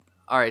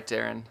All right,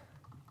 Darren.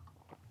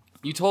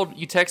 You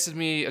texted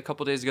me a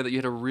couple days ago that you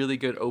had a really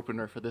good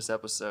opener for this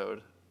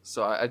episode.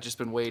 So I've just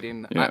been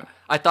waiting. Yeah.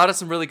 I thought of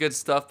some really good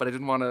stuff, but I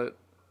didn't want to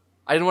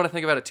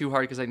think about it too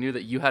hard because I knew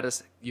that you had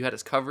us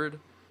covered.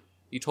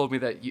 You told me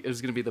that it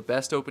was going to be the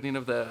best opening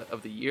of the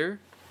year.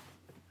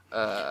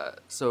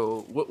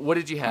 So what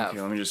did you have?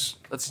 Okay, let me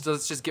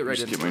let's just get right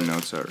into it. Get my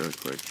notes out really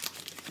quick.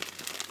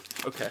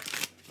 Okay.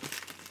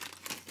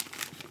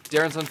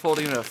 Darren's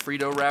unfolding a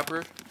Frito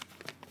wrapper.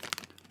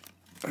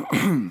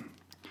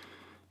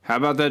 How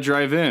about that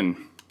drive-in?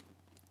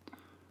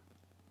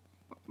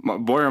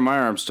 Boy, are my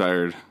arms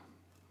tired.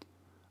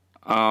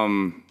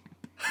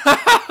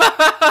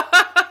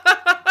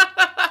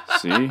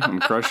 See,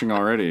 I'm crushing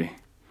already.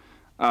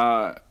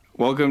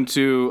 Welcome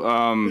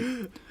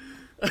to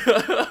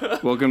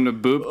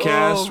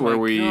Boopcast, where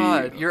we.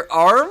 God. Your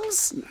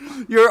arms.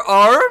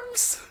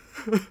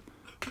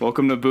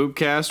 Welcome to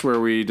Boopcast, where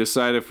we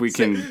decide if we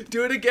can.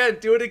 Do it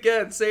again.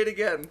 Say it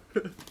again.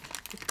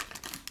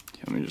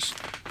 Let me just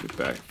get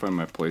back, find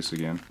my place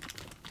again.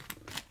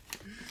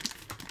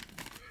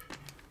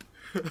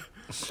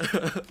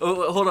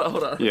 Oh, hold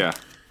on. Yeah.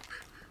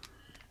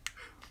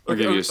 I'll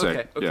give you a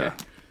sec. Okay. Yeah.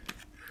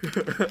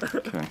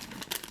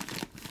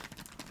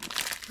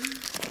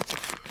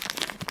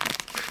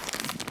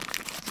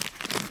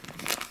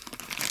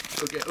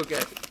 Okay.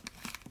 Okay.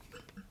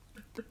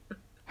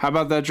 How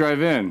about that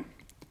drive-in?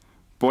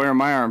 Boy, are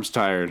my arms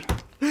tired.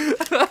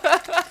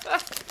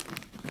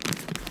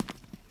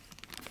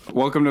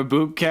 Welcome to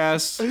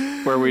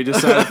Boopcast, where we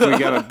decide if we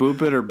gotta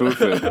boop it or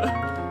boof it.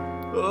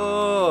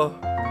 Oh.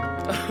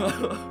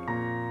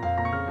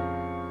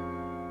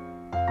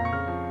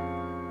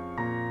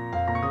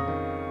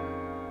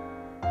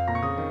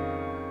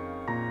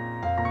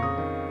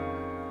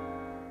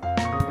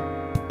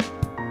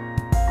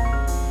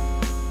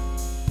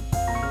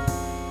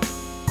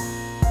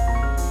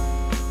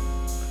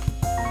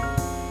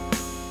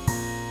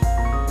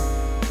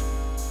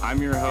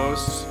 I'm your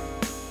host,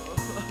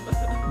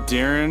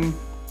 Darren,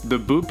 the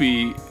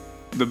boopy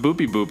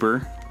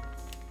booper.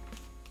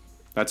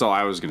 That's all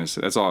I was gonna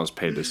say. That's all I was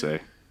paid to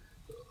say.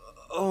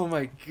 Oh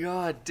my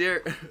God,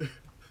 Darren.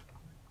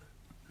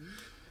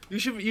 You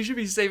should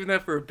be saving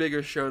that for a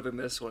bigger show than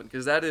this one,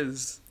 because that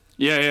is.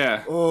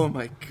 Yeah. Oh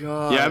my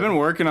God. Yeah, I've been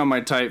working on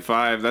my Type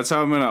 5. That's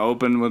how I'm gonna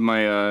open with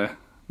my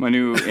my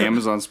new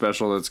Amazon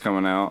special that's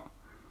coming out.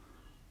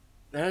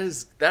 That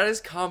is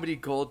comedy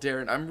gold,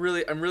 Darren. I'm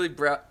really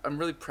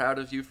proud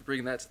of you for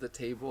bringing that to the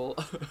table.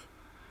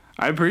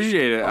 I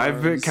appreciate it.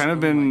 I've been,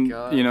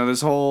 this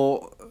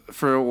whole,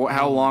 for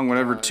how long,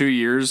 whatever, 2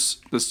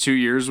 years, this 2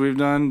 years we've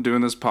done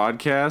doing this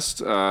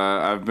podcast,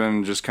 I've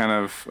been just kind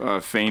of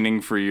feigning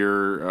for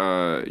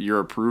your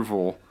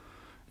approval,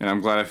 and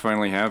I'm glad I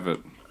finally have it.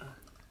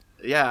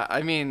 Yeah,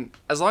 I mean,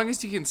 as long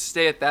as you can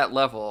stay at that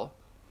level,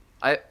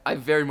 I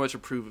very much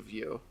approve of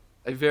you.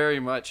 I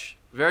very much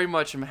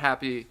am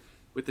happy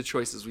with the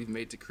choices we've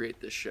made to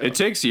create this show. It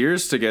takes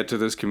years to get to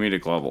this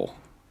comedic level.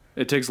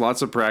 It takes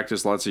lots of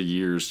practice, lots of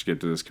years to get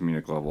to this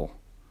comedic level.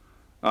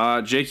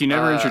 Jake, you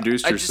never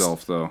introduced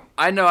yourself, though.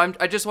 I know.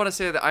 I just want to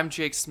say that I'm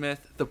Jake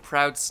Smith, the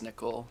Proud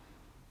Snickle.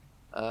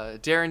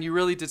 Darren, you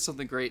really did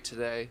something great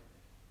today.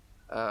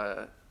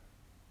 I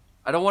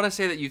don't want to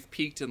say that you've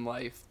peaked in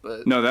life,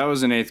 but... No, that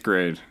was in 8th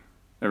grade.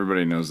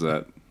 Everybody knows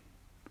that.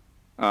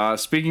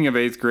 Speaking of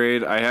 8th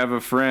grade, I have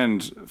a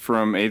friend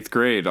from 8th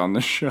grade on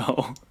the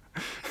show.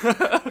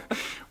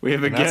 We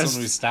have a guest. That's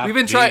when we stopped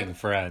being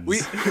friends.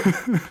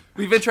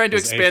 We've been trying to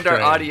expand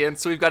our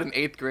audience, so we've got an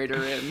 8th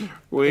grader in.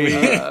 We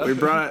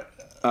brought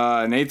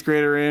an 8th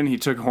grader in. He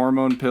took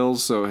hormone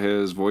pills, so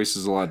his voice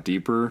is a lot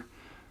deeper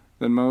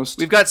than most.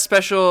 We've got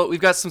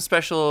some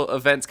special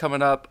events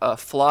coming up.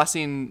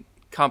 Flossing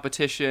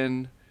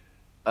competition,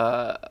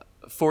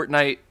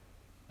 Fortnite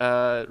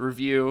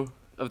review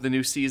of the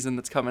new season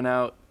that's coming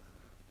out.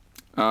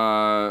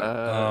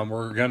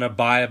 We're gonna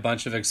buy a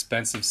bunch of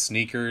expensive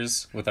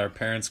sneakers with our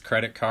parents'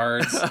 credit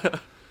cards.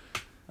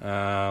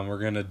 We're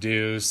gonna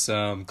do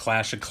some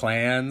Clash of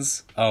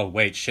Clans. Oh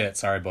wait, shit!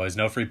 Sorry, boys.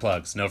 No free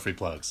plugs. My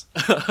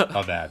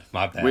bad.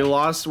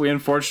 We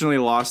unfortunately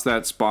lost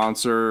that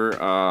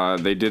sponsor.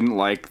 They didn't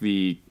like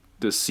the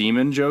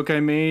semen joke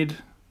I made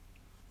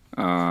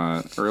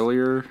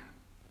earlier.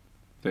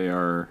 They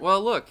are.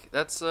 Well, look,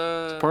 that's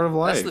part of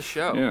life. That's the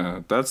show.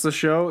 Yeah, that's the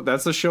show.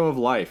 That's the show of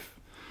life.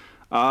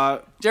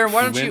 Darren,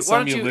 why don't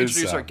you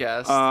introduce our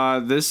guest?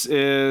 This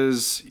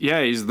is,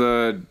 he's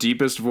the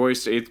deepest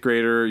voiced 8th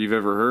grader you've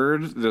ever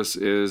heard. This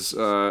is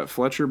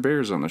Fletcher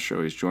Bears on the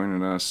show. He's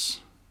joining us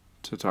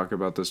to talk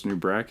about this new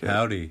bracket.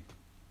 Howdy.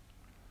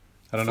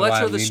 I don't Fletcher know why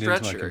I the leaned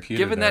Stretcher. into my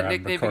computer. Given there. that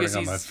nickname because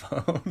on he's my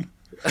phone.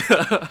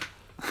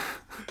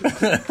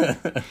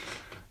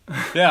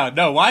 Yeah,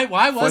 no. Why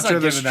was Fletcher I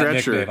given that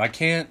nickname?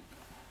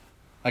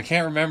 I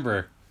can't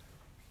remember.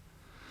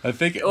 I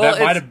think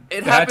that might have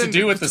had to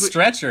do with the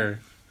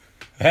stretcher,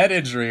 head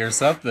injury or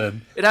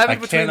something. It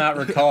happened. I cannot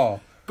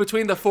recall.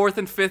 Between the 4th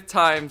and 5th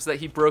times that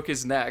he broke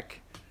his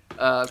neck,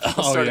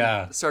 people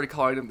started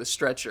calling him the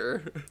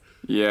Stretcher.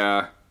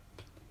 Yeah.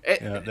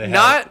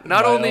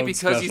 Not only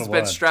because he's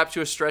been strapped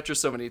to a stretcher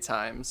so many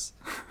times,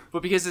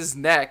 but because his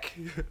neck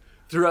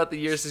throughout the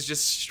years is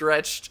just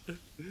stretched.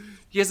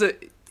 He has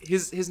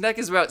his neck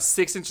is about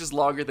 6 inches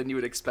longer than you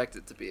would expect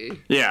it to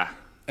be. Yeah.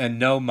 And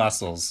no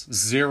muscles,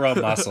 0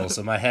 muscles.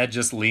 So my head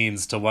just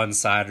leans to one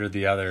side or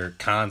the other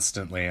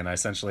constantly, and I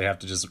essentially have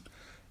to just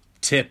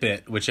tip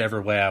it whichever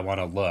way I want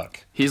to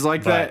look. He's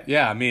like that.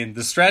 Yeah, I mean,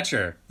 the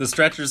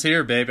stretcher's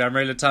here, baby. I'm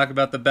ready to talk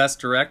about the best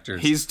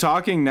directors. He's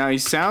talking now. He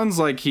sounds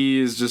like he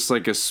is just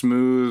like the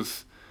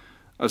smoothest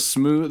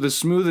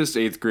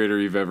 8th grader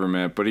you've ever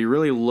met, but he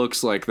really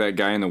looks like that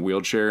guy in the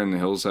wheelchair in the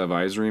Hills Have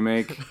Eyes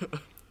remake.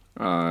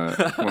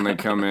 When they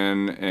come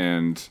in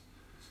and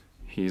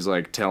he's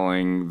like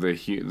telling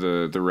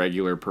the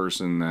regular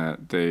person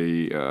that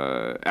they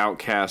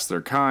outcast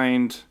their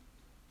kind.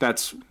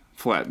 That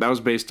was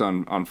based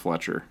on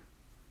Fletcher,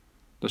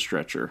 the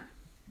stretcher.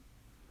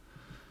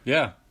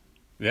 Yeah.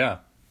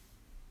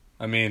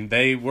 I mean,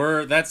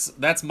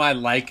 that's my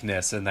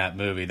likeness in that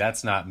movie.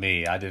 That's not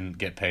me. I didn't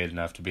get paid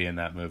enough to be in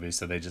that movie,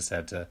 so they just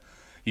had to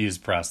use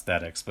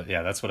prosthetics. But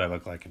yeah, that's what I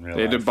look like in real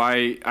life.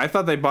 I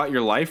thought they bought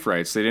your life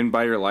rights. They didn't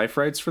buy your life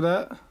rights for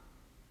that?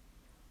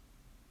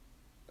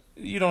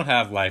 You don't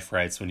have life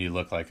rights when you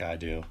look like I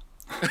do.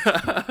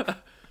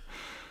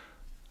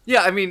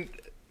 Yeah, I mean,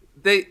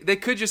 they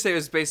could just say it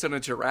was based on a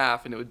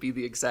giraffe and it would be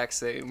the exact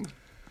same.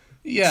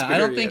 Yeah, experience. I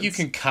don't think you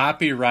can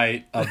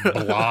copyright a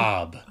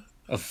blob,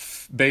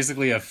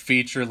 basically a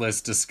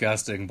featureless,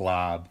 disgusting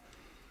blob.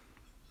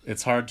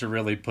 It's hard to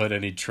really put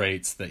any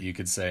traits that you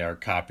could say are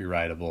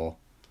copyrightable.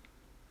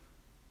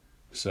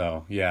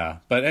 So, yeah.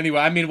 But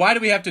anyway, I mean, why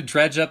do we have to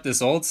dredge up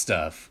this old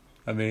stuff?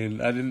 I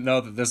mean, I didn't know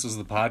that this was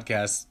the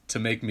podcast to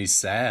make me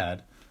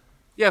sad.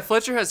 Yeah,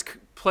 Fletcher has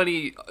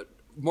plenty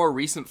more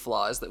recent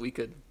flaws that we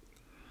could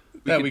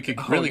really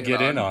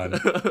get in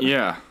on.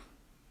 Yeah.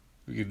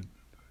 We could.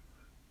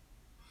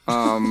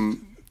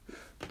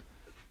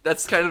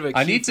 That's kind of a.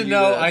 I need to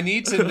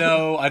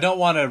know. I don't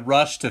want to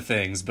rush to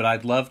things, but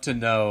I'd love to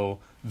know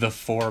the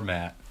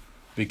format,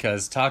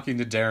 because talking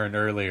to Darren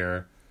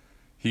earlier,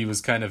 he was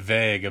kind of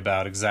vague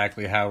about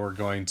exactly how we're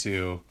going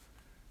to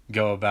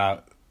go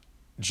about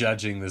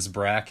judging this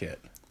bracket.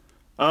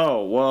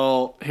 Oh,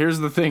 well, here's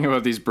the thing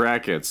about these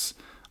brackets.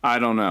 I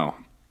don't know.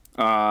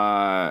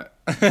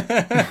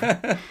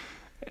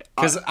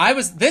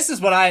 Because this is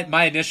what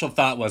my initial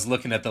thought was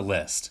looking at the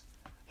list.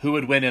 Who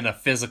would win in a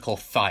physical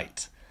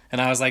fight? And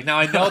I was like, now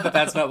I know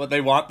that's not what they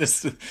want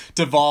this to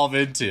devolve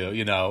into.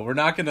 You know, we're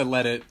not going to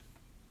let it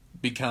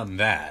become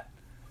that.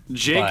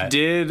 Jake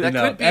did. And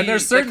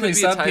there's certainly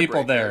some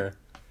people there.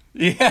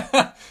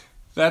 Yeah,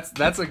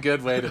 that's a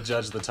good way to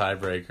judge the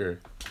tiebreaker.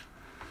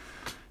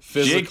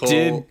 Physical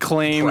Jake did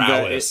claim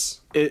prowess.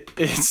 that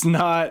it's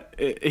not.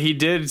 He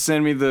did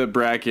send me the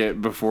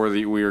bracket before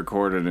we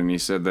recorded, and he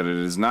said that it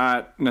is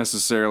not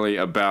necessarily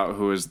about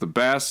who is the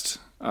best.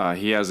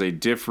 He has a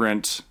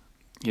different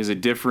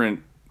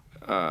different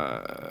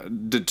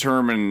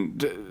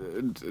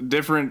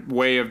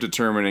way of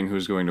determining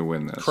who's going to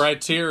win this.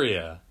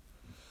 Criteria.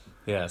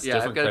 Yes, yeah,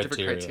 I've got a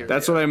different criteria.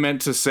 That's what I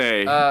meant to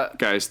say,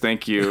 guys.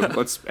 Thank you.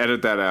 Let's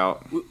edit that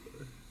out.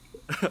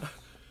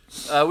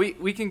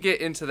 We can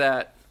get into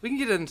that. We can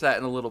get into that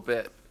in a little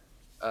bit.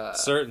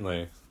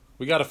 Certainly.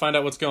 We got to find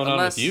out what's going on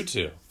with you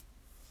two.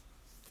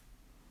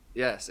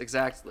 Yes,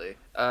 exactly.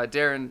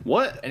 Darren,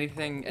 what?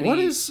 Anything?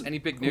 Any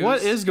big news?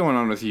 What is going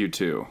on with you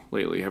two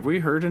lately? Have we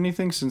heard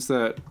anything since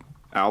that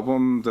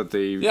album that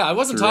they? Yeah, I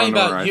wasn't talking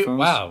about you.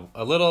 Wow,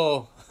 a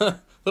little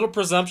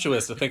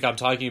presumptuous to think I'm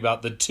talking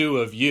about the two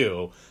of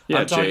you. Yeah,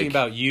 I'm talking Jake.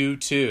 about you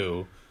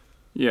two.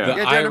 Yeah, the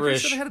Darren,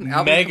 Irish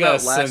mega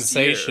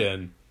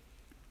sensation. Year.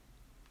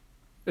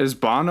 Is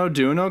Bono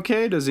doing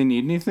okay? Does he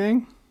need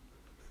anything?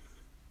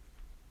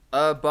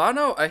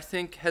 Bono, I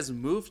think, has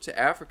moved to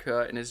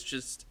Africa and is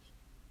just...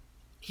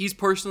 He's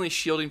personally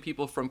shielding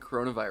people from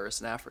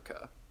coronavirus in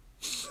Africa.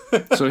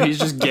 So he's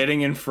just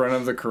getting in front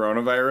of the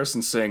coronavirus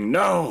and saying,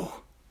 no!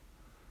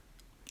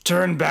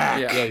 Turn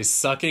back! Yeah, he's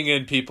sucking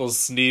in people's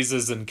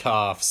sneezes and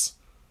coughs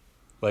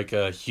like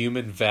a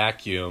human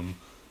vacuum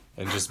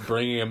and just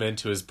bringing them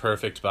into his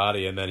perfect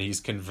body, and then he's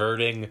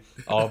converting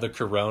all the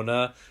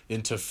corona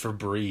into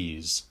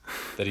Febreze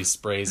that he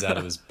sprays out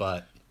of his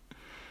butt.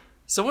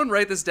 Someone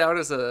write this down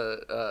as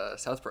a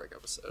South Park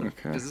episode. Okay.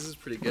 Because this is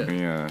pretty good.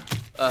 Yeah.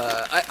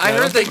 I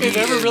heard that they've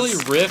never really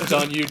riffed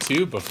on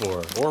U2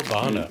 before, or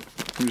Bono.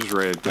 Let me just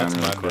write it down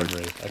That's real my quick.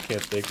 memory. I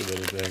can't think of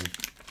anything.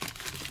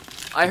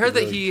 I heard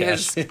that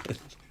Really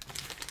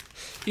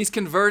he's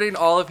converting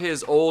all of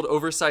his old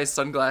oversized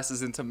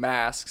sunglasses into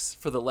masks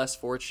for the less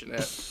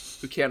fortunate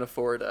who can't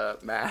afford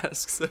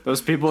masks.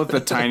 Those people with the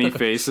tiny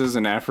faces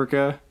in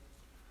Africa?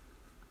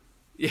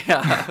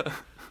 Yeah.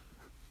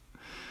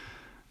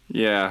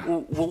 Yeah.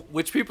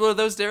 Which people are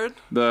those, Darren?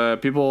 The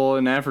people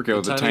in Africa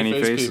with the tiny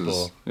face faces.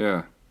 people.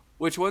 Yeah.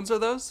 Which ones are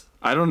those?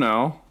 I don't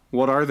know.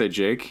 What are they,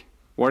 Jake?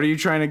 What are you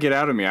trying to get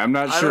out of me? I'm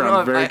not I sure. don't know.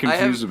 I'm very I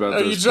confused have- about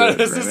Are this. you trying?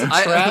 bit Is this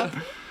right a now.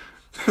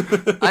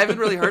 trap? I haven't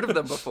really heard of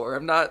them before.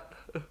 I'm not.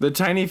 The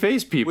tiny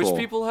face people. Which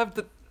people have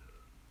the?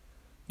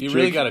 You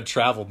really got to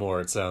travel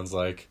more, it sounds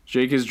like.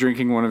 Jake is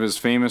drinking one of his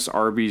famous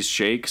Arby's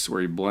shakes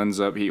where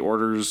he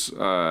orders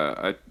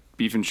a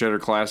beef and cheddar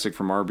classic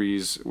from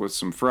Arby's with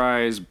some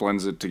fries,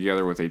 blends it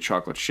together with a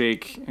chocolate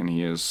shake, and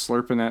he is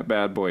slurping that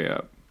bad boy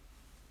up.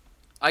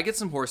 I get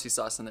some horsey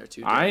sauce in there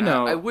too. I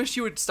know. I wish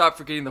you would stop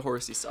forgetting the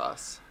horsey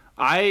sauce.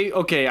 I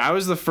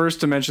was the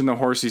first to mention the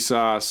horsey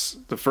sauce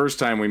the first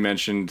time we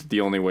mentioned the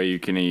only way you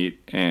can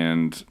eat,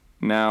 and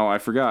now I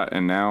forgot,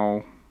 and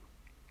now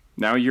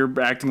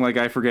you're acting like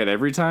I forget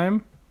every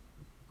time?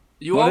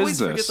 You What always is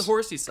this? forget the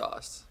horsey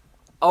sauce.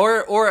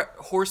 Or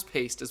horse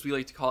paste, as we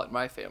like to call it in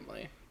my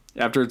family.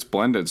 After it's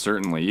blended,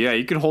 certainly. Yeah,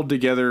 you could hold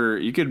together.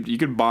 You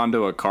could bond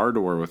to a car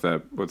door with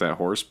that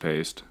horse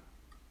paste.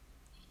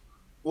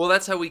 Well,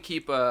 that's how we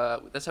keep.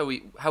 That's how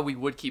we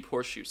would keep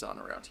horseshoes on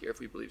around here if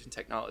we believed in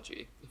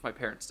technology. If my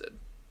parents did.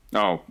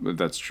 Oh,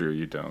 that's true.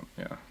 You don't.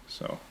 Yeah.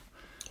 So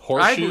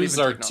horseshoes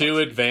are too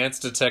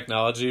advanced a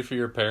technology for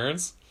your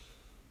parents?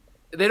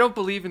 They don't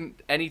believe in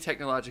any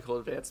technological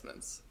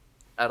advancements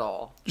at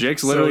all.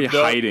 Jake's literally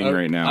hiding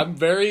right now. I'm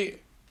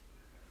very.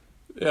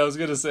 Yeah, I was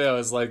gonna say. I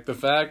was like the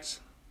fact.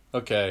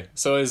 Okay,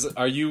 so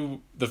are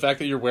you the fact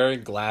that you're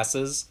wearing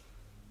glasses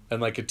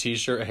and like a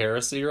t-shirt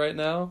heresy right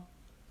now?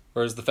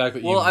 Or is the fact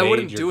that you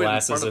made your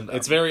glasses and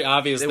it's very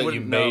obvious that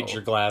you made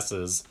your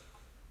glasses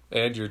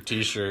and your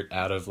t-shirt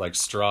out of like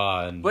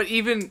straw and But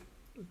even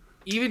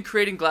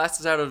creating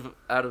glasses out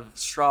of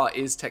straw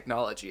is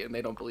technology and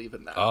they don't believe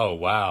in that. Oh,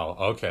 wow.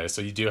 Okay,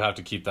 so you do have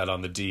to keep that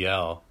on the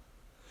DL.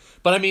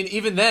 But I mean,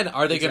 even then,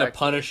 are they going to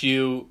punish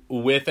you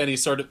with any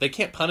sort of they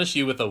can't punish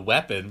you with a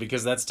weapon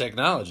because that's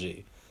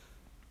technology.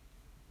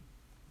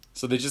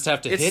 So they just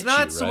have to hit you, right? It's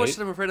not so much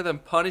that I'm afraid of them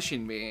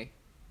punishing me.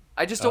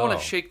 I just don't want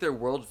to shake their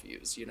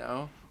worldviews, you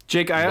know?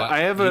 Jake, I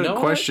have a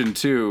question,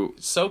 too.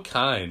 So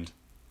kind.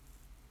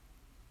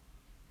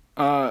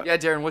 Yeah,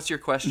 Darren, what's your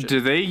question? Do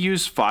they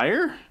use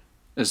fire?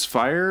 Is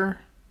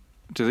fire...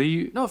 Do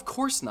they... No, of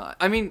course not.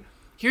 I mean,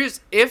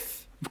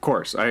 if... Of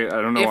course. I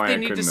don't know why I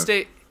couldn't have...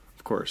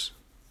 Of course.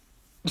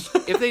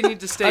 If they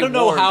need to stay I don't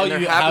know warm how and there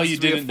you happens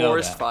to be didn't a know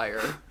forest that.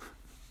 fire...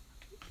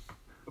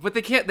 But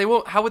they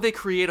won't. How would they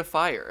create a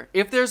fire?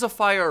 If there's a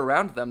fire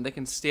around them, they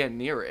can stand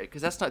near it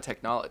because that's not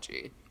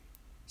technology.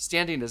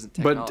 Standing isn't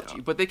technology,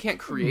 but they can't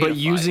create. But a fire.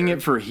 using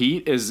it for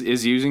heat is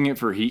using it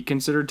for heat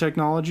considered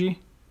technology?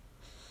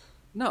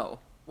 No.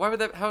 Why would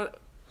that? How'd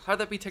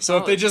that be technology? So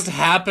if they just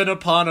happen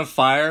upon a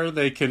fire,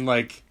 they can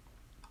like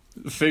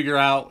figure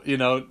out,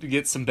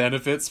 get some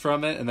benefits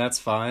from it, and that's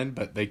fine.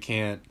 But they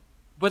can't.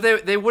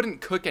 But they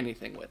wouldn't cook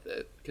anything with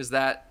it because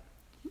that.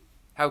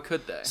 How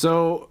could they?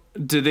 So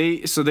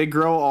they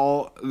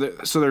grow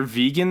so they're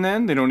vegan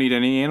then? They don't eat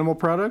any animal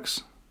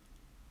products?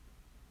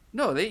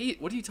 No, they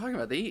eat. What are you talking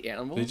about? They eat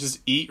animals. They just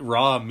eat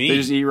raw meat. They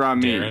just eat raw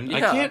meat. Darren.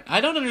 Yeah.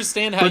 I don't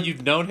understand how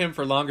you've known him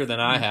for longer than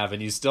I have,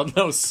 and you still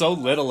know so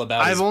little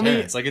about his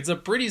parents. Like, it's a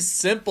pretty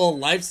simple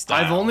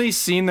lifestyle. I've only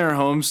seen their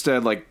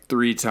homestead like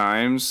 3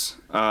 times,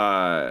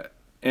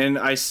 and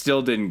I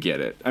still didn't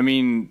get it. I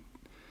mean,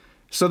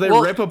 so they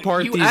rip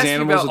apart these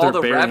animals with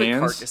their bare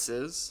hands.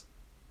 Carcasses.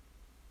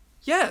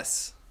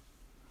 Yes.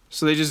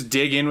 So they just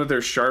dig in with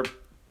their sharp,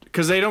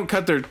 because they don't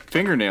cut their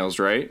fingernails,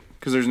 right?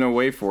 Because there's no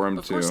way for them to.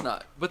 Of course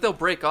not. But they'll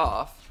break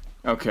off.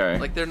 Okay.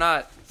 Like they're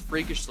not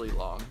freakishly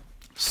long.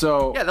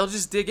 So yeah, they'll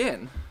just dig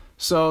in.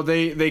 So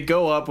they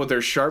go up with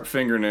their sharp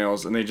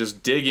fingernails and they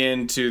just dig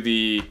into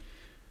the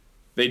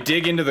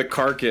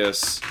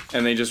carcass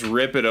and they just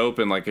rip it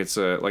open like it's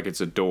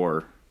a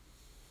door.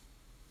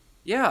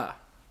 Yeah.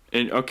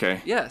 And,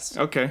 okay. Yes.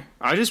 Okay.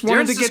 I just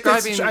wanted to get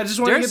this. I just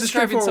wanted to get this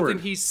straightforward.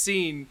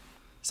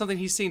 Something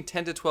he's seen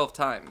 10 to 12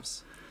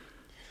 times.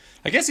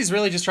 I guess he's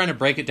really just trying to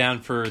break it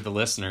down for the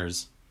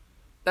listeners.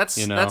 That's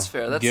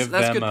fair. That's good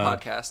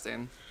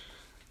podcasting.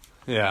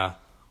 Yeah.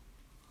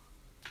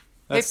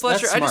 Hey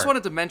Fletcher, I just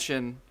wanted to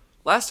mention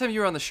last time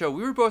you were on the show,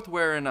 we were both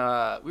wearing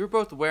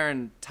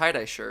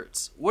tie-dye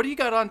shirts. What do you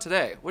got on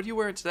today? What are you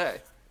wearing today?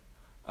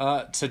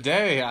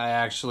 Today I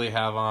actually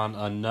have on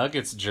a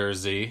Nuggets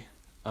jersey.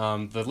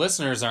 The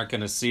listeners aren't going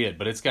to see it,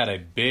 but it's got a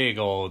big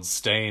old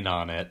stain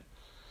on it.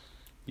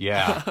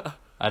 Yeah.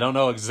 I don't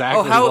know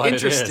exactly what it is. Oh, how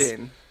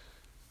interesting.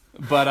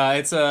 But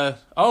it's a...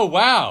 Oh,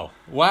 wow.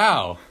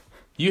 Wow.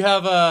 You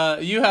have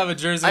a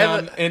jersey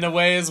on in a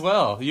way as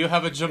well. You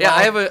have a Jamal. Yeah,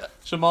 I have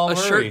Jamal a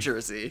Murray shirt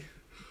jersey.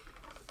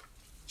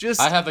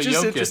 I have a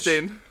just Jokic.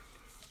 Interesting.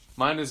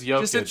 Mine is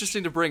Jokic. Just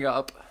interesting to bring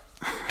up.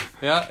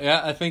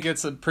 Yeah. I think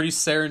it's a pretty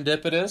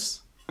serendipitous.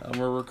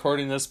 We're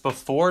recording this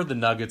before the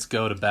Nuggets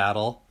go to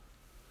battle,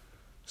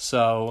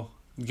 so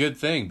good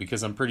thing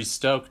because I'm pretty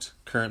stoked.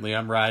 Currently,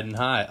 I'm riding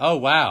high. Oh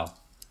wow.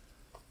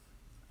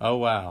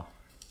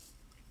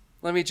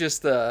 Let me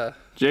just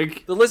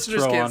Jake, the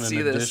listeners can't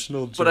see this,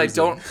 but I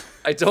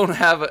don't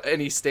have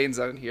any stains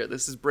on here.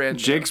 This is brand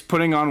new. Jake's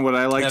putting on what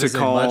I like to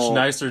call a much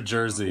nicer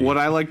jersey. What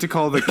I like to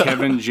call the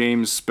Kevin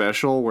James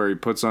special, where he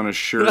puts on a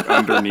shirt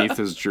underneath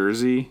his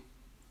jersey,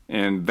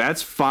 and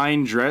that's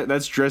fine.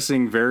 That's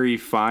dressing very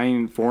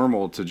fine,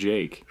 formal to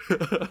Jake.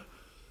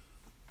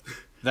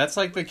 That's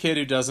like the kid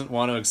who doesn't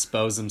want to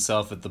expose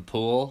himself at the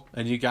pool,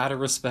 and you gotta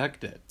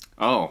respect it.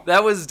 Oh.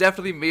 That was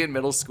definitely me in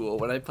middle school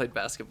when I played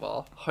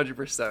basketball.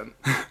 100%.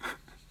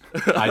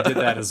 I did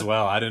that as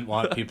well. I didn't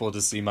want people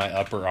to see my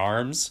upper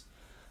arms.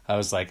 I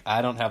was like,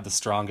 I don't have the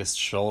strongest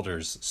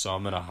shoulders, so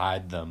I'm gonna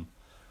hide them.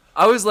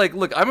 I was like,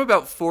 look, I'm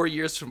about 4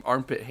 years from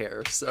armpit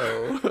hair,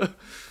 so...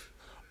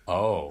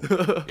 Oh,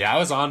 yeah, I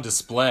was on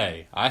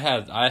display. I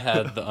had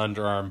the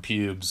underarm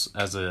pubes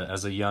as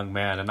a young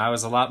man, and I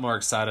was a lot more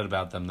excited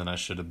about them than I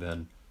should have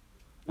been.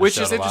 Which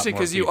is interesting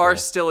because you are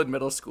still in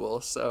middle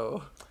school,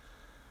 so...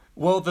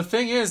 Well, the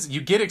thing is,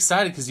 you get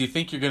excited because you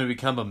think you're going to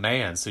become a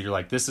man, so you're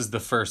like, this is the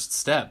first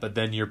step, but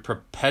then you're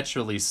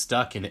perpetually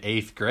stuck in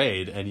 8th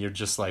grade, and you're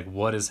just like,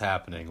 what is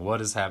happening?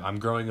 What is happening? I'm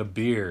growing a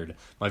beard.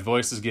 My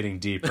voice is getting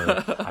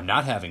deeper. I'm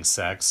not having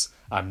sex.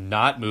 I'm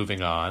not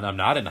moving on. I'm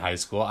not in high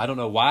school. I don't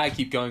know why I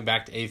keep going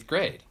back to 8th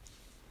grade.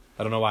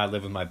 I don't know why I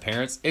live with my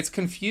parents. It's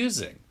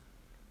confusing.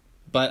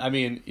 But, I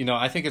mean,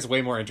 I think it's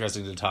way more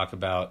interesting to talk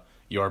about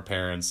your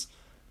parents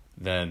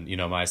than,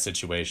 my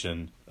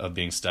situation of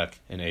being stuck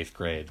in 8th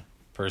grade,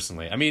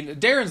 personally. I mean,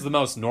 Darren's the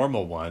most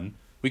normal one.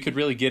 We could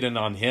really get in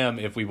on him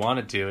if we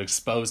wanted to,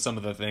 expose some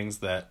of the things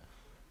that,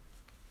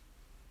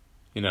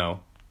 the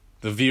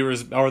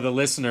viewers, or the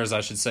listeners,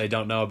 I should say,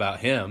 don't know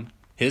about him.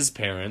 His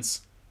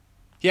parents.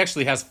 He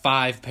actually has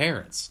 5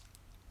 parents.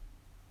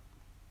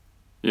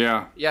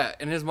 Yeah. Yeah,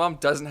 and his mom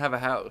doesn't have a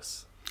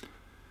house.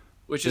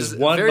 Which his is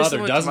one very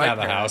mother doesn't have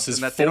a house. His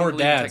 4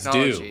 dads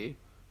do.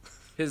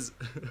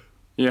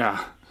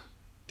 Yeah.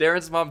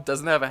 Darren's mom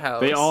doesn't have a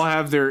house. They all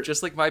have their...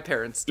 Just like my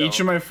parents don't. Each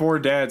of my 4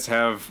 dads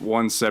have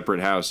one separate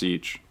house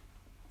each.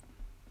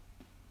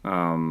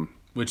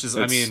 Which is,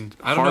 I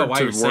don't know why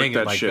you're saying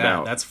it like that.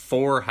 Out. That's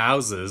 4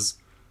 houses.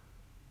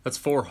 That's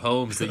 4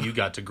 homes that you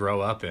got to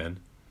grow up in.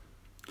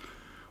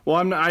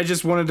 Well, I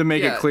just wanted to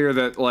make it clear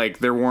that,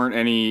 there weren't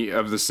any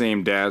of the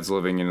same dads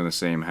living in the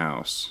same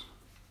house.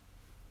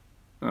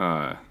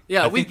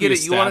 Yeah, we get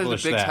it. You wanted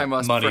to big time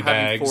us for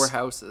having 4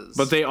 houses.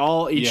 But they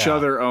all own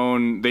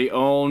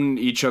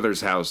each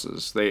other's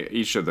houses.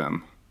 Each of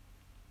them.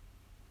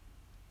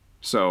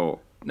 So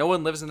no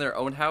one lives in their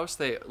own house.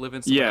 They live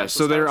in someone else's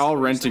so they're house, all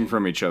renting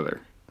from each other.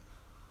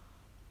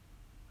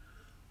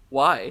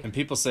 Why? And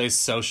people say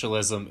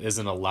socialism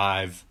isn't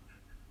alive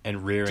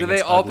and rearing. Do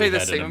they all pay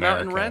the same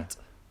amount in rent?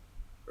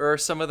 Or are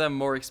some of them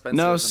more expensive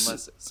than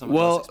less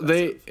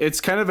expensive?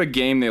 It's kind of a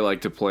game they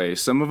like to play.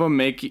 Some of them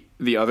make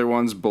the other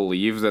ones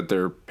believe that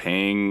they're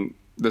paying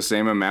the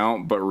same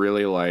amount, but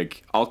really,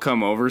 I'll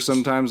come over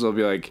sometimes. They'll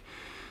be like,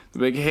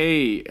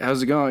 hey,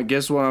 how's it going?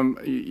 Guess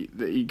what?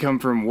 You come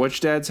from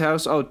which dad's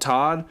house? Oh,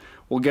 Todd?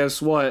 Well,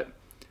 guess what?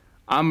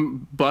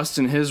 I'm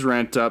busting his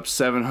rent up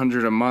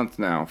 $700 a month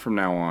now from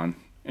now on.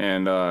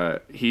 And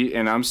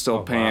I'm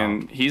still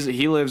paying. Wow.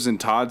 He lives in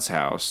Todd's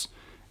house,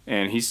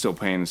 and he's still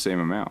paying the same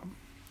amount.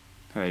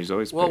 He's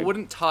always paid.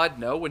 Wouldn't Todd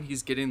know when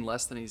he's getting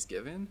less than he's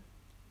given?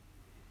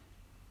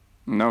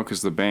 No,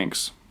 because the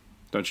banks.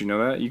 Don't you know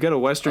that? You got a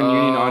Western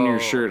Union on your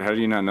shirt. How do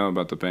you not know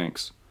about the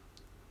banks?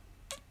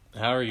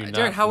 How are you not?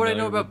 Darren, how would I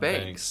know about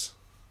banks?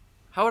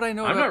 How would I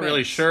know about banks? I'm not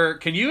really sure.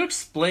 Can you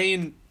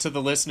explain to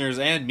the listeners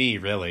and me,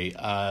 really,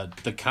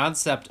 the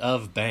concept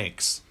of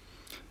banks?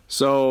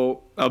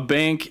 So, a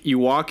bank, you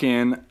walk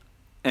in,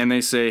 and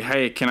they say,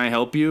 hey, can I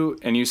help you?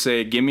 And you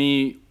say, give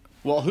me...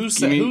 Well, who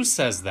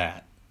says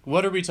that?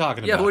 What are we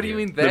talking about? Yeah, what do you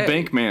mean they? The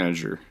bank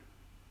manager.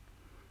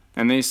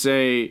 And they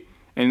say,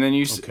 and then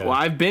you say, well,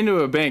 I've been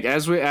to a bank.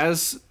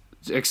 As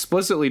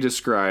explicitly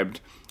described,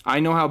 I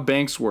know how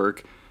banks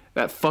work.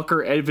 That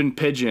fucker Edvin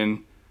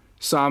Pigeon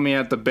saw me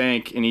at the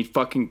bank, and he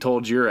fucking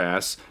told your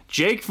ass.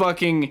 Jake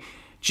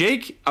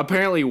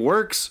apparently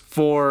works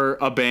for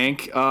a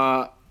bank,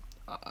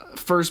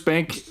 First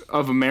Bank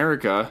of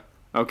America,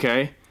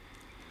 okay?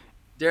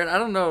 Darren, I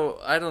don't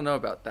know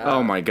about that.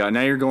 Oh my god!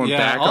 Now you're going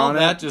back on it.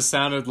 All that just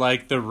sounded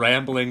like the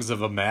ramblings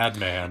of a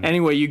madman.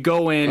 Anyway, you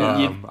go in.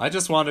 I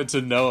just wanted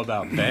to know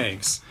about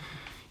banks.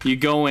 You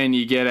go in.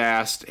 You get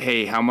asked,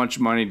 "Hey, how much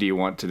money do you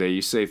want today?"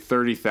 You say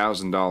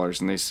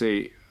 $30,000, and they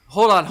say,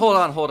 "Hold on.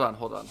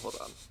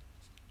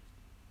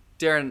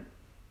 Darren,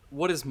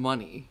 what is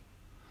money?"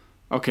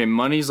 Okay,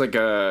 money's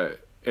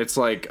it's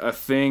like a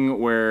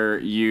thing where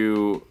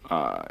you.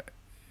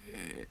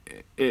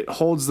 It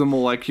holds the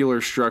molecular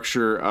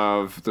structure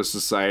of the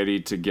society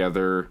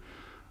together.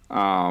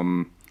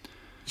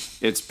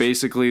 It's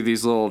basically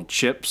these little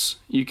chips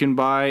you can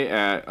buy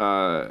at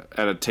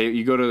a table.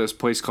 You go to this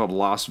place called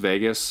Las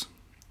Vegas,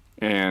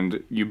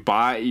 and you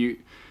buy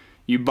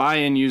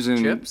in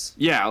using chips.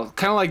 Yeah,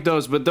 kind of like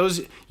those, but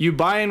those you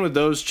buy in with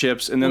those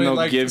chips, and then they'll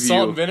give you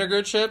salt and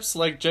vinegar chips,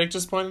 like Jake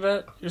just pointed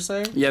at. You're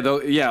saying?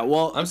 Yeah,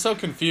 well, I'm so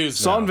confused.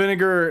 Salt and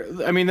vinegar.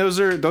 I mean, those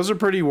are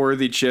pretty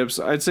worthy chips.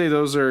 I'd say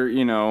those are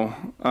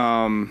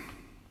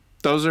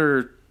those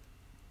are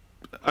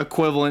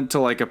equivalent to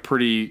like a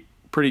pretty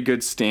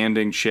good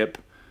standing chip.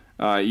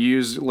 You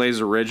use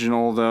Lay's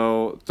Original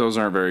though; those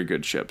aren't very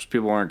good chips.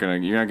 You're not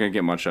gonna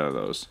get much out of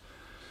those.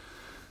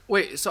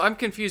 Wait, so I'm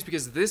confused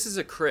because this is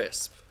a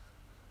crisp.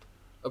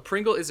 A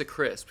Pringle is a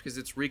crisp because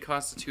it's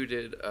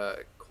reconstituted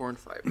corn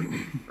fiber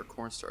or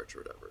cornstarch or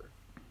whatever.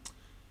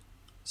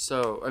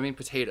 So, I mean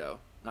potato,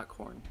 not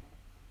corn.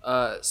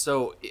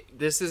 So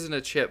this isn't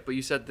a chip, but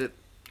you said that...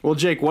 Well,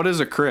 Jake, what is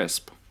a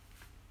crisp?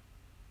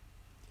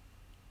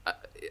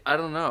 I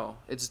don't know.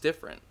 It's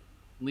different.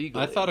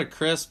 Legally. I thought a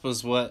crisp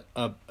was what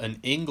an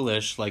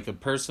English, like a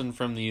person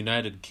from the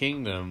United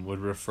Kingdom, would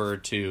refer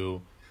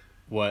to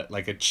what,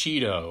 like a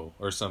Cheeto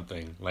or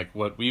something. Like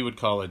what we would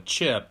call a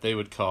chip, they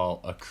would call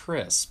a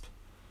crisp.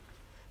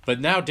 But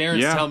now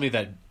Darren's telling me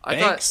that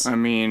banks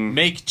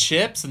make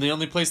chips, and the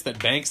only place that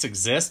banks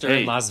exist are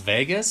in Las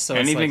Vegas. So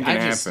anything it's like,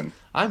 can happen.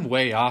 I'm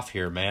way off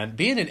here, man.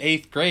 Being in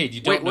 8th grade,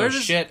 you don't know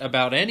shit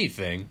about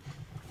anything.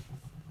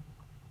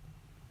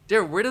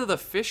 Darren, where do the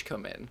fish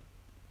come in?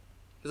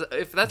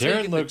 If that's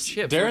Darren looks,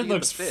 chips, Darren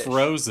looks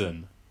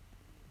frozen.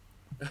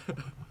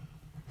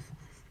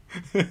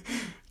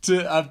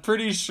 I'm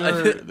pretty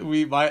sure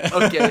we might.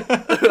 Okay.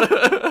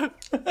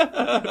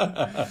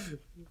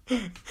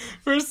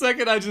 For a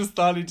second, I just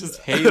thought he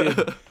just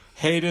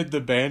hated the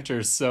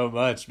banter so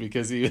much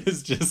because he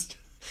was just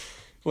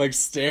like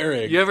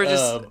staring. You ever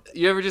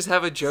just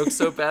have a joke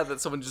so bad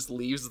that someone just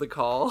leaves the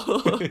call?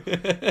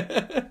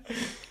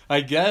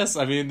 I guess.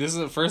 I mean, this is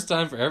the first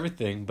time for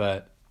everything,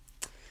 but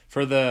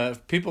for the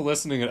people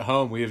listening at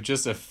home, we have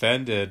just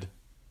offended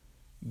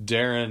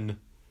Darren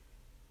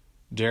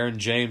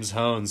James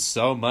Hones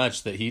so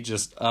much that he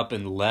just up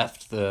and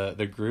left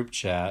the group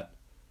chat.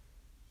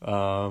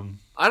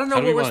 I don't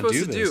know what we're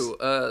supposed to do.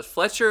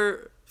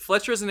 Fletcher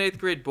is an 8th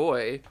grade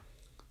boy,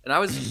 and I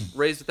was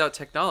raised without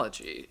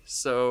technology,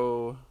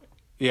 so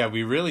yeah,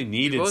 we really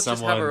needed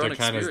someone to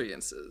kind of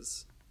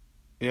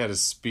to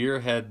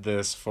spearhead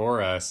this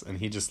for us, and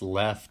he just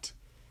left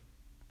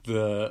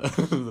the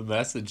the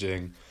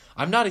messaging.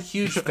 I'm not a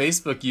huge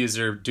Facebook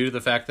user due to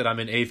the fact that I'm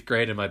in 8th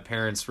grade and my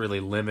parents really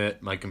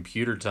limit my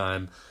computer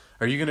time.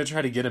 Are you going to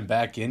try to get him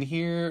back in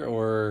here,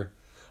 or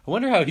I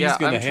wonder how he's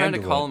going to handle it? Yeah, I'm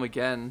trying to call him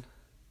again.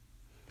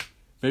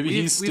 Maybe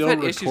he's still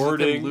recording. Issues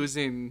with him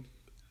losing.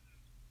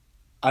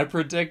 I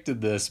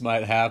predicted this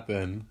might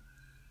happen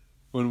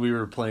when we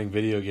were playing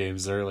video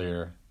games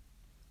earlier,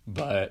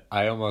 but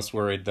I almost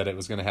worried that it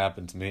was going to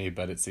happen to me,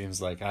 but it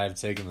seems like I've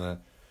taken the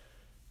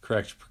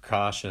correct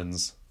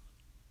precautions.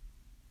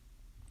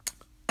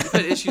 We've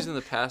had issues in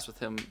the past with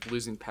him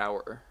losing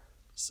power,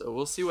 so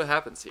we'll see what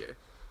happens here.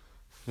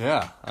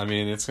 Yeah, I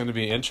mean, it's going to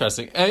be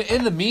interesting.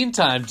 In the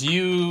meantime, do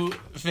you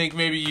think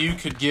maybe you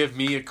could give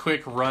me a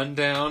quick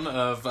rundown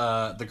of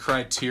the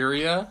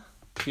criteria,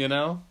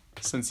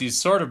 since you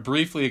sort of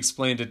briefly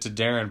explained it to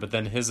Darren, but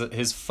then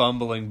his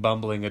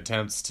bumbling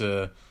attempts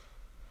to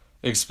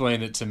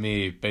explain it to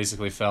me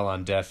basically fell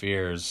on deaf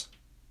ears.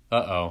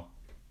 Uh-oh.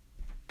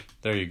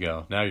 There you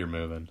go. Now you're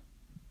moving.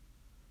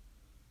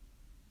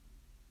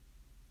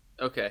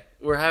 Okay,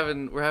 we're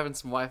having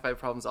some Wi-Fi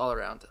problems all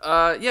around.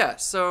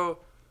 So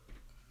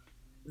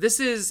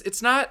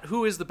it's not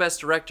who is the best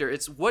director,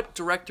 it's what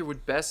director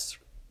would best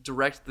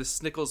direct the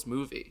Snickles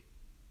movie,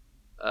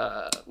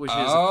 which is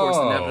of course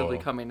inevitably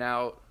coming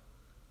out.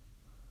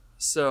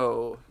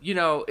 So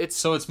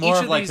it's more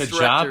of like the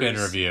job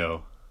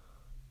interview.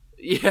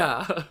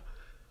 Yeah,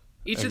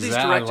 each of these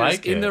directors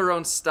in their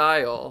own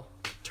style,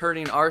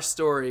 turning our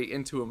story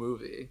into a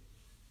movie.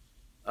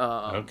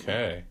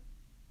 Okay.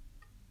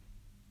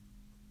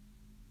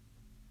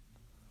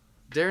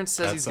 Darren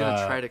says he's going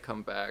to try to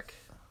come back.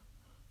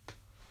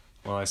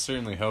 Well, I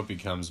certainly hope he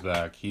comes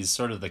back. He's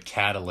sort of the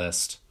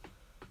catalyst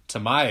to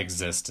my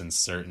existence,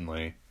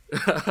 certainly.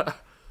 I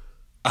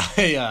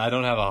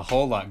don't have a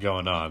whole lot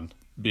going on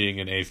being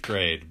in 8th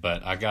grade,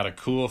 but I got a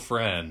cool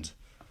friend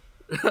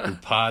who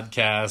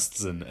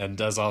podcasts and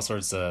does all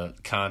sorts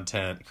of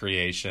content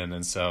creation,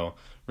 and so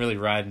really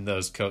riding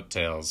those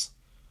coattails.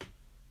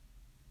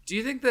 Do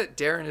you think that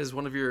Darren is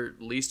one of your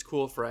least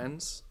cool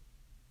friends?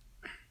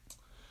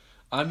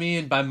 I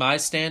mean, by my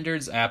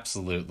standards,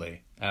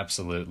 absolutely.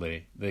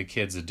 Absolutely. The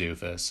kid's a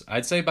doofus.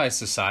 I'd say by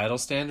societal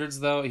standards,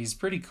 though, he's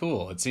pretty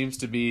cool. It seems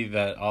to be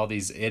that all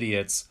these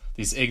idiots,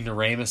 these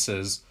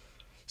ignoramuses,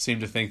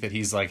 seem to think that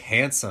he's, like,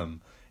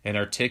 handsome and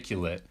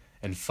articulate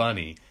and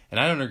funny. And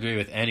I don't agree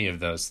with any of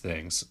those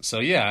things. So,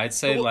 yeah, I'd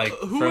say, like,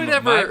 who would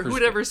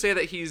ever say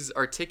that he's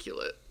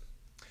articulate?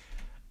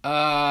 That's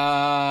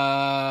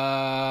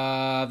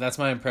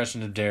my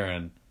impression of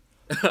Darren.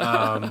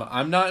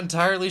 I'm not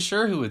entirely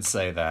sure who would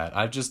say that.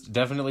 I've just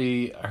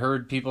definitely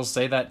heard people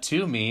say that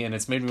to me, and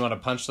it's made me want to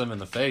punch them in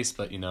the face.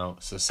 But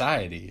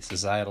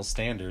societal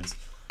standards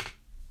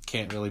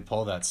can't really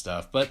pull that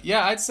stuff. But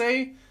yeah, I'd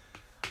say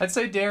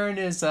Darren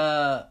is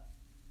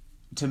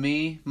to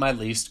me my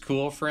least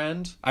cool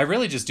friend. I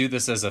really just do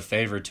this as a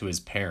favor to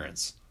his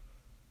parents.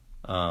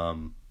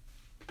 I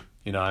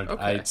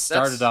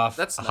started off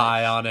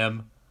high on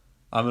him.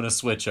 I'm gonna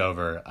switch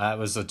over. That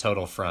was a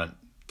total front.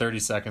 30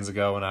 seconds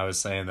ago when I was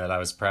saying that I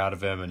was proud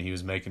of him and he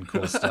was making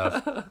cool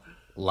stuff.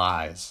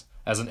 Lies.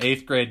 As an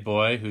 8th grade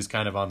boy who's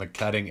kind of on the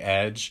cutting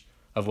edge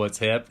of what's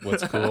hip,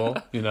 what's cool,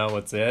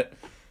 what's it,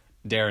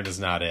 Darren is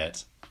not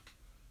it.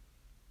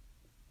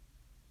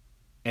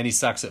 And he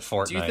sucks at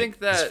Fortnite. Do you think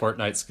that his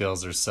Fortnite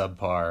skills are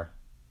subpar?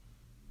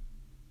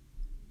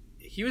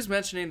 He was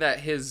mentioning that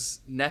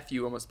his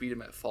nephew almost beat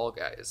him at Fall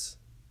Guys.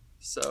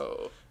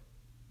 So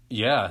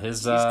yeah,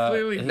 he's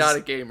clearly not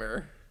a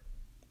gamer.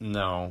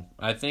 No,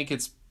 I think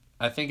it's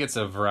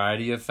a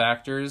variety of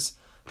factors,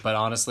 but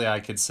honestly, I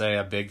could say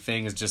a big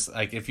thing is just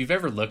like if you've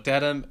ever looked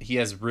at him, he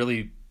has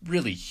really,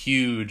 really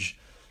huge,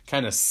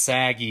 kind of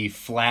saggy,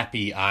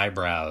 flappy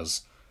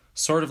eyebrows,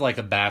 sort of like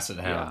a basset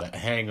hound that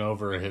hang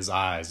over his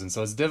eyes, and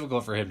so it's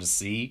difficult for him to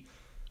see.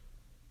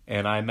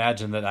 And I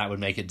imagine that would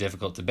make it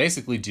difficult to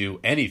basically do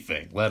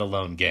anything, let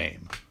alone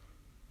game.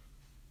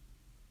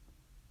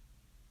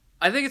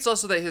 I think it's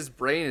also that his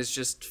brain is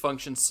just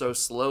functions so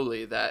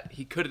slowly that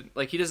he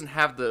doesn't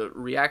have the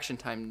reaction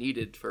time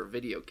needed for a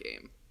video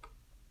game.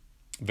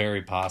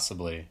 Very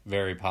possibly.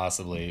 Very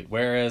possibly.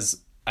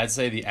 Whereas I'd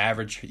say the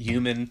average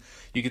human,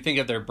 you could think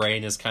of their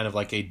brain as kind of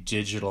like a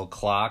digital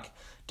clock.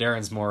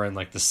 Darren's more in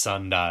like the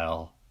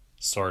sundial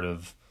sort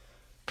of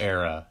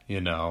era,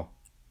 you know.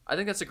 I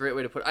think that's a great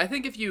way to put it. I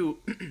think if you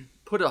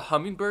put a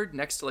hummingbird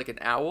next to like an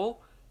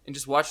owl and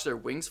just watch their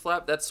wings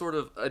flap, that's sort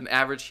of an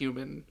average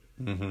human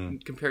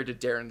compared to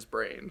Darren's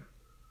brain.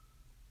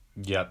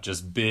 Yep,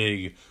 just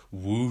big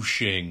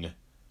whooshing.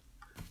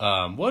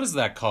 What is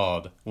that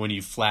called when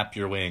you flap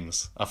your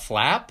wings? A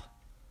flap?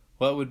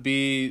 Would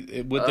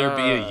there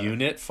be a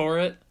unit for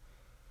it?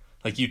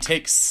 Like you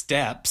take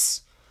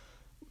steps.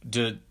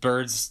 Do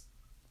birds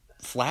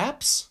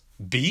flaps?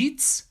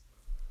 Beats?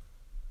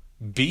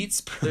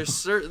 Beats? There's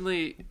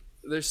certainly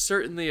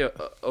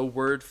a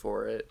word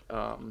for it.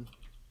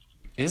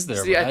 Is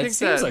there? See, it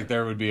seems like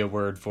there would be a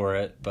word for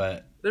it,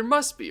 but there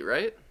must be,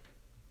 right?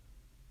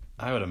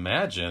 I would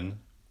imagine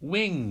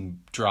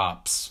wing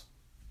drops,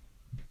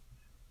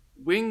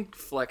 wing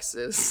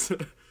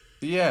flexes.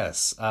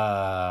 Yes,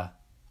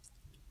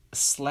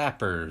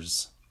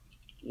 slappers.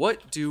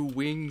 What do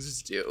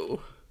wings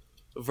do?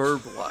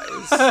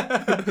 Verb-wise.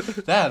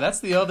 That's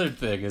the other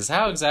thing, is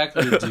how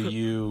exactly do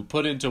you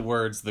put into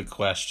words the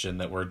question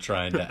that we're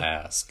trying to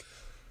ask?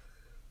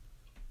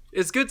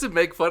 It's good to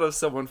make fun of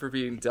someone for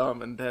being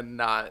dumb and then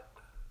not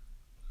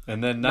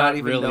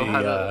even really know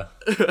how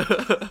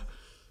to...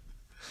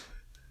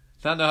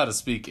 not know how to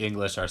speak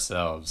English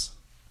ourselves.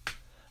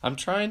 I'm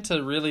trying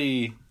to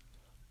really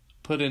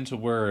put into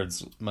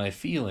words my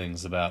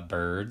feelings about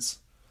birds.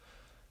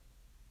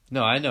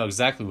 No, I know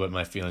exactly what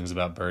my feelings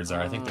about birds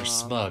are. I think they're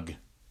smug.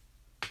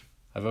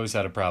 I've always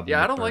had a problem with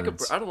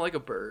birds. I don't like a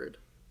bird.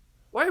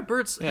 Why are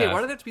birds... Yeah. Hey, why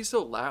do they have to be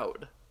so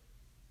loud?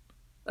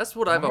 That's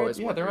what I've always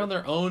wondered. Yeah, they're on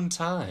their own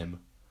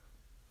time.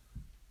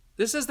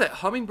 This says that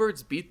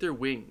hummingbirds beat their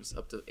wings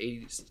up to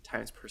 80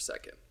 times per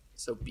second.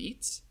 So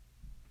beats?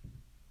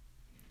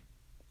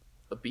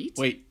 A beat?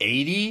 Wait,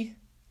 80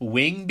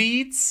 wing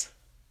beats?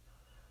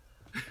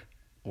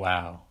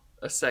 Wow.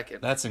 A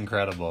second. That's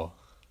incredible.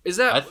 Is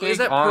that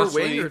per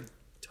wing or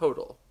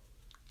total?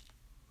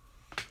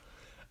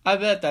 I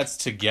bet that's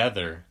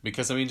together.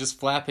 Because, I mean, just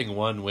flapping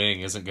one wing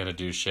isn't going to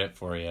do shit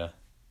for you.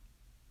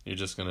 You're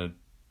just going to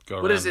go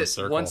around the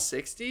circle. What is it,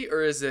 160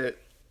 or is it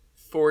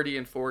 40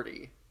 and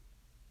 40?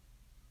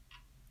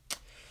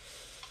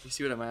 You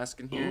see what I'm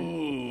asking here?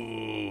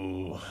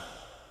 Ooh.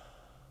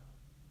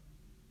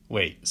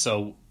 Wait,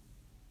 so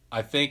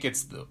I think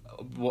it's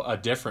a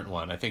different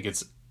one. I think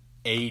it's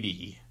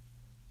 80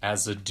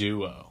 as a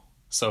duo.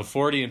 So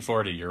 40 and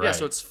 40, you're right. Yeah,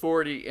 so it's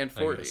 40 and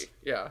 40.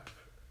 Yeah.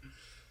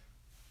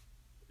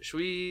 Should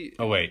we...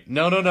 Oh, wait.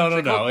 No.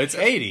 It's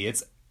 80.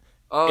 It's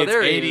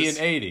there 80 he is.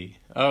 and 80.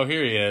 Oh,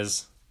 here he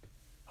is.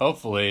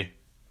 Hopefully.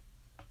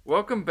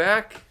 Welcome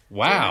back.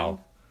 Wow.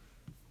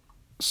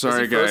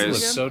 Sorry, Is he frozen guys. He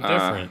looks so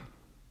different.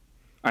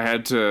 I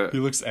had to... He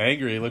looks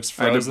angry. He looks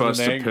I had frozen to bust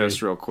and a angry.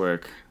 piss real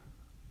quick.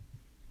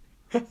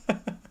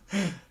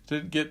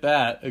 Didn't get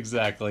that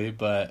exactly,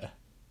 but...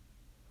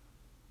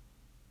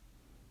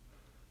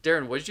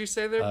 Darren, what did you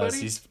say there,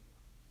 buddy?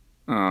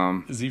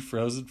 Is he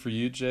frozen for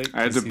you, Jake?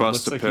 I had to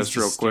bust a piss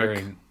real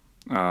quick.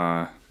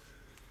 I'm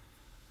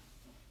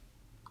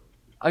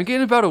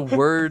getting about a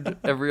word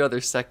every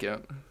other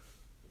second.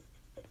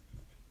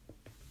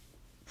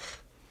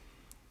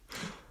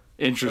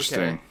 Interesting.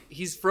 Okay.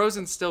 He's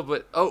frozen still,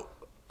 but he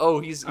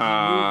moved.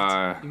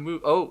 He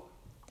moved. Oh.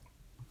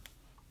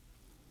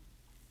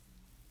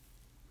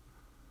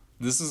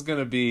 This is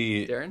gonna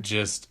be Darren?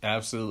 just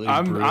absolutely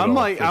I'm brutal.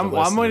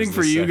 I'm waiting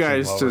for this you section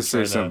guys while to we're say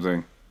trying to-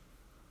 something.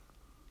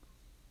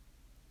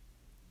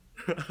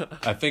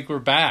 I think we're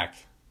back.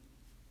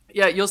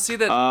 Yeah, you'll see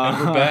that.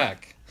 And we're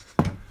back.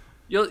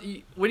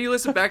 When you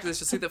listen back to this,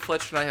 you'll see that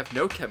Fletcher and I have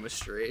no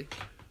chemistry.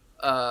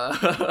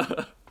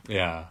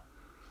 Yeah.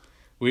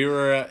 We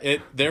were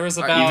there was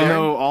about Even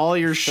though all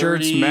your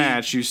shirts 30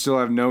 match, you still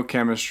have no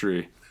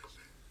chemistry.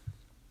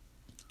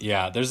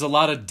 Yeah, there's a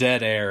lot of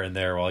dead air in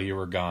there while you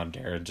were gone,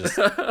 Darren. Just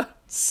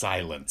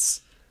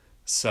silence.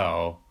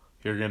 So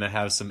you're gonna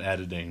have some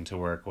editing to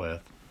work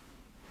with.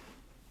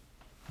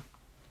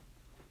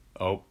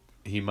 Oh,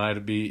 he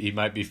might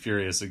be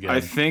furious again. I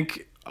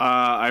think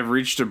I've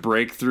reached a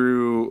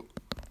breakthrough.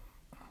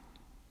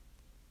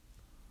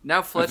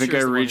 Now Fletcher's I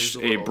think I reached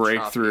a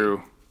breakthrough.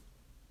 Choppy.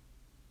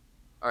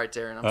 All right,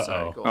 Darren, I'm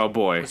sorry. Go on. Oh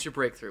boy. What's your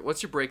breakthrough?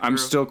 I'm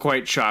still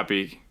quite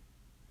choppy.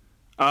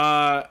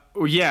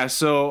 Yeah,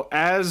 so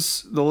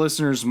as the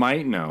listeners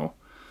might know,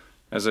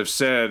 as I've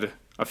said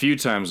a few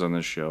times on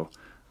this show,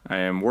 I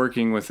am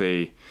working with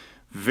a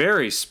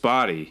very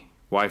spotty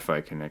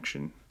Wi-Fi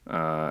connection.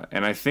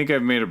 And I think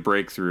I've made a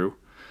breakthrough.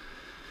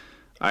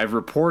 I've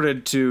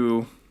reported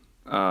to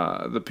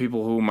the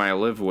people whom I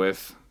live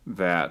with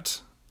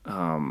that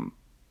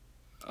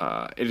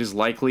it is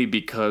likely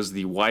because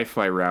the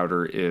Wi-Fi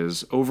router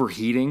is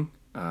overheating.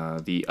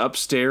 The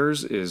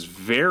upstairs is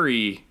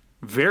very,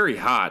 very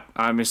hot.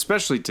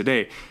 Especially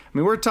today. I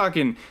mean, we're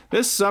talking,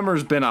 this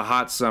summer's been a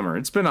hot summer.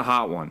 It's been a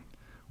hot one.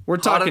 We're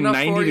talking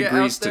 90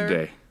 degrees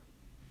today.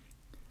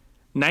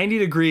 90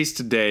 degrees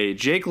today.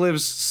 Jake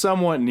lives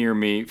somewhat near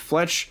me.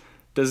 Fletch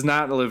does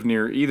not live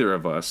near either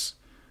of us.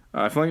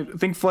 I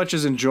think Fletch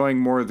is enjoying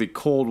more of the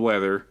cold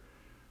weather.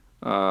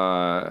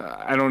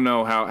 I don't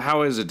know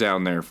how is it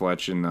down there,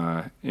 Fletch,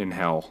 in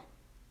hell?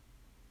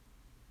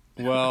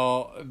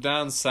 Well,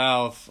 down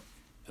south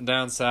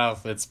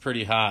it's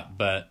pretty hot,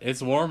 but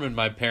it's warm in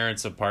my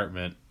parents'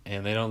 apartment,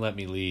 and they don't let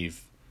me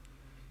leave,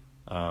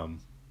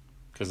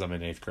 because I'm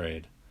in 8th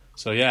grade.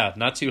 So yeah,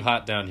 not too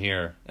hot down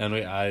here,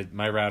 and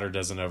my router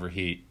doesn't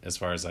overheat, as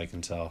far as I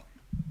can tell.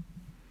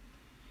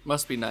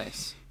 Must be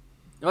nice.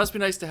 It must be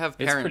nice to have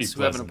parents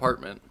who have an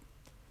apartment.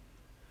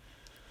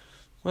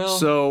 Well,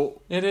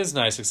 so it is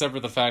nice, except for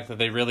the fact that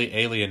they really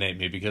alienate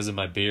me because of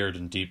my beard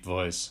and deep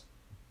voice.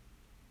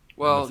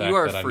 Well, you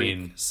are a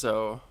freak,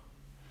 so...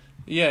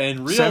 Yeah,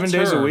 in real 7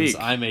 days a terms, week.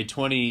 I'm a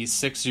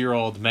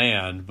 26-year-old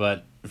man,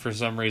 but for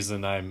some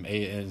reason I'm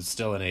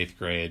still in 8th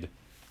grade.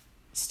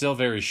 Still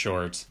very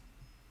short.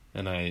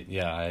 And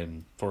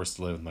I'm forced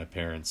to live with my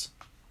parents.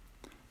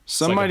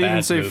 Some might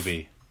even say...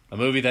 movie. A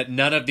movie that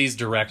none of these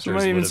directors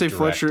would have directed. Some might even say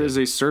Fletcher is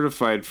a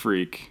certified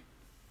freak.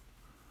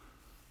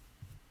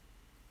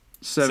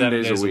 7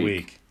 days a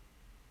week.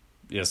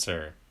 Yes,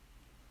 sir.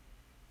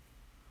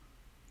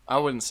 I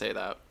wouldn't say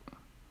that.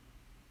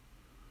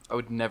 I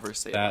would never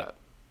say that.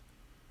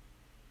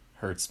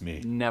 Hurts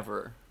me.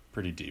 Never.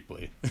 Pretty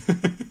deeply. You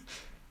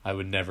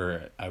wouldn't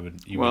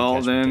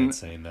catch me dead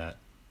saying that.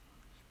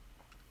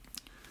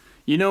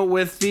 You know,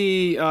 with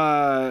the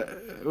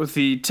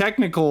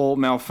technical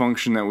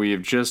malfunction that we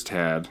have just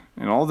had,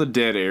 and all the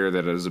dead air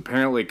that has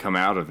apparently come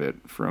out of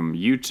it from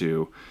you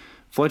two,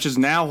 Fletch is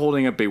now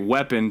holding up a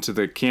weapon to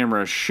the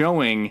camera,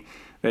 showing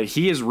that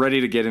he is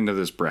ready to get into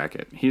this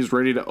bracket. He's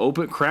ready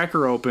to crack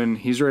her open.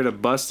 He's ready to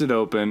bust it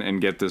open and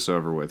get this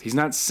over with. He's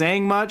not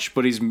saying much,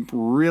 but he's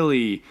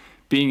really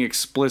being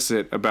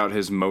explicit about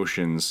his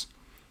motions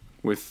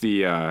with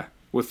the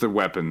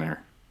weapon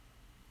there.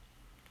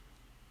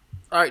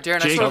 All right,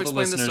 Darren, I sort of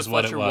explained this to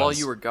Fletcher while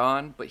you were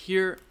gone, but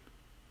here,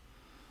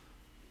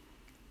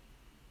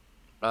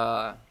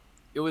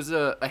 it was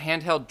a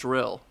handheld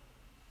drill.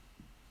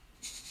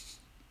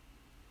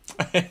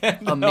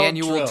 A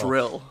manual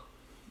drill.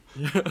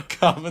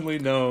 Commonly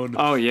known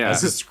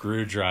as a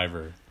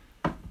screwdriver.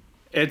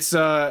 It's so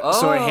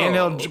a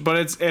handheld,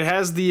 but it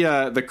has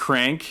the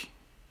crank,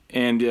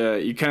 and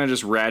you kind of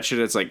just ratchet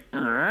it. It's like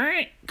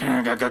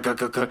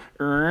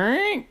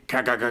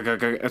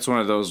that's one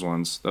of those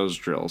ones, those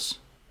drills.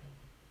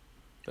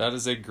 That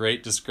is a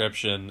great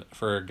description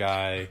for a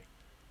guy,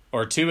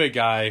 or to a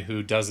guy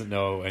who doesn't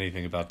know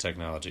anything about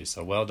technology.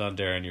 So well done,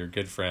 Darren. You're a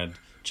good friend.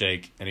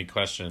 Jake, any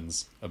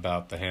questions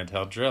about the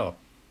handheld drill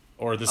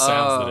or the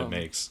sounds that it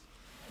makes?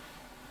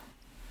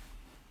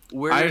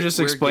 I just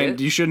explained.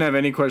 You shouldn't have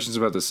any questions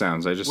about the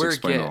sounds. I just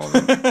explained all of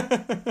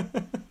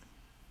them.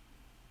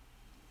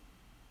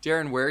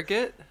 Darren, where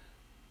get?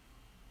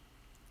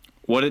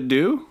 What it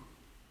do?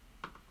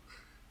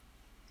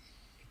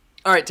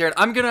 All right, Darren,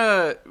 I'm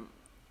gonna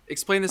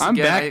explain this I'm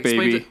again. back,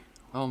 baby.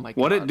 Oh my god.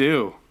 What it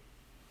do?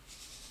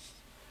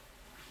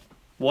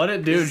 What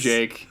it do,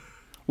 Jake?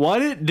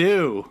 What it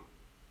do?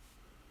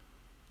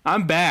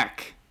 I'm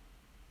back.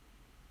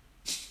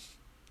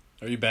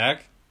 Are you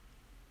back?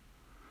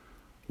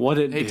 What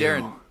it do? Hey,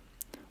 Darren.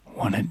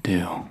 What it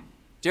do?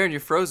 Darren,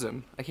 you're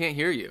frozen. I can't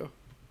hear you.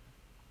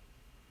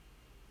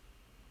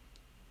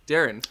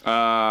 Darren.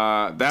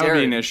 That would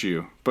be an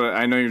issue, but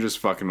I know you're just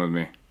fucking with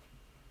me.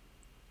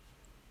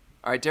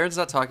 All right, Darren's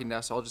not talking now,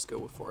 so I'll just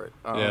go for it.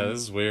 Yeah, this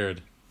is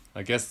weird.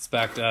 I guess it's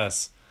back to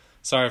us.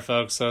 Sorry,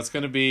 folks. So it's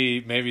going to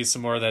be maybe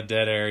some more of that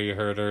dead air you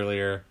heard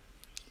earlier,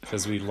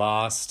 because we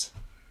lost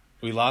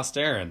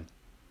Aaron.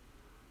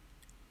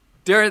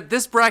 Darren,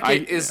 this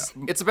bracket it's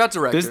about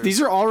directors. These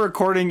are all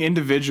recording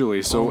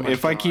individually, so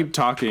if I keep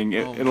talking,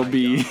 it'll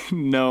be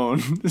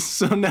known.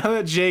 So now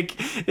that Jake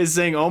is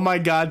saying, "Oh my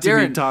god," to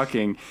Darren, me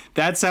talking,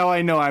 that's how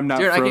I know I'm not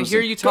Darren, frozen. I can hear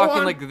you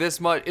talking like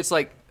this much. It's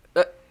like,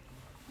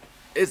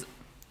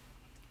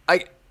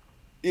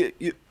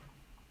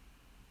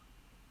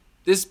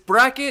 this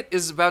bracket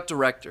is about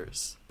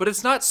directors, but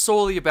it's not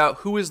solely about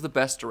who is the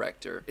best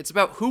director. It's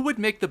about who would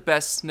make the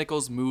best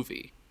Snickles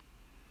movie.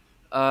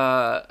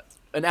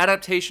 An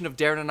adaptation of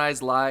Darren and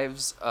I's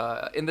lives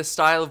in the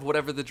style of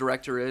whatever the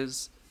director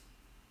is.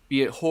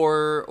 be it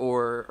horror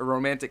or a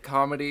romantic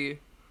comedy,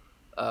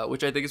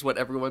 which I think is what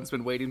everyone's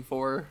been waiting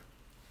for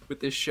with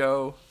this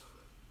show.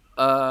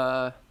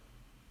 Who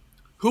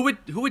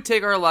would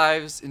take our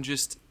lives and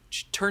just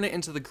turn it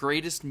into the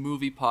greatest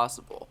movie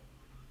possible?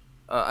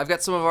 I've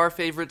got some of our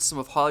favorites, some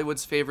of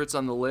Hollywood's favorites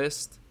on the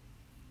list.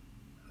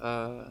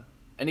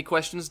 Any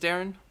questions,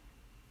 Darren?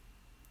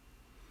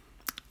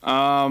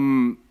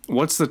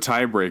 What's the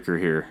tiebreaker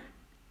here?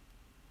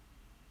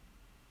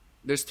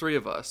 There's 3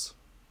 of us.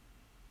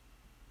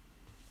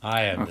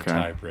 I am the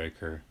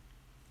tiebreaker.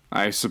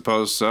 I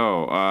suppose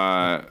so.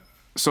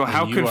 So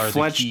how could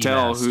Fletch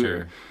tell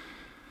who?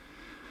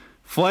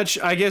 Fletch,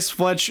 I guess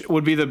Fletch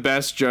would be the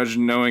best judge,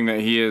 knowing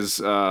that he has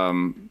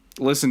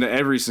listened to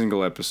every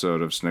single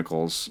episode of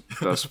Snickles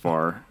thus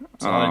far.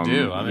 That's all I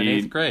do. I'm in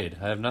 8th grade.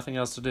 I have nothing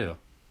else to do.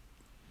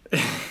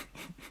 I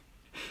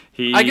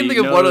can think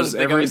of one other thing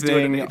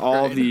everything,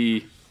 all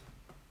the.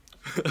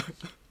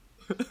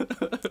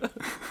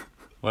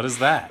 What is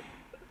that?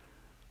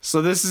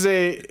 So this is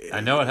I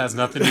know it has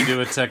nothing to do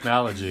with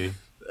technology.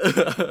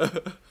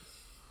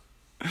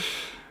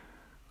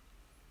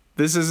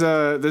 These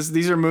are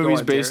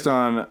movies based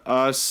on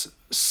us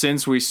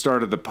since we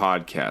started the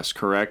podcast,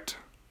 correct?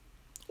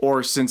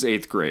 Or since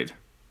 8th grade?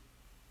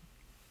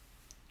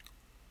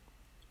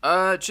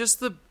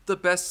 Just the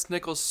best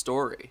Snickles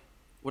story,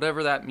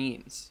 whatever that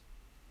means.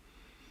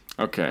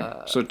 Okay,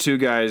 so 2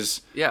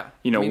 guys. Yeah,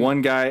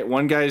 one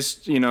guy's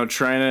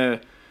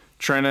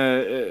trying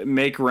to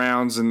make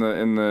rounds in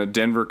the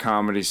Denver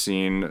comedy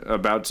scene,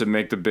 about to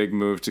make the big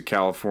move to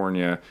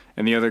California,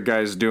 and the other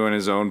guy's doing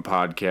his own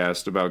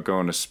podcast about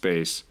going to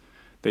space.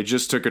 They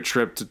just took a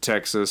trip to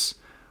Texas,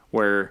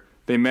 where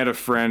they met a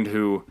friend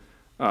who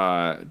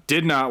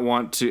did not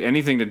want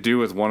anything to do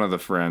with one of the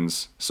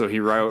friends, so he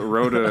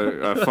rode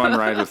a fun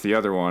ride with the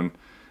other one,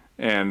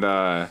 and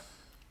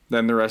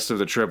then the rest of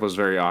the trip was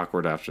very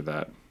awkward after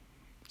that.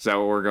 Is that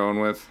what we're going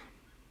with?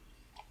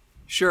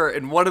 Sure,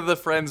 and one of the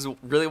friends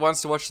really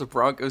wants to watch the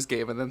Broncos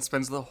game and then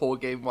spends the whole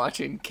game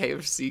watching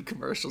KFC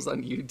commercials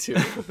on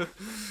YouTube.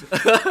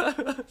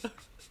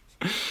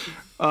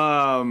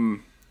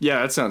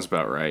 Yeah, that sounds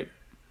about right.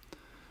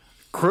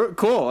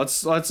 Cool. Let's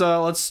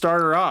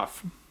start her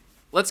off.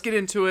 Let's get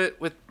into it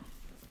with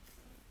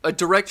a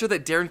director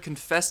that Darren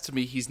confessed to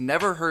me he's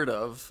never heard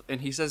of,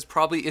 and he says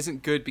probably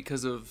isn't good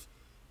because of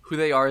who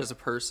they are as a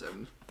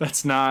person.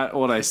 That's not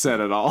what I said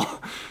at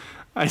all.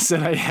 I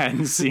said I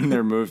hadn't seen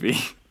their movie.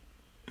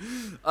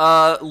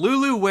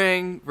 Lulu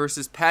Wang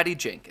versus Patty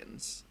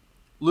Jenkins.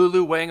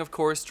 Lulu Wang, of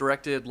course,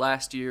 directed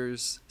last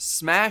year's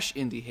smash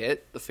indie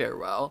hit, The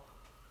Farewell.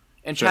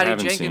 And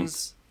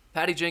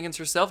Patty Jenkins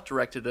herself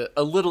directed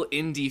a little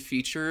indie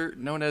feature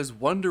known as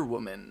Wonder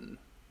Woman.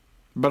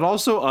 But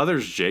also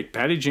others, Jake.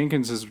 Patty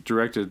Jenkins has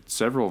directed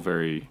several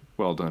very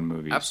well-done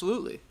movies.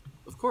 Absolutely.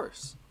 Of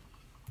course.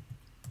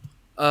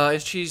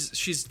 And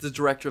she's the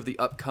director of the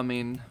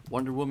upcoming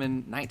Wonder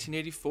Woman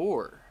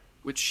 1984,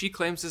 which she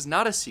claims is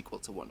not a sequel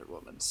to Wonder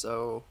Woman.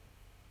 So,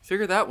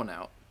 figure that one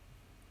out.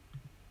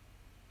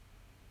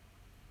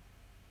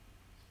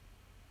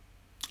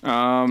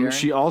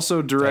 She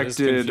also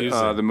directed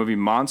the movie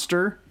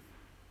Monster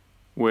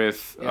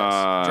with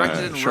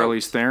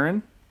Charlize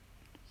Theron.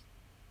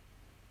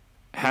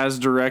 Has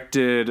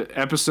directed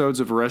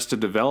episodes of Arrested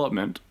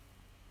Development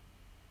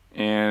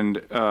and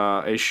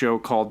a show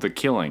called The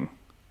Killing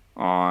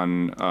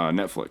on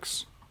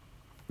Netflix,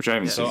 which I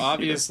haven't seen. So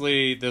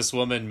obviously this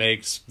woman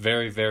makes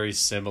very, very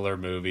similar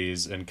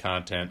movies and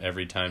content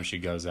every time she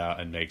goes out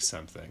and makes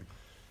something.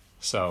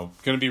 So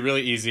going to be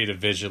really easy to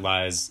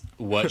visualize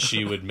what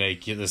she would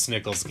make the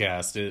Snickles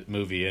Cast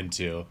movie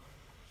into,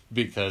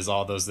 because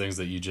all those things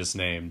that you just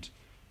named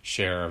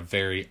share a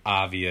very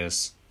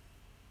obvious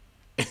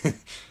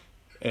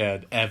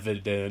and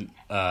evident,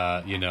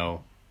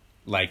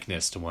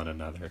 likeness to one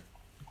another.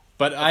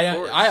 But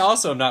I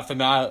also am not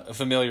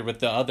familiar with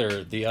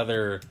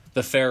the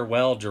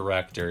Farewell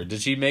director.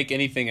 Did she make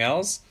anything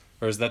else,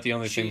 or is that the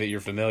only thing that you're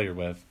familiar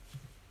with?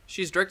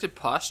 She's directed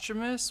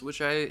Posthumous,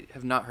 which I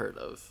have not heard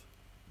of.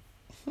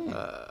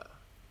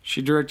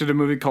 She directed a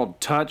movie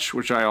called Touch,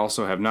 which I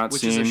also have not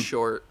seen. Which is a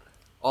short.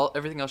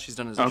 Everything else she's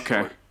done is a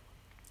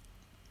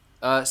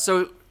short.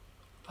 So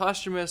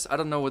Posthumous, I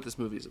don't know what this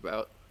movie is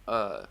about.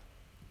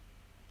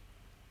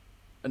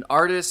 An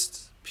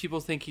artist, people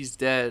think he's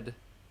dead.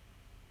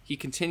 He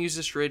continues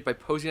this charade by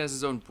posing as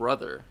his own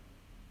brother,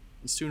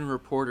 and soon a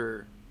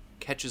reporter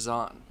catches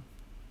on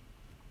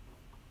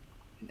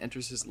and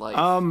enters his life.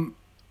 And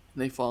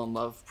they fall in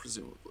love,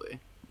 presumably.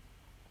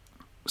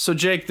 So,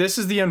 Jake, this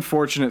is the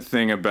unfortunate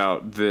thing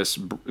about this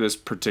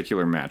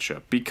particular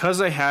matchup. Because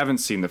I haven't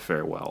seen The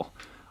Farewell,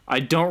 I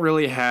don't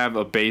really have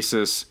a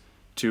basis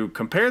to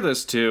compare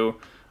this to.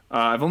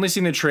 I've only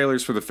seen the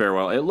trailers for The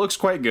Farewell. It looks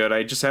quite good.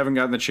 I just haven't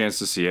gotten the chance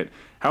to see it.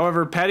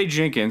 However, Patty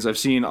Jenkins, I've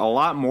seen a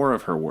lot more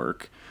of her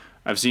work.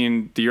 I've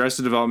seen the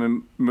Arrested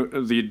Development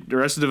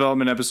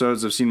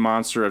episodes. I've seen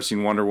Monster. I've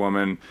seen Wonder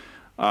Woman.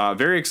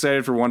 Very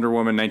excited for Wonder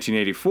Woman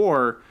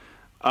 1984.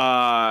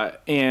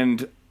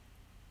 And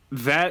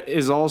that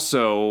is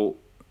also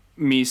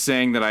me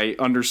saying that I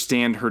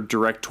understand her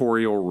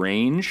directorial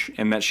range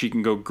and that she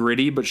can go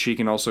gritty, but she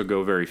can also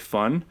go very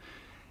fun.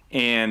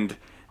 And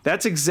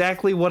that's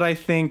exactly what I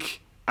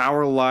think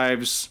our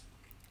lives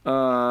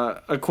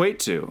equate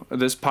to.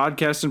 This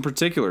podcast in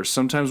particular.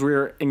 Sometimes we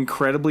are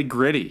incredibly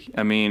gritty.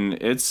 I mean,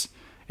 it's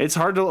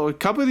hard to. A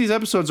couple of these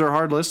episodes are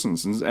hard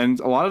listens, and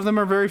a lot of them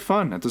are very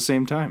fun at the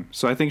same time.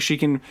 So I think she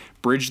can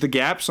bridge the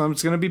gap. So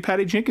it's going to be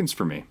Patty Jenkins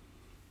for me.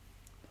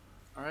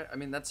 All right, I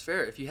mean that's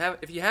fair. If you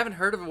haven't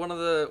heard of one of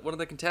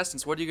the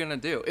contestants, what are you gonna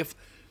do? If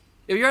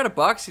you're at a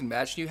boxing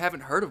match and you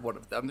haven't heard of one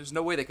of them, there's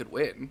no way they could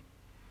win.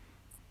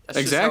 That's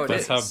exactly.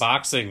 That's how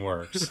boxing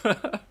works.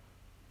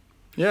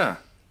 Yeah.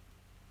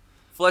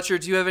 Fletcher,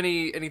 do you have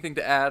anything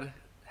to add,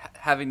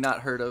 having not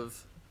heard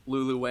of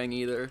Lulu Wang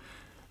either?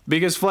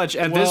 Because Fletch,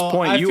 at this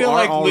point, you are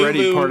like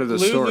already part of the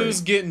story.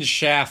 Lulu's getting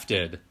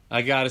shafted.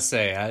 I gotta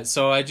say,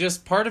 so I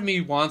just part of me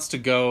wants to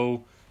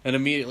go and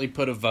immediately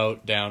put a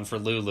vote down for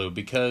Lulu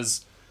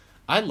because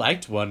I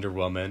liked Wonder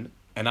Woman,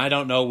 and I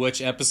don't know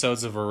which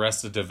episodes of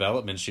Arrested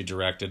Development she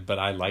directed, but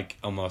I like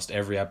almost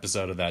every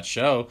episode of that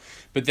show.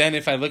 But then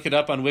if I look it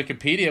up on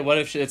Wikipedia, what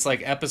if it's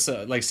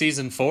like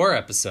season 4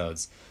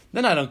 episodes?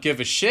 Then I don't give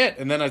a shit,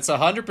 and then it's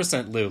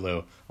 100%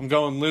 Lulu. I'm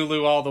going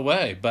Lulu all the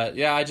way. But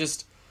yeah, I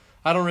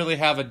don't really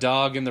have a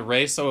dog in the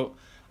race, so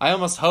I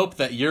almost hope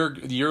that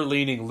you're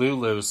leaning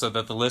Lulu so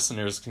that the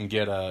listeners can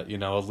get a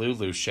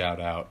Lulu shout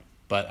out.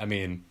 But I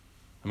mean,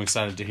 I'm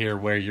excited to hear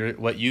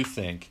what you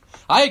think.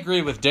 I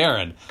agree with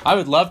Darren. I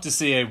would love to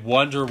see a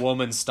Wonder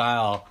Woman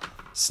style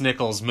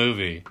Snickles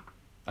movie.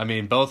 I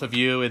mean, both of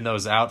you in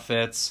those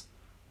outfits,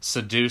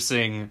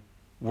 seducing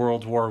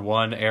World War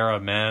I era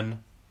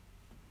men.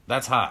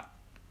 That's hot.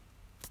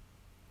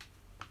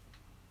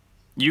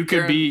 You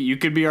could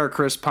be our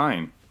Chris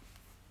Pine.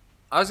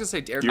 I was gonna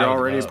say Darren. You're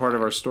already a part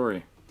of our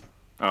story.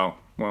 Oh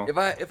well.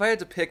 If I had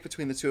to pick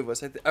between the two of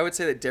us, I would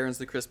say that Darren's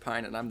the Chris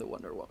Pine and I'm the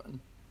Wonder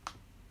Woman.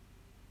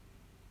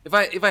 If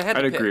I had to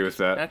I'd agree with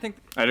that.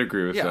 I'd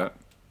agree with that.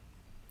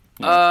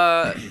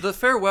 Yeah. The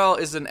Farewell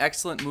is an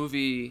excellent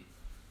movie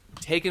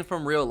taken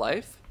from real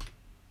life.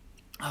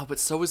 Oh, but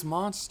so is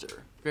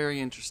Monster. Very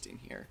interesting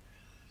here.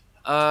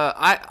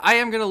 I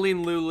am gonna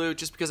lean Lulu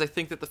just because I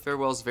think that The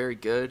Farewell is very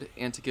good,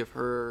 and to give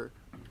her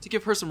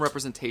some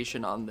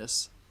representation on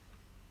this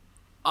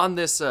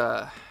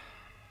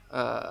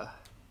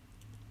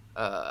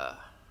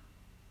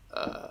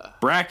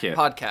bracket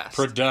podcast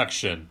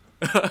production.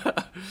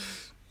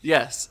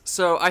 Yes,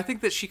 so I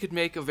think that she could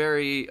make a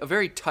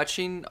very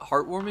touching,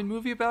 heartwarming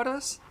movie about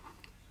us,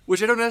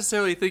 which I don't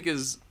necessarily think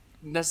is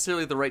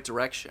necessarily the right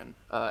direction,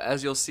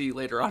 as you'll see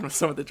later on with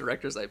some of the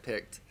directors I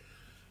picked.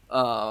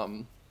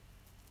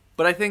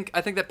 But I think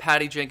that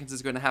Patty Jenkins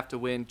is going to have to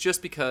win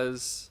just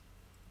because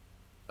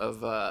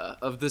of the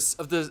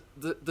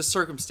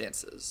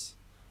circumstances,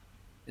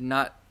 and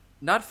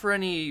not for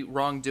any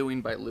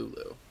wrongdoing by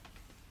Lulu.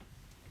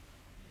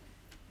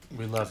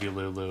 We love you,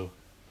 Lulu.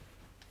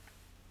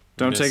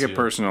 Don't take it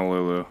personal,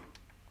 Lulu.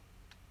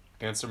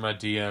 Answer my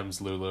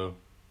DMs, Lulu.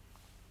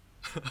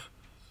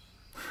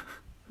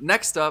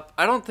 Next up,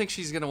 I don't think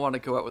she's going to want to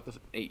go out with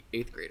an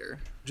eighth grader.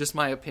 Just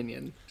my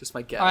opinion. Just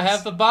my guess. I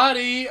have the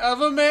body of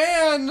a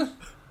man.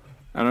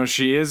 I know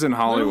she is in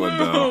Hollywood,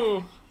 Lulu.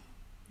 Though.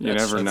 You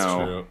never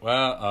know. True.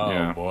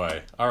 Well,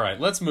 boy. All right,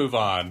 let's move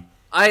on.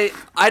 I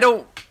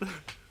don't.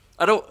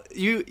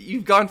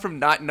 You've gone from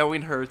not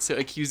knowing her to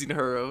accusing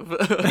her of.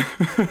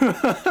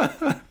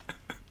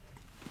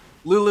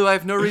 Lulu, I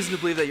have no reason to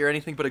believe that you're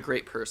anything but a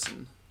great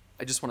person.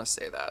 I just want to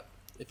say that.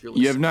 If you're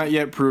listening. You have not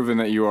yet proven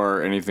that you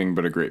are anything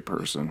but a great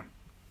person.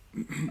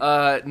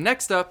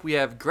 Next up, we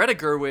have Greta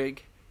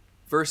Gerwig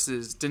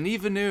versus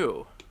Denis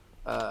Villeneuve.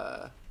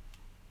 I'd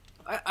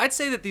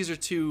say that these are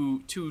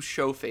two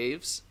show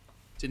faves.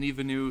 Denis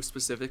Villeneuve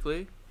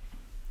specifically.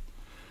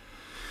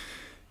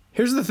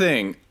 Here's the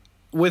thing.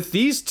 With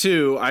these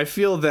two, I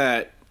feel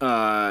that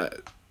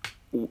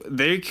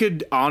they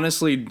could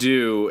honestly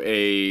do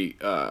a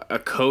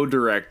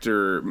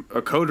co-directed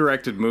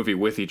movie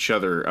with each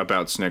other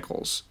about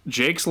Snickles.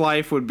 Jake's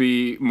life would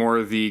be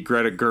more the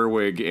Greta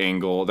Gerwig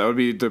angle. That would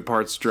be the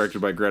parts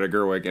directed by Greta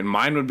Gerwig, and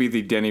mine would be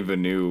the Denis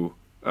Villeneuve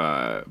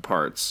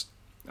parts.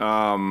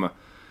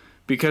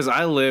 Because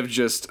I live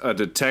just a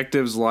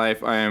detective's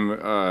life. I am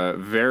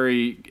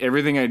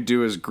everything I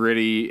do is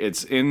gritty.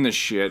 It's in the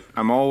shit.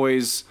 I'm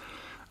always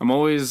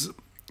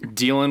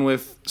dealing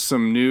with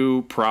some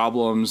new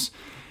problems,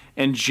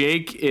 and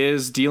Jake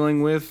is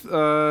dealing with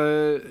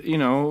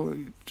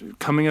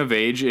coming of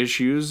age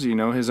issues,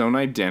 his own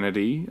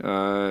identity,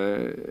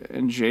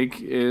 and Jake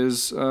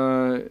is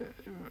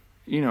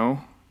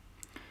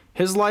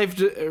his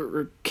life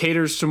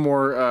caters to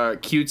more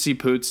cutesy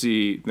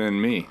pootsy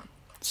than me.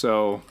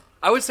 So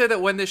I would say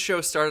that when this show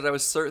started, I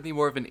was certainly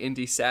more of an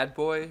indie sad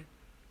boy,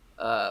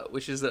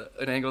 which is an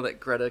angle that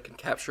Greta can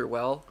capture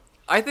well.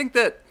 I think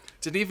that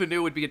Denis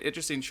Villeneuve would be an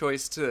interesting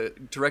choice to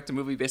direct a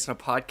movie based on a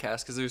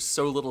podcast because there's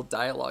so little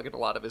dialogue in a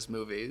lot of his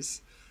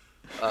movies.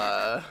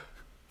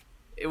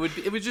 It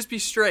would just be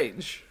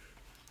strange.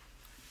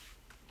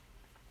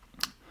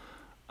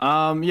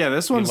 Yeah,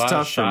 this one's a lot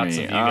tough of shots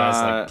for me. Of you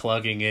guys like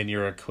plugging in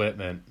your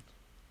equipment.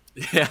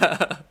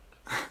 Yeah.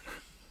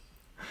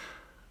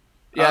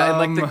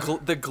 Yeah, and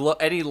like the glow,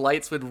 any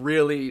lights would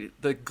really,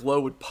 the glow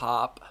would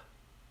pop.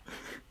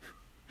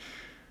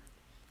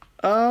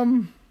 Fletcher,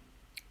 I'm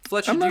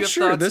do you not have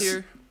sure. thoughts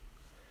here?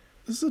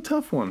 This is a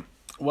tough one.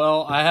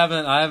 Well, I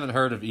haven't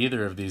heard of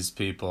either of these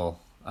people.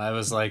 I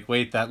was like,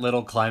 wait, that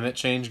little climate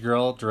change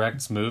girl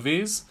directs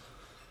movies?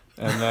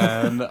 And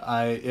then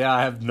I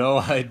have no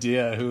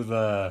idea who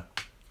the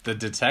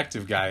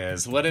detective guy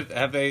is.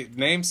 Have they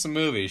named some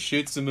movies?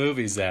 Shoot some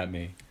movies at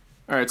me.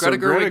 All right, Greta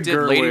so Gerwig Gerwig did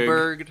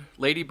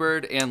Lady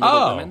Bird, and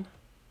Little Women.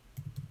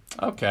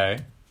 Okay.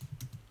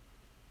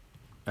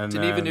 And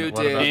Denis Villeneuve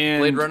did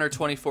Blade Runner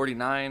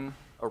 2049,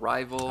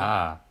 Arrival,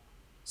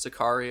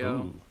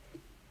 Sicario. Ooh.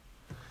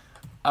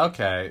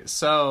 Okay,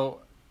 so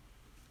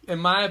in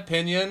my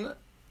opinion,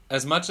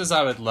 as much as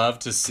I would love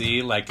to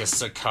see like a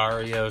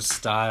Sicario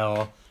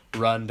style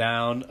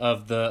rundown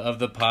of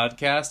the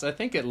podcast, I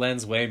think it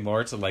lends way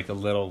more to like a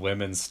Little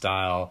Women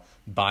style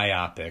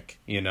biopic,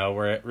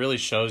 where it really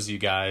shows you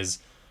guys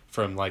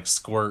from like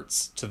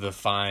squirts to the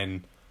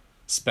fine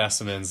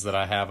specimens that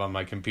I have on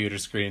my computer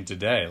screen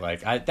today.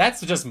 Like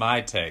that's just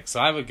my take. So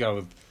I would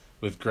go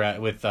with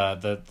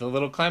the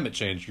little climate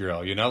change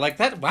girl, like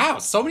that. Wow,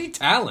 so many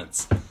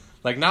talents.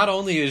 Like not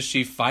only is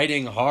she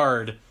fighting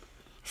hard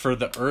for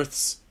the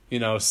Earth's,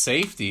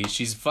 safety,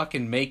 she's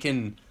fucking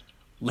making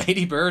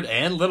Lady Bird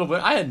and Little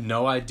Bird. I had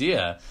no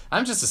idea.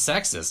 I'm just a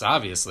sexist,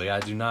 obviously.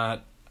 I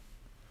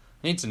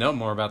need to know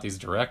more about these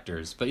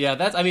directors. But yeah,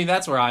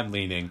 that's where I'm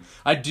leaning.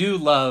 I do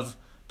love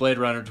Blade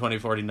Runner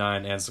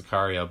 2049 and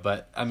Sicario,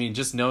 but I mean,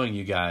 just knowing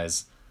you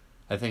guys,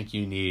 I think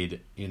you need,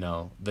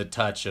 the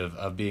touch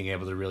of being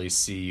able to really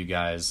see you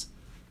guys,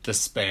 the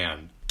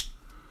span,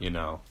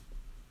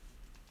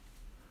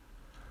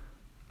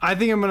 I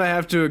think I'm going to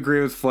have to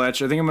agree with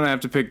Fletch. I think I'm going to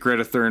have to pick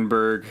Greta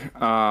Thunberg.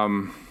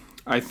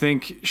 I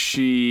think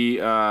she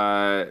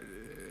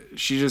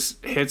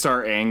just hits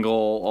our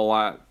angle a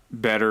lot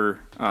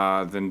better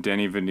than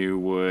Denis Villeneuve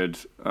would.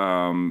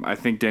 I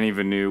think Denis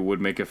Villeneuve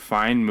would make a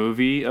fine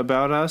movie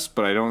about us,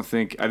 but I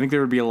think there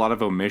would be a lot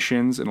of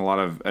omissions and a lot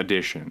of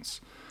additions.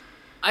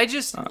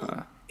 Here's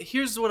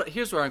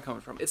where I'm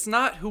coming from. It's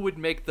not who would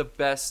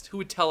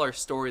tell our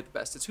story the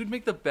best. It's who'd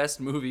make the best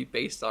movie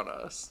based on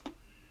us.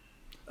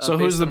 So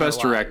who's the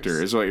best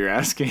director is what you're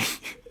asking?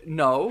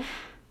 No.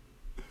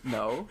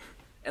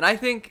 And I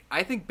think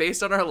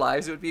based on our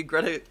lives, it would be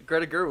Greta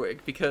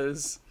Gerwig,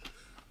 because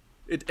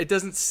it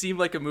doesn't seem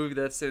like a movie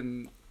that's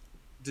in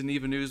Denis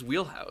Villeneuve's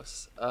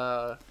wheelhouse.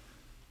 I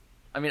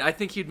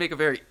think he'd make a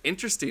very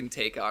interesting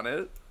take on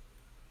it.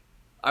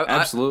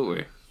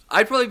 Absolutely.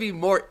 I'd probably be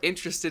more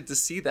interested to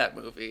see that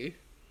movie.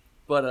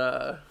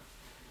 But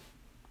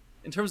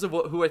in terms of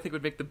who I think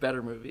would make the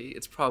better movie,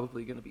 it's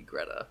probably going to be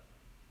Greta.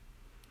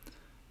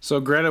 So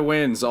Greta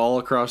wins all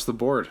across the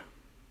board.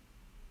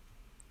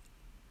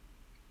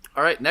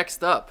 All right,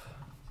 next up,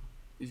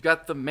 you've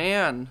got the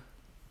man,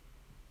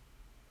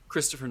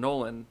 Christopher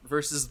Nolan,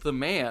 versus the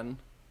man,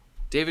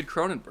 David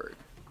Cronenberg.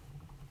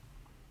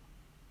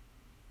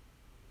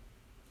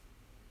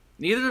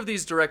 Neither of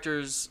these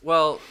directors,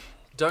 well,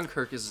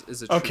 Dunkirk is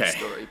a true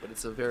story, but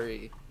it's a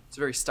very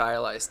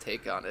stylized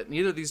take on it.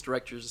 Neither of these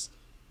directors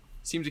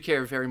seem to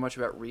care very much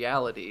about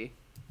reality.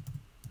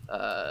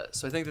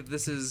 So I think that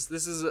this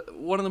is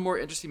one of the more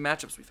interesting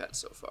matchups we've had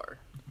so far.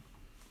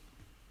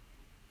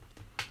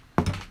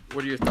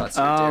 What are your thoughts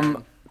here,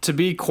 Darren? To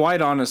be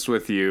quite honest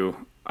with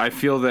you, I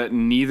feel that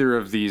neither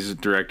of these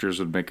directors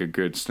would make a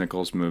good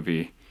Snickles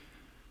movie.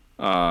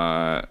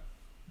 I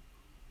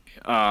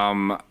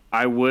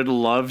would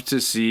love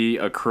to see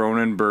a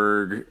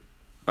Cronenberg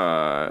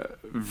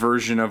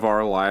version of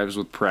our lives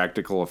with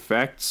practical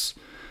effects.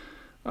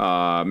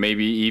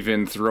 Maybe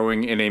even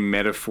throwing in a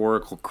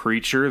metaphorical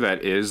creature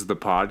that is the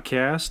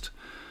podcast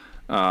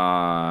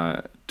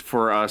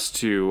for us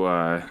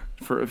to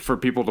for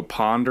people to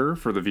ponder,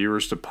 for the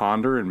viewers to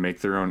ponder and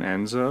make their own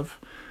ends of.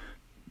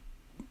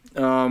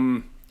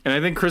 And I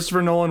think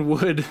Christopher Nolan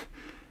would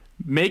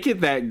make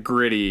it that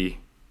gritty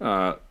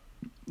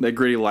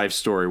life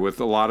story with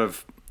a lot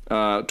of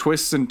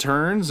twists and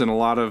turns and a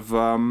lot.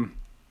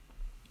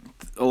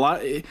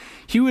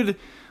 He would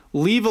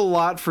leave a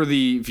lot for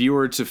the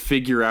viewer to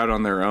figure out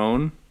on their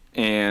own,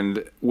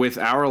 and with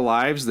our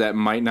lives, that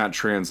might not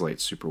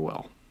translate super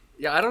well.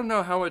 Yeah, I don't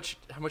know how much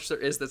there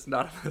is that's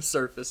not on the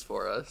surface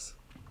for us.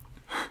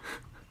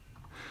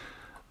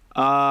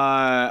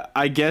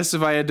 I guess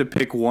if I had to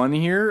pick one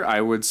here,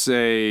 I would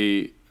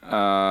say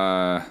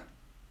Cronenberg,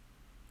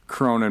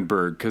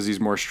 because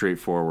he's more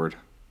straightforward.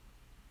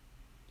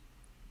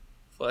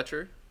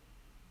 Fletcher?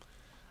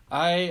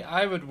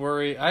 I would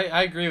worry.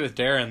 I agree with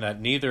Darren that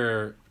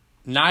neither.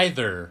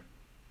 None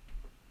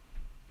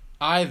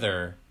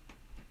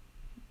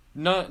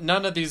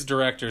of these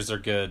directors are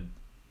good.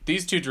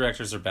 These two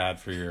directors are bad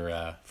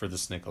for for the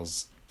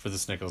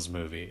Snickles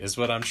movie, is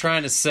what I'm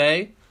trying to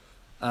say.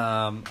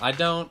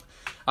 I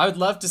would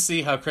love to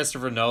see how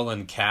Christopher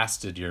Nolan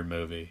casted your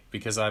movie,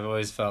 because I've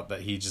always felt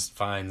that he just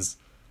finds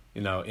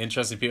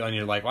interesting people, and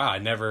you're like, wow,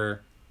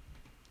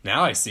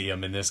 now I see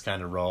him in this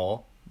kind of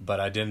role, but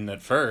I didn't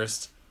at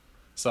first.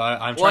 So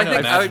I'm trying to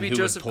imagine I would be who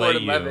Joseph would play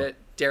Gordon-Levitt.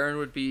 Darren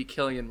would be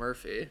Cillian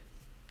Murphy.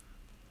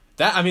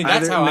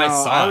 That's how I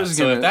saw it.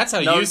 So if that's how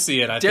you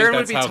see it, I think Darren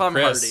that's would be how Tom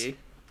Chris... Hardy.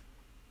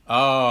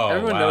 Oh,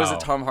 Everyone wow. knows that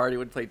Tom Hardy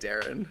would play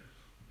Darren.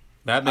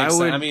 That makes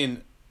sense. I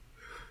mean...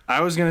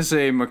 I was going to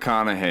say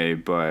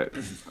McConaughey, but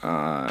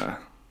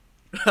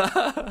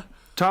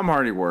Tom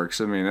Hardy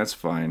works. I mean, that's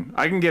fine.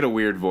 I can get a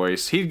weird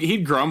voice.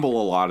 He'd grumble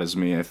a lot as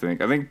me, I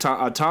think. I think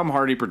a Tom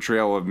Hardy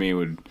portrayal of me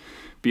would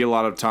be a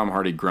lot of Tom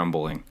Hardy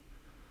grumbling.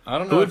 I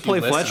don't know if you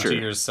listen to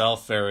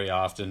yourself very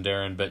often,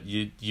 Darren, but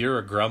you're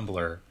a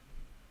grumbler.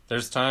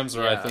 There's times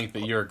where I think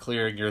that you're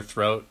clearing your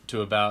throat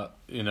to about,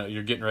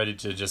 you're getting ready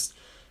to just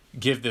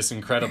give this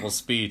incredible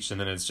speech, and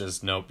then it's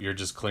just, nope, you're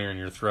just clearing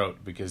your throat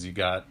because you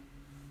got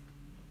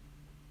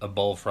a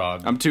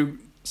bullfrog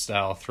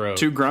style throat.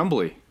 Too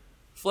grumbly.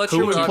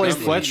 Who would play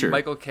Fletcher?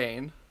 Michael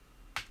Caine.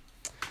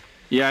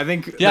 Yeah, I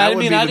think. Yeah, I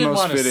mean, I didn't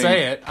want to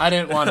say it. I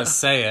didn't want to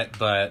say it,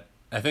 but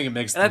I think it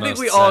makes the most sense.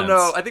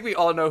 I think we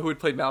all know who would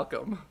play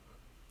Malcolm.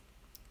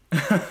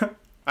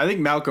 I think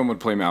Malcolm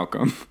would play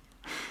Malcolm.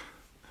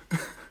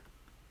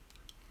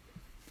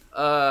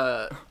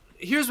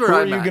 Here's where Who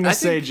I'm are you at. gonna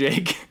say,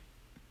 Jake?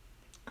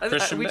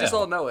 We just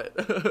all know it.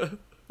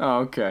 Oh,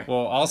 okay.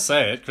 Well, I'll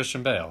say it,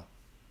 Christian Bale.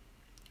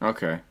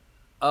 Okay.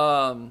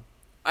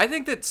 I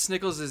think that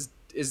Snickles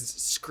is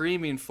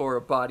screaming for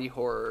a body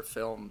horror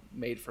film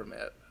made from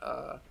it.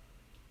 I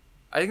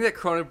think that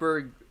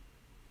Cronenberg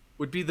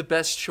would be the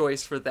best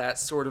choice for that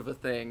sort of a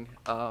thing.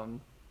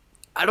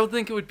 I don't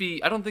think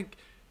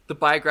the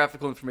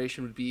biographical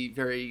information would be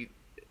very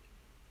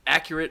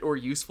accurate or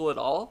useful at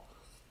all.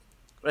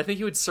 But I think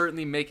he would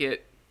certainly make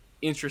it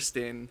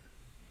interesting.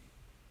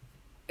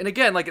 And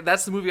again, like,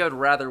 that's the movie I would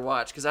rather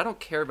watch because I don't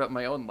care about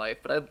my own life,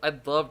 but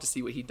I'd love to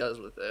see what he does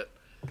with it.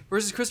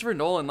 Versus Christopher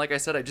Nolan, like I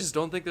said, I just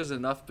don't think there's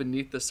enough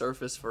beneath the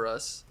surface for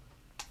us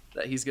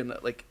that he's gonna,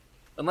 like,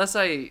 unless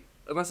I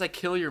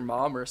kill your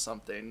mom or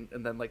something,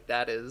 and then, like,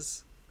 that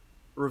is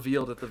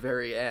revealed at the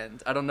very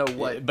end. I don't know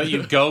what. But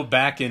you go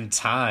back in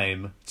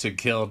time to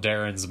kill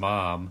Darren's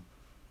mom,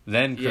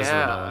 then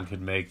Christopher Nolan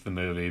could make the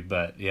movie.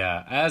 But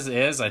yeah, as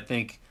is, I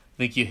think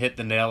you hit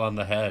the nail on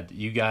the head.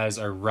 You guys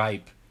are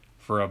ripe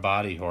for a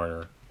body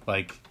horror.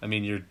 Like, I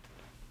mean,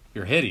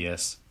 you're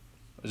hideous.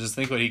 Just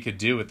think what he could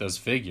do with those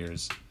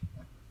figures.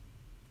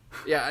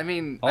 Yeah, I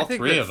mean, I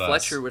think that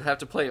Fletcher would have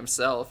to play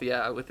himself.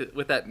 Yeah,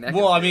 with that neck.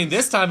 Well, I mean,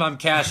 this time I'm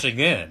cashing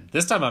in.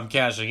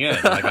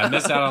 Like, I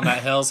missed out on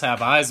that Hills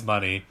Have Eyes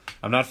money.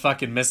 I'm not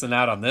fucking missing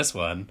out on this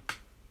one.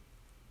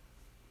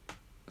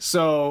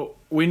 So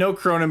we know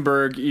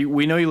Cronenberg.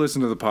 We know you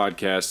listen to the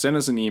podcast. Send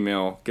us an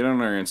email. Get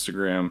on our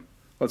Instagram.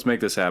 Let's make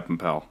this happen,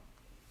 pal.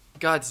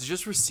 God, to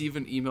just receive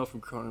an email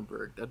from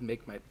Cronenberg, that'd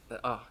make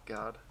oh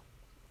God.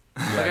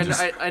 Yeah,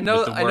 like, I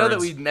know that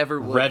we never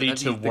would. Ready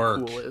that'd to be work.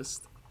 The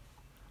coolest.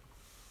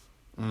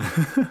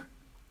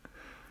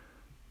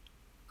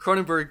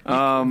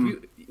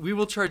 Cronenberg, we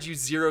will charge you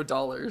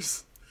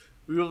 $0.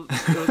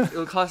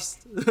 It'll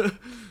cost to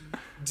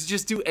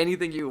just do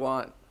anything you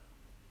want.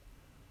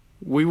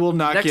 We will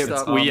not Next get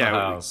up, on the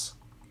house.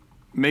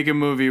 Make a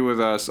movie with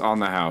us on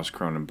the house,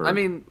 Cronenberg. I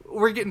mean,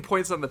 we're getting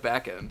points on the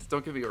back end.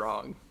 Don't get me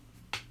wrong.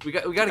 We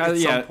got to get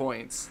some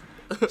points.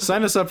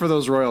 Sign us up for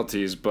those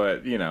royalties,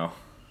 but I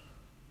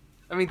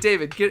mean,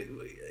 David,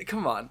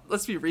 come on.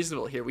 Let's be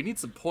reasonable here. We need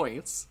some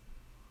points.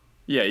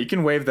 Yeah, you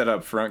can wave that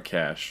up front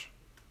cash.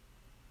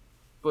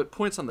 But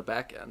points on the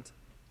back end.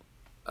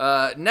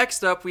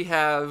 Next up, we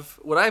have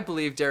what I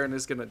believe Darren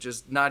is going to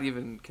just not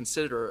even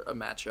consider a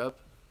matchup.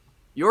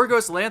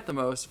 Yorgos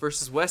Lanthimos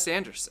versus Wes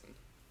Anderson.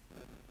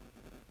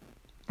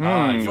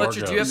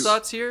 Fletcher, do you have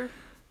thoughts here?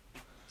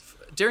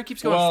 Darren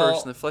keeps going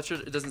first, and then Fletcher,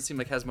 it doesn't seem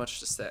like has much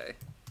to say.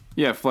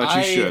 Yeah,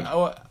 Fletcher should.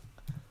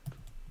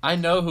 I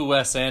know who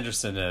Wes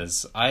Anderson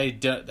is.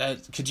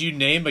 Could you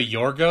name a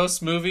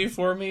Yorgos movie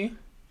for me?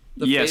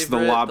 Yes, The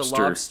Lobster.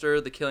 The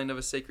Lobster, The Killing of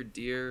a Sacred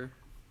Deer.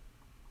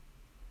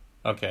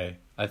 Okay,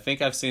 I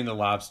think I've seen The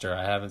Lobster.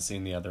 I haven't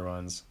seen the other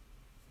ones.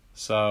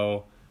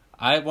 So,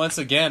 I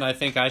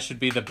think I should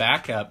be the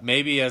backup.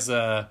 Maybe as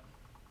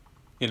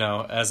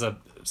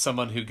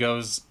someone who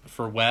goes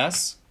for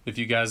Wes. If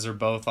you guys are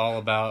both all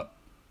about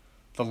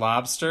The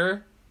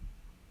Lobster,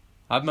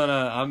 I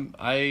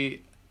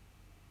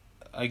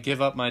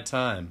give up my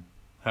time.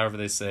 However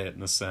they say it in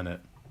the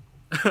Senate.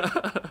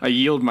 I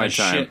yield my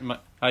time.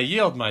 I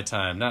yield my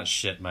time, not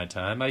shit my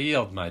time. I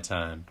yield my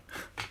time.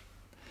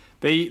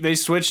 They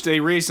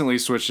recently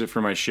switched it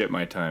for my shit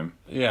my time.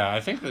 Yeah,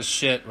 I think the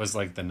shit was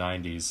like the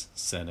 90s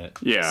Senate.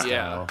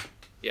 Yeah.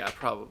 Yeah,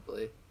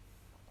 probably.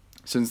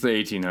 Since the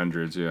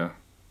 1800s, yeah.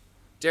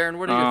 Darren,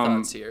 what are your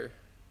thoughts here?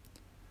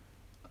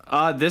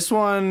 This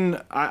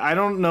one, I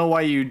don't know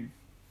why you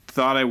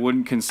thought I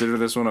wouldn't consider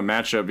this one a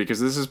matchup, because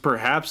this is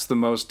perhaps the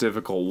most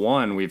difficult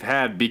one we've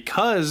had,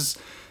 because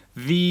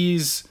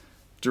these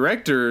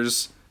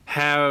directors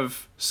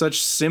have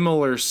such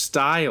similar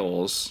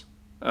styles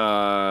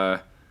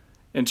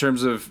in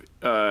terms of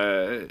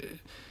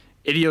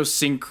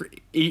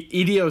idiosyncrasy,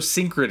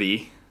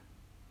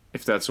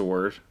 if that's a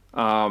word.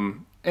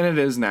 And it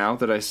is now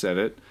that I said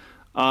it.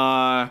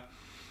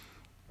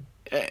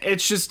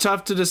 It's just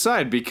tough to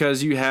decide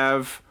because you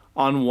have,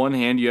 on one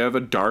hand, you have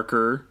a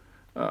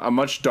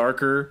much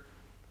darker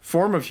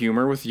form of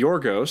humor with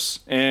Yorgos,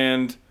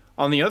 and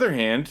on the other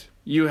hand,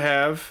 you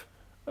have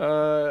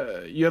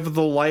the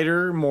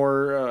lighter,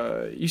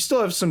 more. You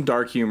still have some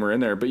dark humor in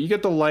there, but you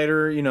get the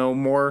lighter,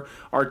 more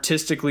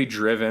artistically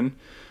driven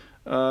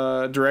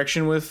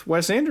direction with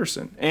Wes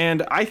Anderson.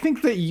 And I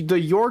think that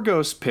the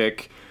Yorgos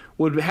pick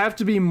would have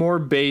to be more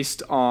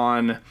based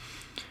on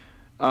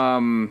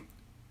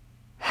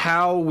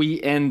how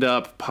we end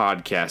up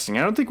podcasting.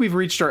 I don't think we've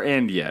reached our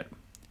end yet,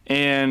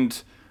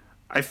 and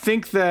I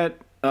think that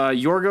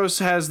Yorgos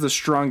has the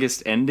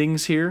strongest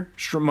endings here,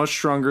 much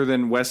stronger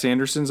than Wes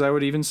Anderson's, I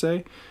would even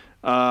say.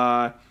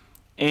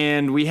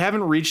 And we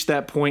haven't reached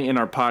that point in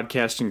our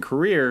podcasting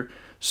career.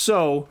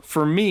 So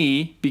for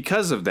me,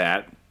 because of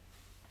that,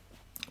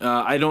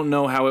 I don't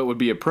know how it would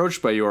be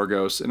approached by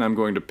Yorgos, and I'm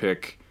going to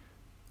pick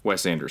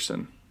Wes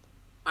Anderson.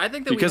 I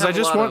think that because I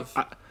just want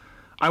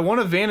I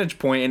want a vantage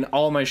point in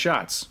all my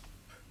shots.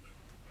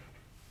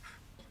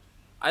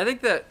 I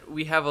think that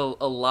we have a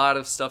lot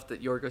of stuff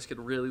that Yorgos could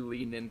really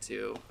lean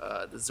into.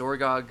 The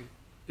Zorgog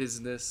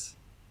business,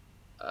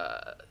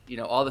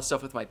 all the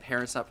stuff with my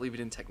parents not believing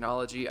in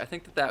technology. I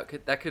think that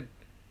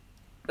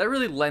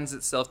really lends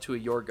itself to a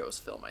Yorgos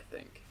film,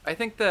 I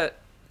think that,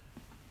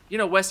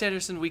 Wes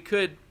Anderson,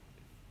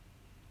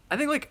 I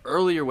think like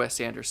earlier Wes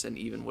Anderson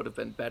even would have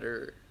been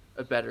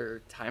a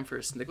better time for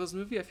a Nicholas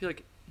movie. I feel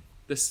like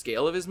the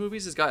scale of his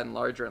movies has gotten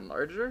larger and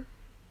larger,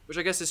 which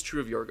I guess is true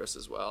of Yorgos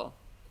as well.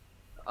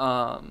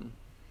 I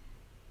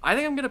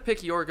think I'm gonna pick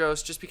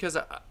Yorgos just because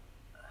I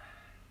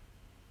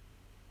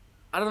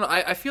don't know.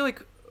 I feel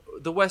like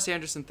the Wes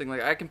Anderson thing,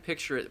 like I can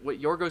picture it.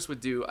 What Yorgos would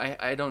do,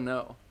 I don't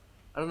know.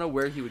 I don't know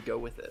where he would go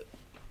with it.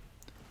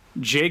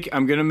 Jake,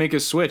 I'm gonna make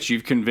a switch.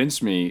 You've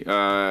convinced me.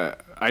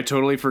 I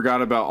totally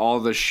forgot about all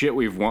the shit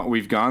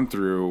we've gone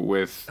through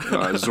with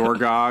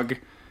Zorgog,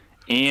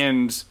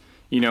 and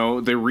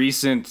the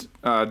recent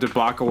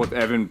debacle with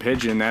Evan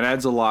Pigeon. That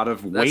adds a lot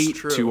of weight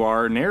to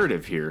our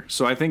narrative here.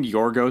 So I think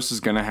Yorgos is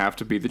gonna have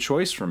to be the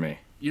choice for me.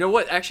 You know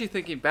what? Actually,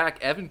 thinking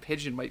back, Evan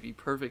Pigeon might be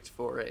perfect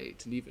for a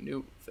Denis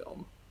Villeneuve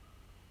film.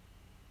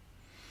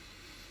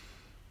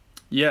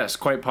 Yes,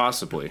 quite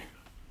possibly.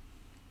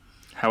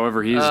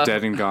 However, he is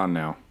dead and gone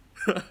now.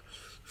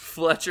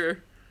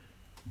 Fletcher.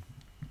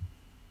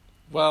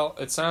 Well,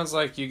 it sounds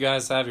like you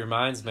guys have your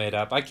minds made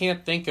up. I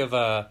can't think of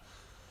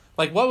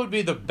what would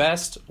be the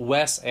best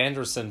Wes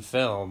Anderson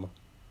film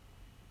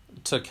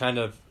to kind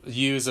of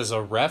use as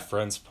a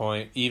reference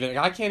point. Even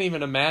I can't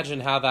even imagine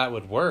how that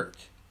would work.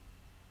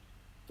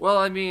 Well,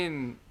 I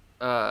mean,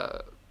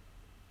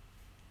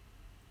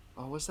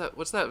 what's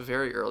that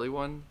very early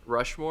one?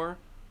 Rushmore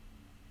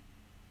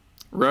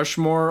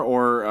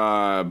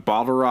or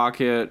Bottle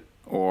Rocket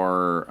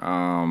or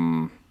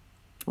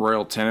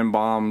Royal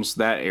Tenenbaums,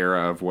 that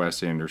era of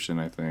Wes Anderson,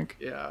 I think.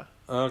 Yeah.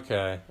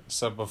 Okay,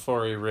 so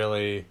before he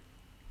really...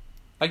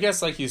 I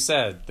guess, like you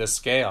said, the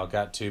scale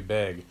got too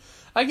big.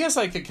 I guess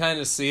I could kind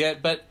of see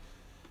it, but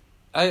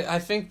I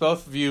think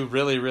both of you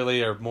really,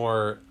 really are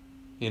more,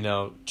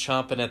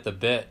 chomping at the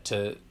bit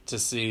to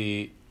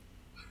see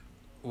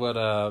what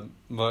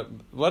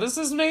is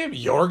his name?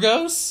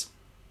 Yorgos?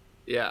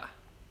 Yeah.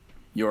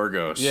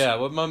 Yorgos. Yeah,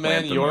 what my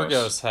man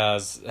Yorgos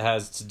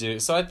has to do.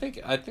 So I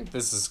think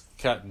this is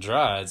cut and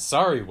dried.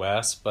 Sorry,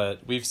 Wes, but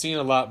we've seen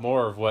a lot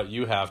more of what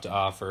you have to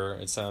offer.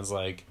 It sounds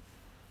like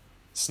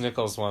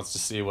Snickles wants to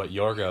see what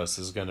Yorgos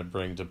is going to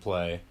bring to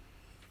play.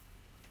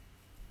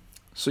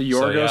 So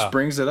Yorgos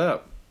brings it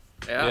up.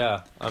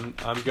 Yeah, I'm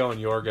going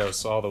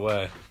Yorgos all the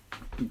way.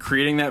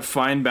 Creating that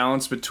fine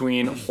balance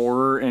between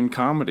horror and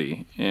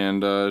comedy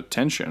and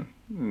tension.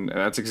 And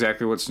that's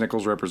exactly what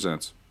Snickles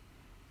represents.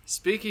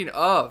 Speaking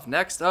of,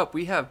 next up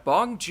we have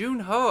Bong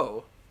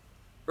Joon-ho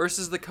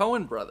versus the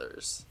Coen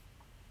brothers.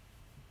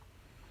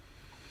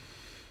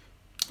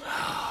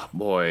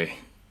 Boy.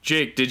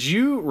 Jake, did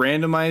you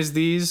randomize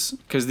these?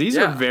 Because these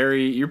are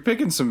you're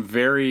picking some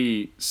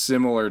very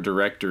similar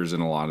directors in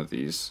a lot of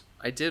these.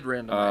 I did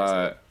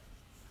randomize it.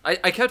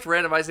 I kept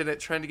randomizing it,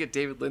 trying to get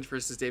David Lynch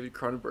versus David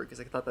Cronenberg, because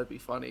I thought that'd be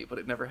funny, but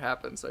it never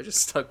happened, so I just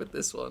stuck with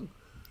this one.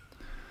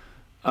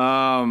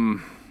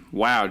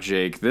 Wow,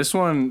 Jake. These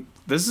are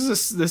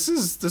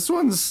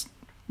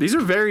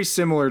very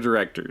similar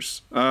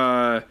directors.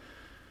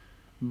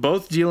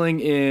 Both dealing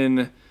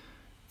in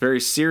very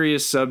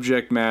serious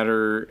subject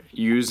matter,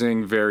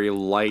 using very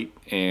light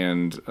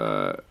and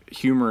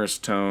humorous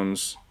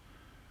tones.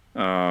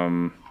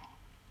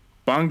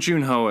 Bong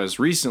Joon-ho has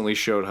recently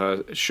showed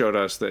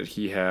us that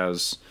he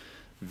has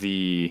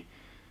the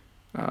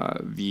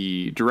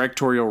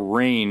directorial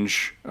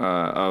range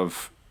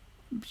of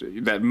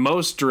that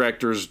most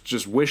directors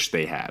just wish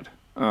they had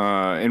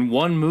in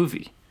one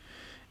movie.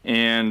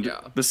 And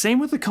the same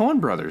with the Coen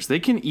brothers. They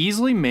can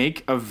easily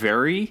make a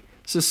very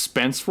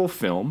suspenseful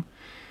film,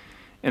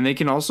 and they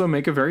can also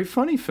make a very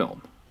funny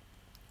film.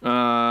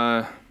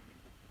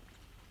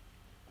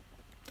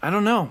 I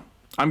don't know.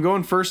 I'm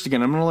going first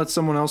again. I'm gonna let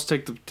someone else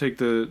take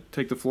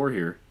the floor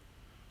here.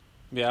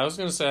 Yeah, I was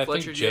gonna say I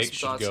think Jake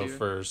should go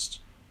first.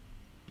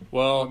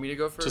 Well, want me to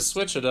go first? To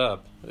switch it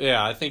up,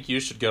 yeah, I think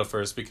you should go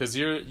first because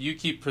you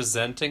keep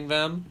presenting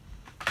them,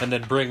 and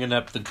then bringing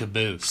up the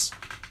caboose.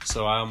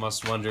 So I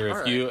almost wonder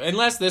if you,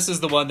 unless this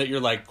is the one that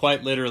you're like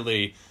quite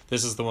literally,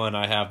 this is the one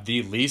I have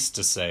the least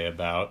to say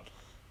about.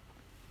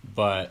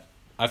 But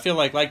I feel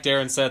like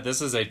Darren said,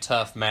 this is a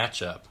tough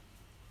matchup.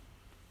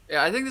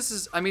 Yeah, I think this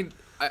is. I mean,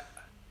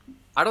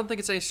 I don't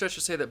think it's any stretch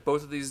to say that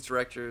both of these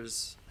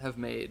directors have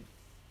made.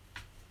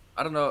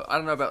 I don't know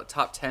about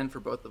top 10 for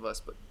both of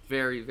us, but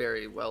very,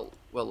 very well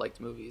liked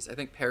movies. I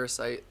think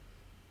Parasite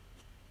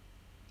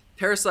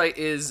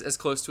is as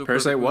close to a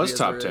Parasite perfect was movie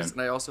top as there 10, is,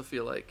 and I also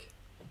feel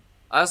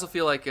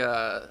like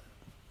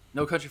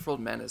No Country for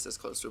Old Men is as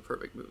close to a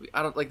perfect movie.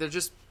 I don't like they're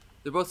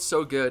both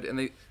so good, and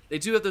they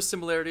do have those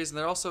similarities, and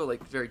they're also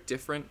like very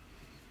different.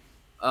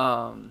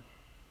 Man,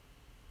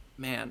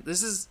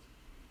 this is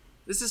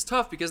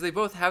tough because they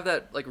both have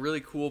that like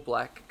really cool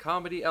black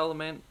comedy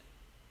element.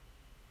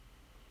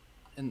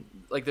 And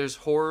like there's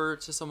horror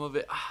to some of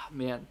it.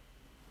 Man.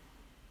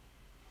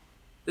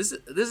 This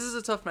is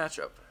a tough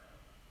matchup.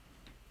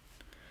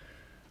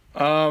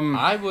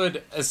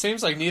 It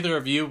seems like neither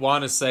of you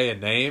want to say a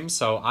name,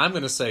 so I'm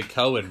going to say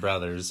Coen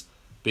Brothers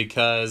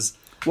because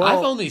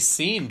I've only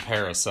seen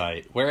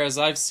Parasite, whereas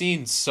I've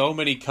seen so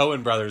many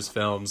Coen Brothers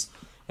films,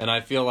 and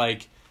I feel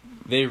like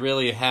they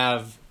really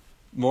have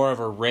more of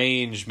a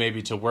range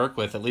maybe to work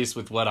with, at least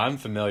with what I'm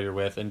familiar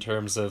with in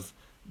terms of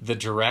the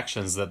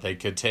directions that they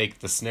could take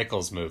the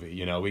Snickles movie.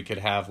 You know, we could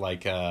have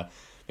like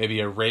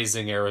maybe a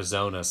Raising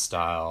Arizona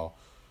style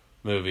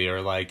movie,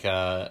 or like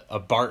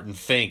a Barton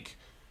Fink,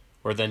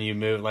 where then you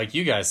move, like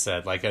you guys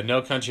said, like a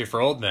No Country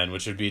for Old Men,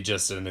 which would be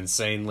just an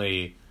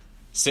insanely...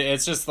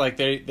 It's just like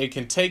they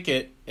can take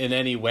it in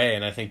any way,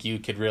 and I think you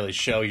could really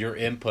show your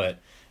input.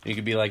 You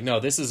could be like, no,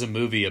 this is a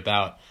movie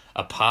about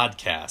a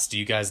podcast. Do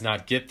you guys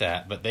not get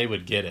that? But they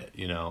would get it,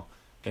 you know.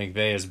 I think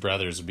they as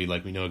brothers would be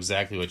like, we know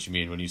exactly what you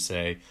mean when you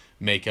say,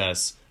 make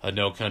us a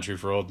No Country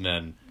for Old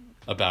Men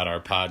about our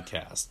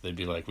podcast. They'd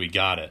be like, we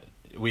got it.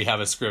 We have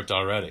a script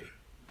already.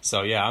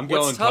 So yeah, I'm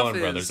going Coen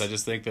Brothers. I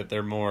just think that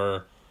they're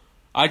more...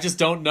 I just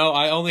don't know.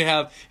 I only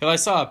have... If I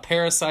saw a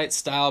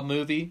Parasite-style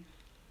movie,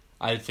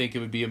 I think it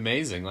would be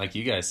amazing, like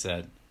you guys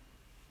said.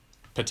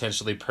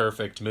 Potentially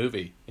perfect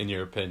movie, in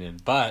your opinion.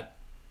 But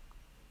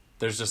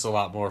there's just a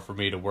lot more for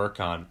me to work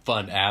on.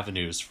 Fun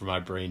avenues for my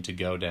brain to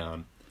go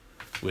down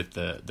with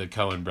the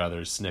Coen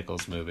Brothers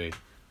Snickles movie.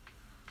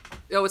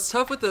 Yeah, what's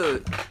tough with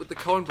the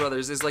Coen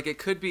Brothers is like it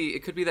could be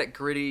that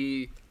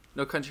gritty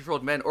No Country for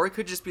Old Men, or it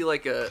could just be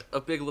like a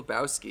Big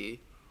Lebowski,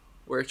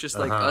 where it's just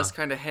like us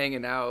kind of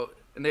hanging out,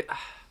 and they,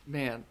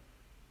 man.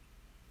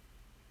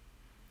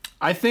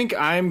 I think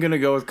I'm gonna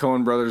go with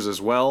Coen Brothers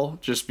as well,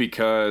 just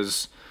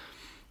because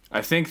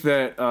I think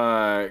that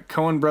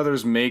Coen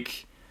Brothers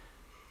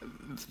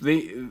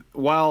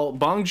while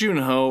Bong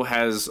Joon-ho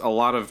has a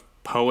lot of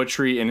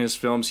poetry in his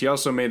films, he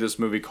also made this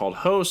movie called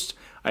Host.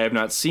 I have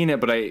not seen it,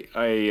 but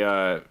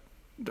I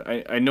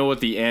know what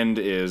the end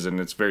is, and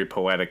it's very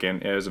poetic,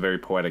 and it has a very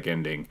poetic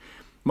ending,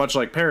 much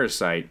like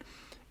Parasite.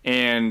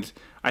 And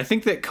I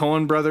think that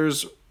Coen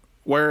Brothers,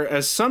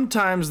 whereas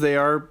sometimes they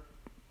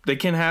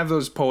can have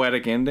those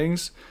poetic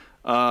endings,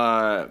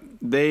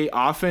 they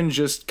often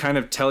just kind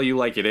of tell you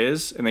like it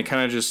is, and they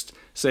kind of just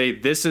say,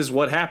 this is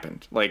what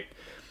happened. Like,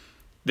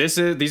 these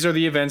are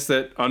the events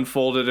that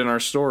unfolded in our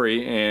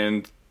story,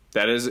 and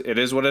it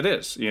is what it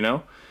is, you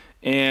know?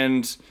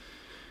 And,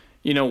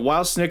 you know,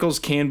 while Snickles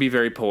can be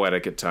very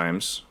poetic at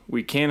times,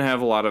 we can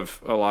have a lot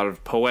of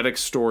poetic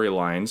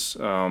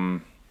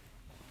storylines.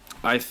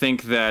 I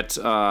think that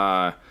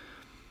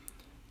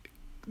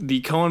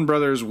the Coen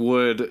Brothers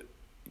would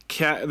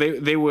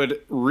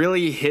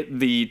really hit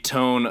the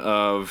tone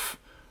of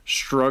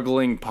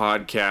struggling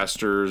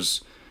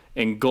podcasters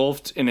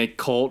engulfed in a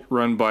cult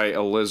run by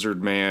a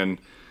lizard man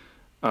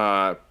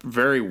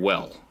very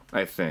well,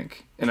 I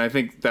think. And I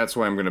think that's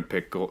why I'm going to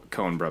pick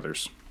Coen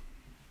Brothers.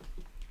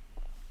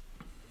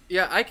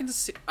 Yeah, I can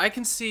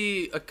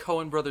see a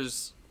Coen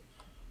Brothers.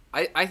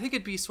 I think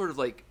it'd be sort of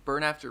like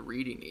Burn After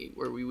Reading-y,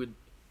 where we would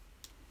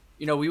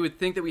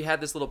think that we had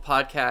this little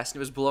podcast and it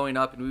was blowing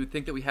up, and we would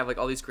think that we have like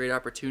all these great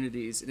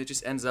opportunities, and it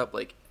just ends up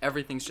like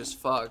everything's just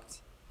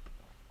fucked.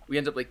 We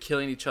end up like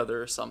killing each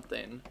other or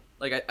something.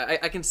 Like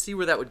I can see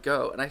where that would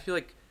go, and I feel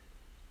like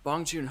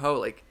Bong Joon-ho,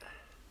 like,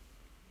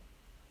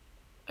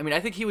 I mean, I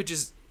think he would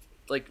just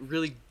like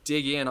really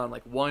dig in on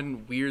like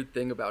one weird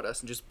thing about us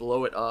and just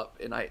blow it up.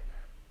 And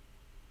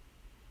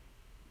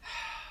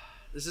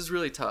this is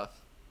really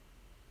tough.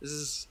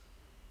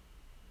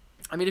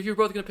 I mean, if you're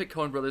both gonna pick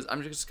Coen Brothers,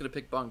 I'm just gonna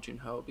pick Bong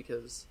Joon-ho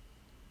because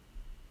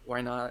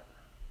why not?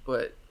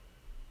 But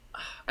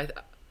I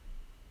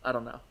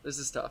don't know. This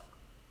is tough.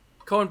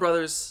 Coen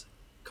Brothers.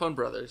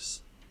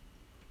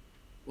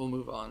 We'll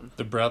move on.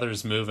 The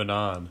brothers moving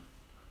on.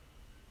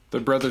 The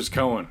brothers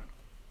Coen.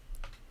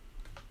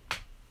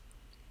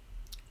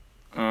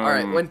 All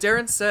right. When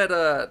Darren said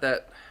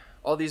that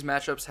all these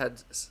matchups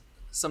had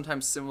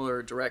sometimes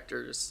similar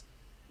directors.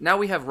 Now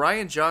we have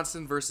Rian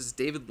Johnson versus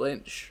David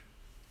Lynch.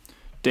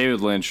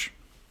 David Lynch.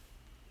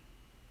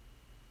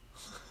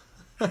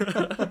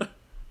 Can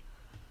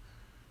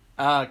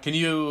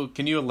you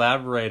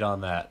elaborate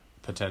on that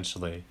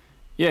potentially?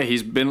 Yeah,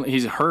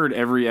 he's heard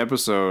every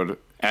episode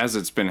as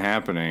it's been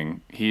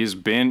happening. He's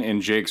been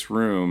in Jake's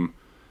room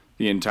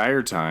the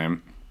entire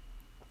time.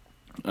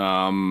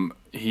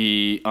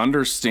 He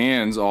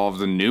understands all of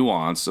the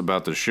nuance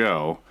about the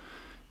show.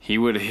 He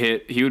would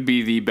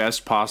be the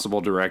best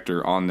possible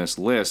director on this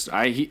list.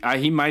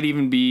 He might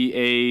even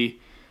be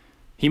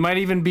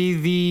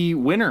the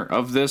winner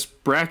of this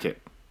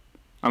bracket.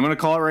 I'm going to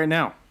call it right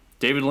now.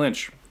 David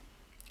Lynch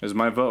is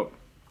my vote.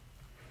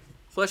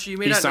 Fletcher, you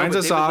may not know,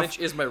 but David Lynch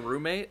is my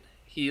roommate.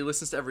 He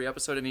listens to every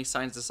episode, and he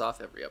signs us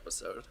off every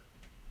episode.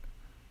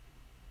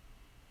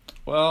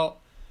 Well,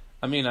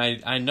 I mean,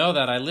 I know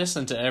that I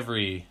listen to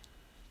every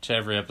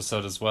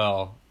episode as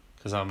well,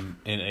 because I'm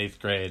in 8th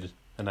grade,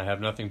 and I have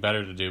nothing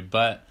better to do.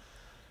 But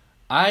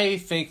I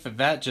think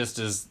that just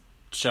is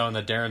showing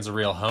that Darren's a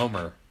real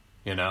homer,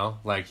 you know?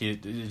 Like, he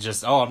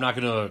just, I'm not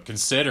going to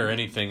consider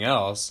anything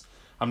else.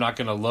 I'm not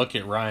going to look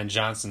at Rian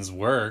Johnson's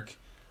work.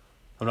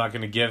 I'm not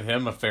going to give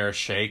him a fair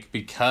shake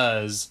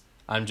because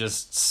I'm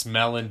just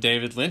smelling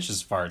David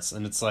Lynch's farts.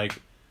 And it's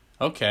like,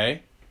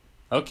 okay.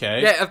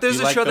 Yeah, if there's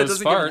a show that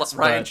doesn't give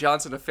Rian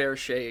Johnson a fair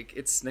shake,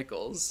 it's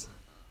Snickles.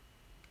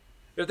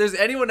 If there's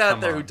anyone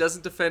out there who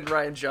doesn't defend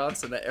Rian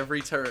Johnson at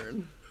every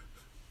turn.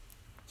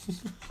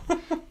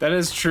 That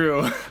is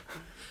true.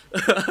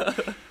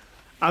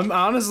 I'm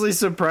honestly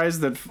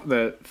surprised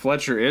that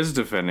Fletcher is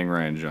defending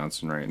Rian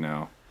Johnson right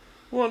now.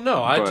 Well,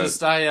 no, I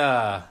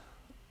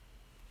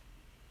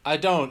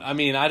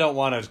don't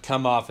want to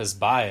come off as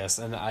biased,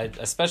 and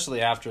especially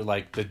after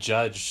like the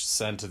judge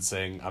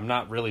sentencing, I'm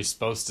not really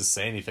supposed to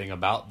say anything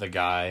about the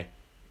guy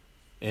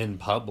in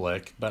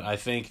public, but I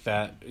think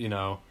that, you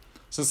know,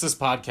 since this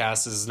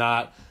podcast is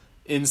not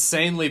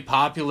insanely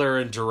popular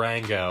in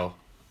Durango,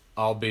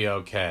 I'll be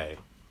okay.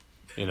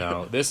 You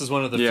know, this is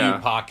one of the few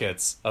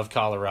pockets of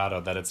Colorado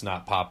that it's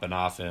not popping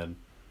off in.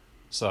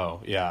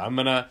 So, yeah,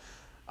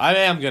 I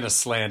am gonna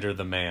slander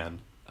the man.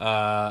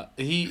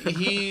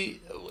 He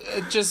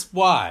just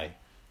why?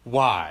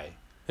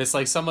 It's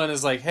like someone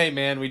is like, hey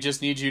man, we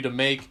just need you to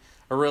make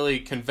a really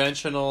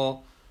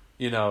conventional,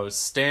 you know,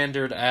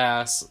 standard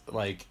ass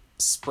like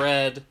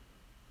spread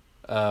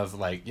of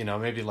like, you know,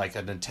 maybe like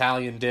an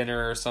Italian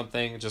dinner or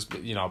something, just,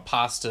 you know,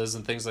 pastas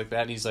and things like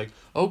that. And he's like,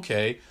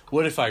 okay,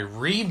 what if I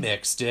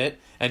remixed it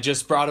and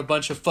just brought a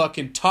bunch of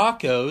fucking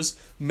tacos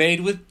made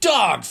with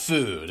dog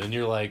food? And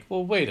you're like,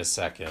 well, wait a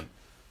second.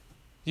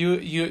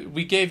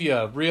 We gave you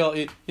a real...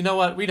 You know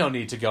what? We don't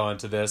need to go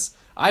into this.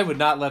 I would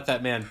not let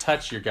that man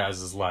touch your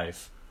guys'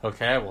 life.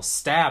 Okay? I will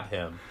stab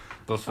him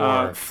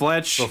before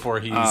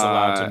he's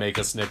allowed to make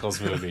a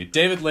Snickles movie.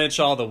 David Lynch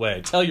all the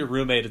way. Tell your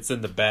roommate it's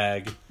in the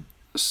bag.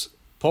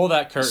 Pull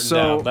that curtain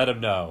down. Let him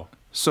know.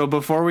 So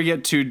before we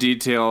get too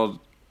detailed...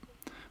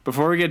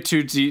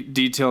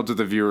 detailed to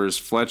the viewers,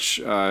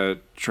 Fletch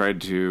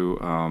tried to...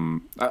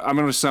 I'm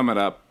going to sum it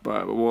up,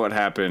 what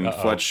happened.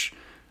 Uh-oh. Fletch...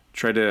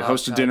 tried to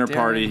host a dinner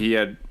party. He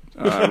had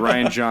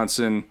Rian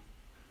Johnson.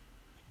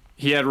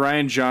 He had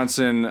Rian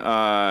Johnson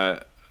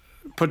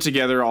put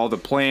together all the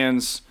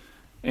plans,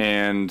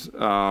 and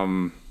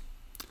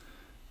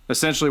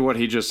essentially what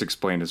he just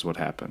explained is what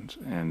happened,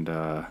 and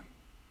it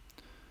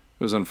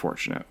was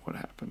unfortunate what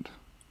happened.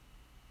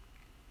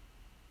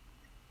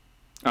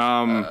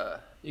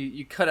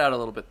 You cut out a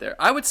little bit there.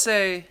 I would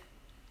say,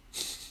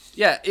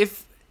 yeah,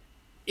 if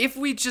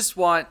we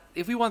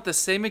want the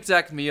same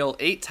exact meal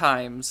 8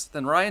 times,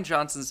 then Rian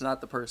Johnson's not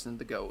the person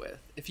to go with.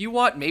 If you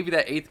want maybe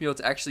that 8th meal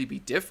to actually be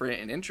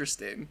different and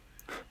interesting,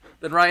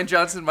 then Rian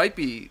Johnson might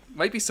be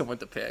someone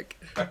to pick.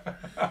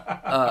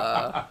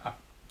 I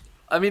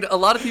mean, a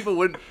lot of people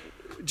wouldn't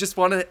just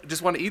want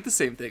to eat the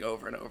same thing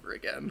over and over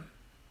again.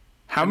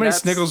 How many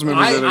Snickles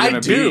movies are there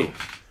going to be?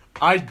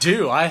 I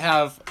do.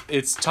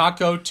 It's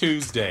Taco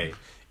Tuesday.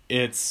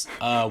 It's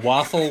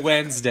Waffle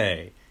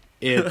Wednesday.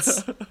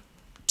 It's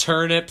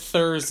Turnip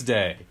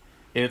Thursday.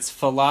 It's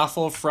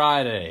Falafel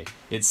Friday.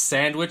 It's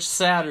Sandwich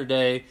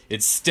Saturday.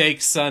 It's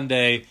Steak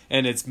Sunday.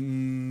 And it's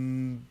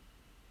Meatball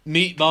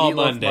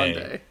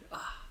Monday.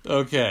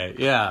 Okay,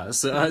 yeah.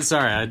 So,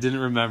 sorry, I didn't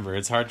remember.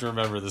 It's hard to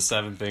remember the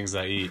 7 things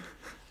I eat.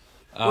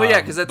 Well,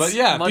 yeah, because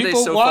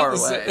Monday's so far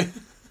away.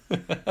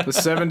 The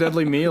 7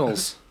 deadly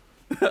meals.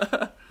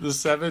 The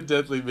 7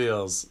 deadly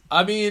meals.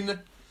 I mean,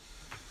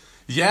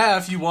 yeah,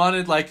 if you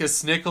wanted like a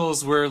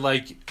Snickles where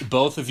like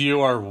both of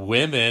you are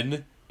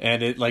women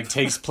and it like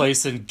takes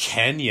place in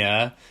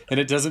Kenya and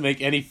it doesn't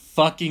make any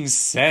fucking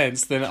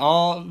sense, then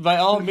by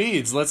all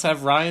means, let's have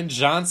Rian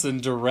Johnson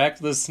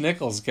direct the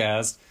Snickles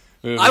cast.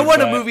 I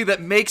want a movie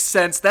that makes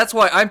sense. That's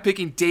why I'm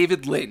picking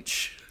David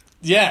Lynch.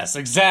 Yes,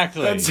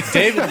 exactly.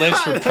 David Lynch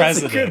for president.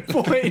 That's a good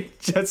point.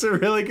 That's a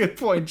really good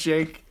point,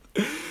 Jake.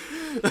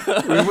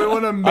 I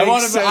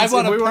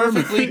want a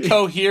perfectly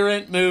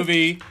coherent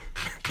movie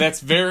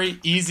that's very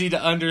easy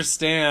to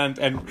understand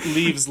and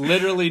leaves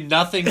literally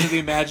nothing to the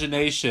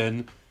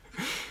imagination.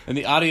 and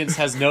the audience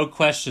has no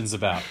questions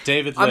about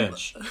David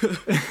Lynch.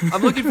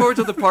 I'm looking forward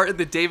to the part in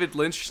the David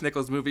Lynch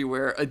Schnickles movie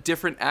where a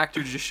different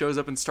actor just shows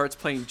up and starts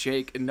playing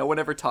Jake, and no one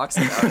ever talks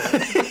about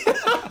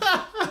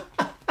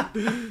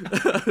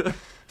it.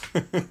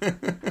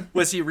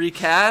 Was he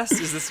recast?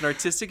 Is this an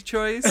artistic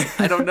choice?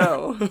 I don't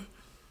know.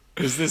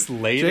 Is this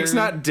later? Jake's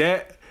not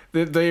dead.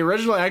 The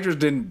original actor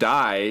didn't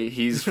die.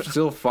 He's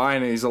still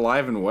fine and he's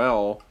alive and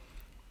well,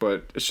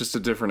 but it's just a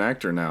different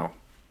actor now.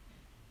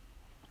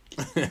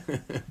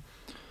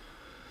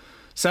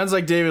 Sounds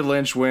like David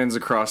Lynch wins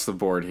across the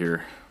board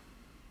here.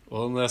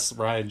 Well, unless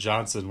Rian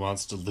Johnson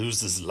wants to lose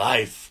his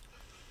life,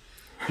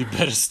 you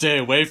better stay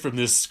away from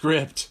this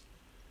script.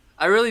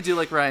 I really do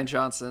like Rian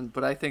Johnson,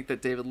 but I think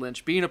that David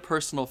Lynch, being a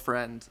personal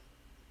friend,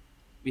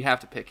 we have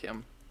to pick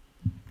him.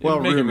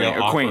 Well, make it real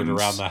awkward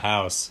around the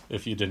house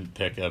if you didn't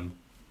pick him.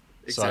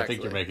 Exactly. So I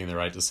think you're making the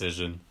right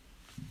decision.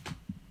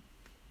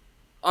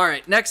 All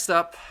right, next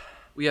up,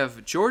 we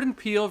have Jordan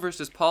Peele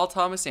versus Paul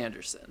Thomas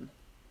Anderson.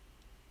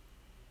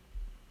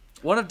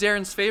 One of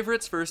Darren's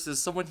favorites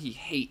versus someone he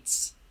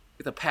hates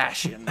with a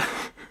passion.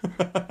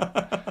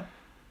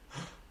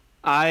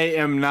 I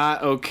am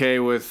not okay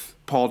with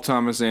Paul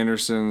Thomas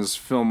Anderson's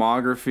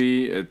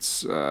filmography.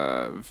 It's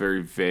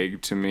very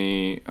vague to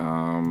me.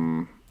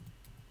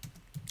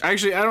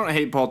 Actually, I don't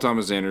hate Paul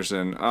Thomas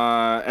Anderson.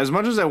 As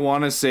much as I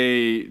want to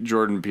say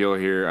Jordan Peele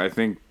here, I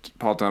think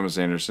Paul Thomas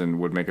Anderson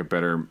would make a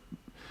better...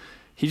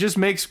 He just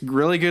makes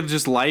really good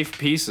just life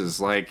pieces.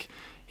 Like,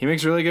 he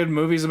makes really good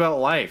movies about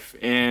life.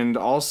 And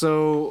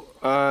also,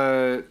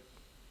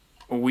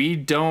 we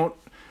don't...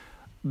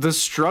 The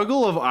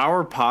struggle of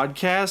our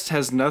podcast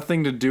has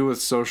nothing to do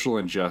with social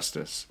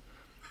injustice.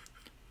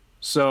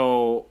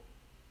 So...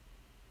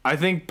 I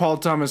think Paul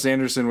Thomas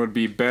Anderson would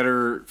be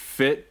better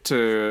fit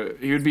to...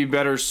 He would be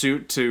better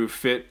suit to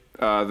fit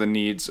the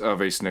needs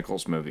of a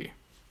Snickles movie.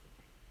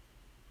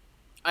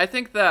 I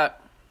think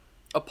that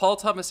a Paul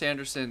Thomas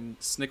Anderson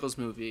Snickles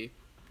movie,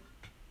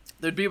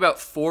 there'd be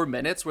about 4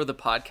 minutes where the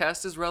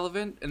podcast is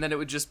relevant, and then it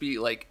would just be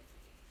like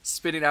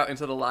spitting out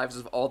into the lives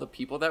of all the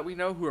people that we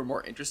know who are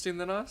more interesting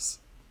than us.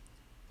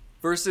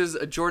 Versus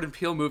a Jordan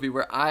Peele movie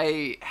where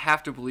I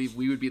have to believe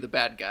we would be the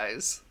bad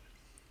guys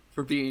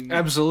for being...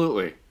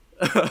 Absolutely.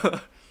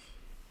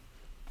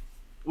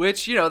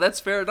 Which, you know, that's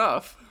fair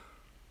enough.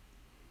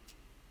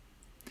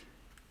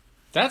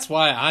 That's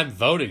why I'm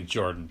voting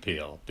Jordan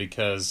Peele,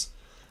 because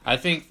I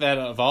think that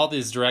of all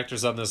these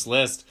directors on this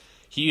list,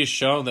 he has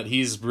shown that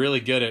he's really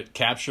good at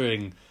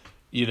capturing,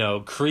 you know,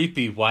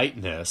 creepy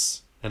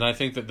whiteness. And I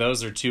think that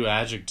those are two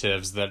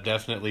adjectives that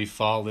definitely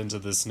fall into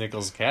the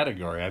Snickles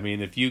category. I mean,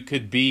 if you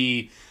could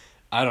be,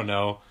 I don't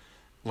know,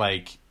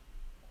 like,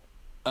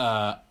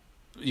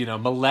 you know,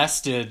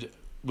 molested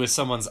with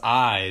someone's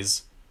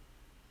eyes,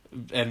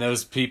 and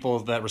those people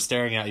that were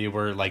staring at you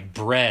were like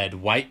bread,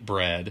 white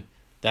bread.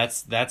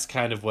 That's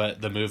kind of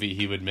what the movie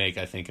he would make,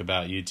 I think,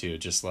 about you two.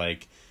 Just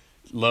like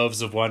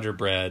loaves of Wonder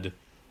Bread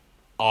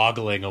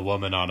ogling a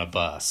woman on a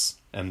bus.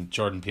 And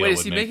Jordan Peele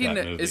would make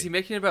that movie. Is he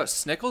making it about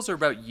Snickles or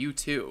about you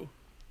two?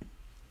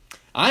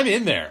 I'm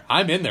in there.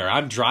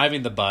 I'm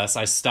driving the bus.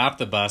 I stop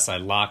the bus. I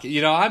lock it.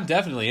 You know, I'm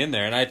definitely in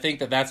there. And I think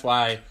that that's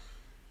why...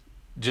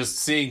 Just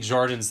seeing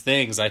Jordan's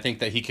things, I think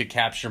that he could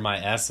capture my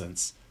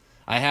essence.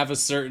 I have a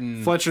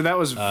certain... Fletcher, that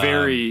was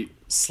very...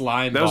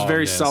 slime. That was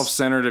very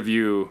self-centered of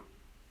you.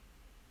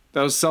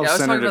 That was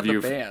self-centered of you.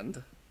 The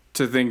band.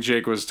 To think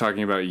Jake was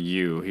talking about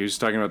you. He was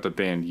talking about the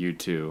band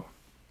U2.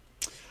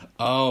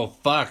 Oh,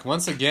 fuck.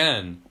 Once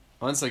again,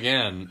 I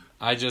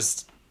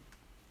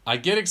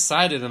get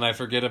excited and I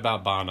forget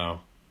about Bono.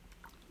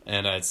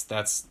 And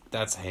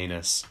that's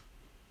heinous.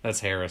 That's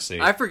heresy.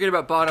 I forget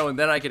about Bono and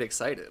then I get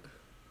excited.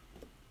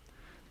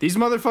 These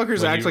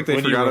motherfuckers act like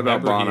they forgot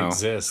about Bono. He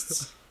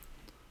exists.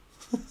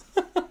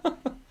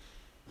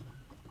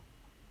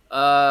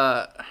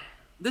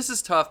 This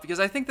is tough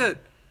because I think that,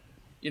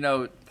 you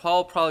know,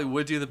 Paul probably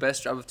would do the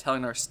best job of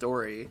telling our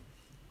story.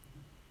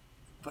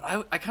 But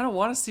I kind of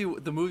want to see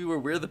the movie where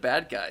we're the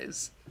bad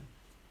guys.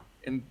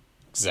 And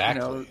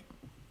exactly. You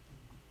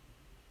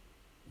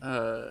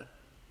know,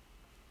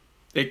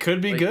 it could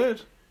be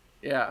good.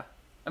 Yeah.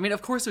 I mean,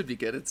 of course it would be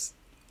good. It's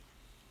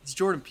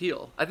Jordan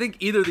Peele. I think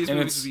either of these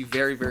movies would be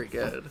very, very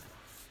good.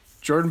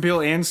 Jordan Peele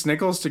and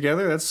Snickles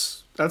together,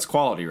 that's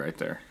quality right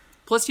there.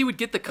 Plus, he would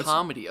get the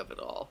comedy of it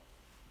all.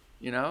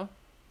 You know?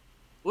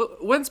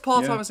 When's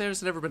Paul Thomas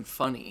Anderson ever been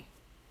funny?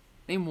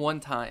 Name one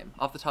time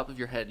off the top of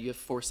your head. You have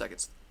 4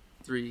 seconds.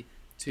 3,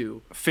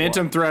 2,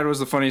 Phantom 1. Thread was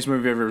the funniest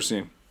movie I've ever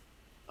seen.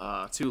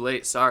 Too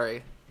late.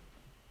 Sorry.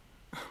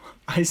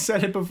 I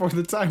said it before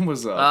the time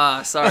was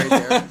up. Sorry,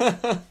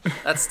 Darren.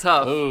 That's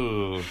tough.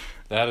 Ooh,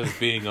 that is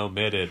being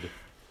omitted.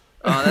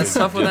 That's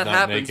tough when that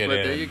happens, but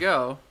there you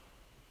go.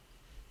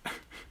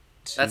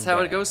 That's how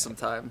it goes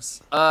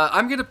sometimes.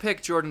 I'm going to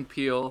pick Jordan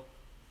Peele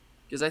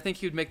because I think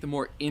he would make the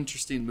more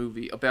interesting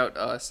movie about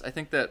us. I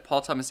think that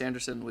Paul Thomas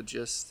Anderson would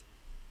just,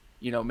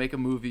 you know, make a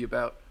movie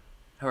about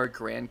how our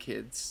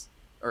grandkids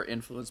are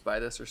influenced by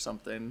this or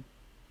something,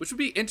 which would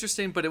be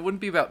interesting, but it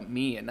wouldn't be about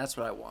me, and that's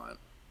what I want.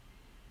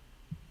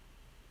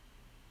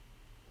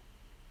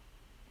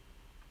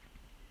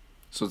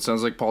 So it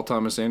sounds like Paul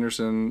Thomas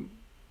Anderson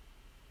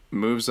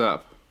moves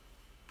up.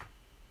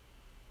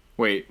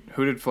 Wait,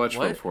 who did Fletch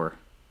vote for?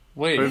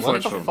 Wait,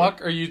 what the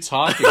fuck are you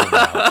talking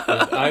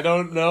about? I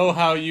don't know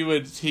how you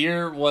would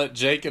hear what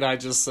Jake and I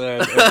just said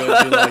and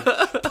then be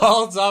like,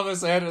 Paul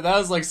Thomas Anderson. That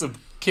was like some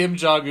Kim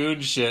Jong-un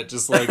shit.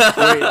 Just like, wait,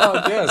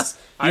 oh, yes.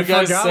 You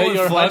guys say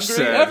you're hungry?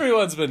 Said.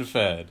 Everyone's been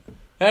fed.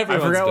 I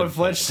forgot what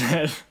Fletch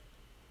said.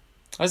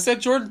 I said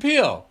Jordan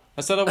Peele.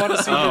 I said I want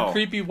to see your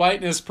creepy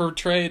whiteness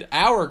portrayed,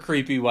 our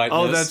creepy whiteness.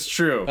 Oh, that's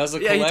true. As a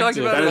collective, he talked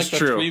about that like is the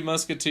true. Three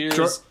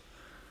Musketeers.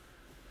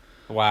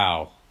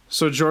 Wow.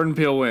 So Jordan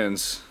Peele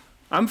wins.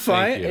 I'm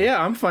fine.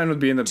 Yeah, I'm fine with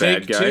being the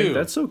bad guy. Two.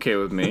 That's okay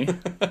with me.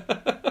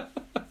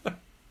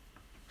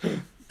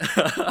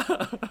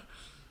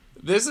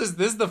 This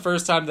is the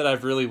first time that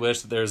I've really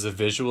wished that there's a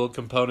visual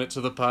component to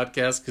the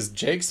podcast, because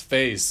Jake's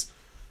face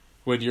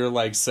when you're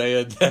like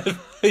saying that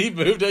he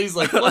moved, he's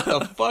like, "What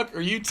the fuck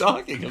are you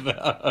talking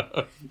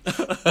about?"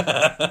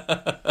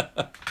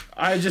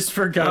 I just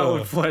forgot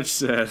what Fletch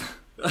said.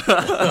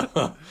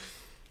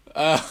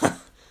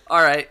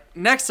 All right.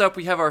 Next up,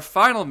 we have our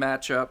final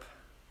matchup.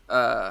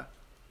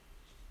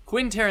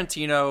 Quentin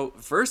Tarantino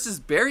versus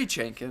Barry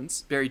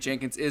Jenkins. Barry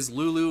Jenkins is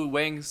Lulu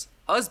Wang's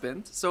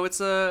husband, so it's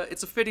a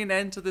fitting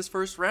end to this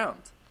first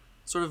round,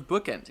 sort of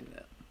bookending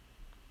it.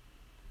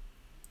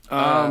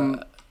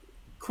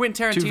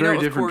 Quentin Tarantino, two very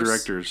different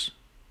directors.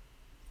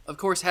 Of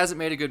course, hasn't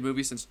made a good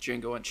movie since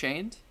Django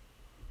Unchained.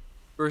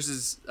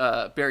 Versus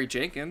Barry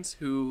Jenkins,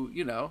 who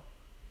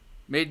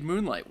made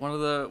Moonlight, one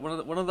of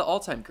the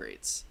all-time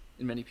greats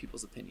in many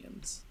people's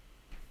opinions.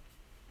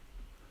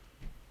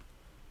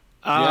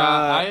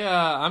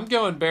 I'm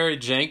going Barry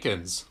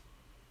Jenkins.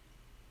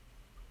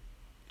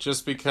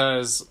 Just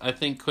because I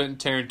think Quentin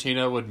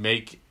Tarantino would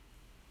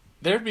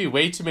there'd be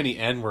way too many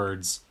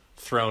N-words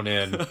thrown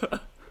in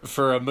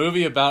for a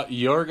movie about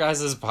your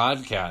guys'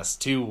 podcast,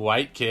 two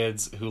white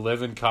kids who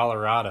live in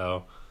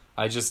Colorado.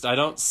 I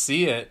don't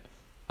see it.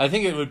 I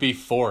think it would be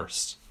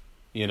forced,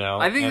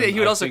 I think that he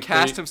would also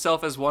cast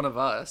himself as one of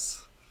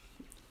us.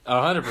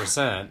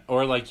 100%.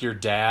 Or like your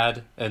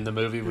dad, and the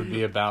movie would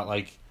be about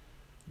like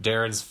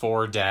Darren's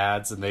 4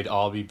 dads, and they'd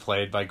all be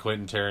played by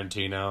Quentin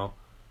Tarantino.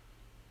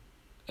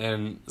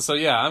 And so,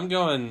 yeah, I'm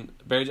going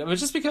Barry. But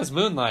just because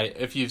Moonlight,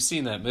 if you've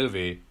seen that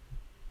movie,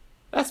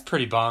 that's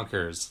pretty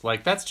bonkers.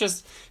 Like, that's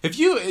just,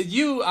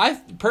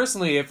 I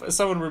personally, if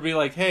someone were to be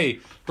like, hey,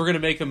 we're going to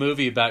make a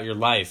movie about your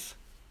life,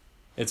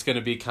 it's going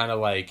to be kind of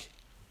like,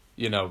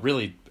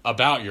 really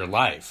about your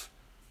life.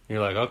 You're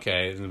like,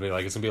 okay, it's gonna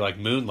be like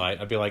Moonlight.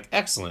 I'd be like,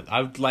 excellent,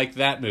 I would like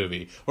that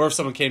movie. Or if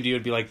someone came to you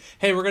and be like,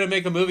 hey, we're gonna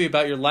make a movie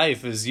about your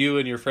life as you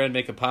and your friend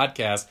make a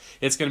podcast,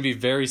 it's gonna be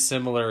very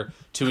similar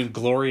to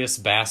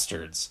Inglourious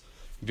Bastards.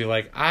 You'd be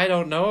like, I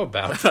don't know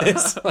about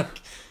this.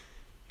 Like,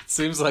 it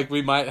seems like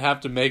we might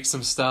have to make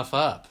some stuff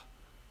up.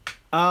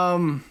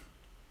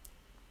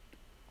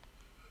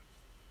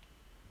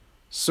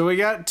 So we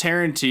got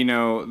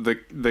Tarantino,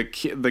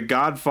 the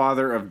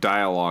godfather of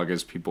dialogue,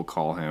 as people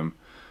call him.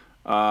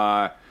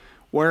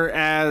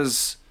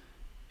 Whereas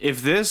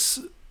if this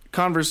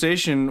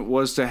conversation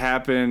was to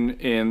happen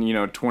in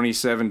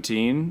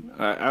 2017,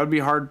 I would be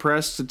hard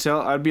pressed to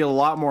tell. I'd be a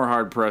lot more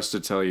hard pressed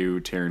to tell you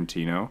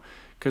Tarantino,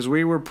 because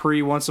we were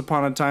pre Once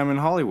Upon a Time in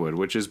Hollywood,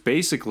 which is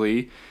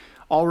basically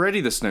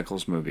already the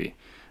Snickles movie,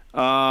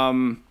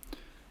 and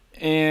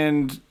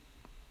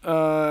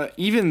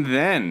even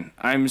then,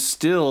 I'm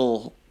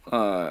still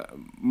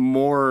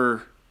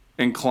more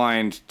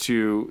inclined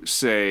to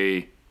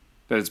say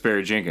that it's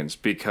Barry Jenkins,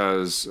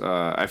 because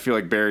I feel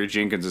like Barry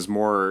Jenkins is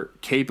more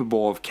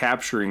capable of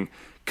capturing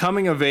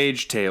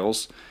coming-of-age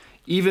tales,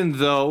 even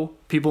though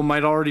people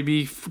might already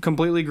be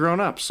completely grown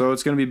up. So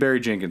it's going to be Barry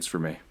Jenkins for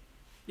me.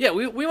 Yeah,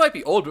 we might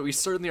be old, but we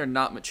certainly are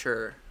not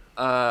mature.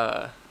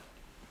 I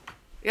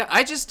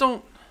just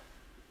don't...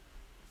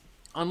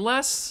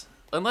 Unless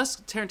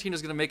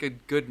Tarantino's going to make a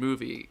good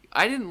movie.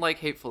 I didn't like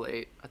Hateful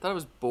Eight. I thought it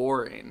was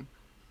boring.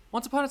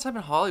 Once Upon a Time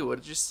in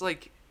Hollywood, just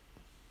like...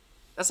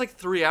 That's like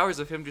 3 hours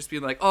of him just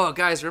being like, oh,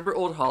 guys, remember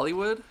old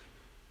Hollywood?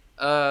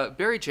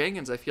 Barry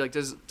Jenkins, I feel like,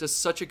 does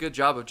such a good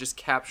job of just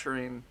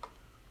capturing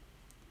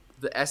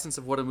the essence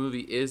of what a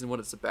movie is and what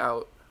it's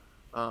about.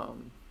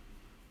 And,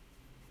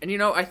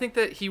 I think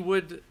that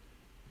it'd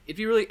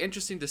be really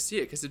interesting to see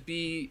it, because it'd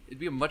be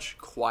a much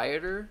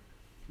quieter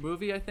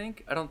movie, I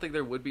think. I don't think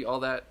there would be all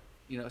that,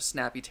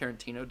 snappy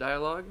Tarantino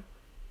dialogue.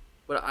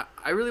 But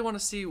I really want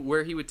to see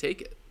where he would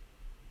take it.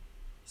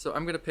 So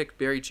I'm going to pick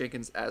Barry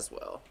Jenkins as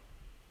well.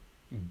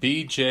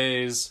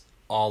 BJ's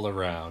all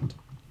around.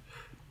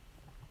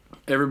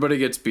 Everybody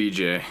gets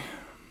BJ.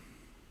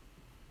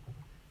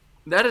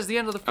 That is the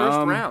end of the first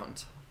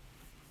round.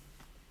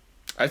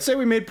 I'd say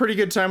we made pretty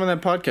good time on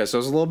that podcast. I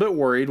was a little bit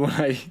worried when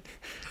I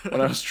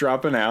was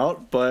dropping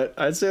out, but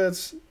I'd say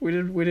we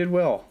did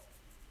well.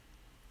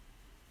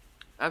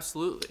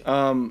 Absolutely.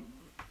 Well,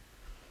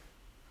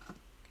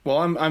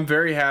 I'm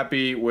very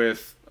happy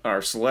with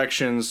our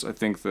selections. I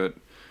think that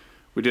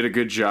we did a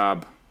good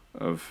job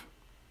of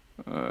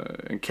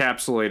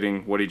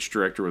encapsulating what each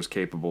director was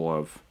capable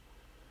of.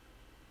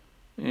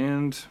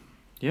 And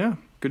Yeah,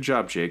 good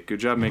job, Jake. Good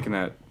job making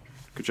that.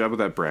 Good job with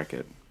that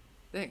bracket.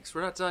 Thanks.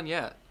 We're not done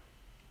yet.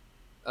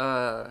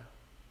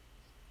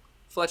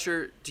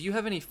 Fletcher, do you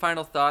have any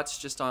final thoughts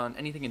just on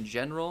anything in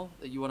general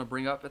that you want to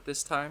bring up at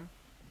this time?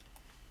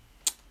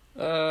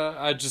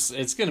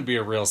 It's going to be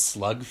a real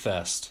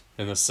slugfest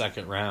in the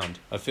second round.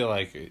 I feel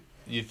like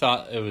you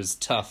thought it was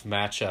tough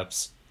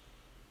matchups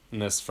in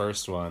this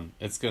first one.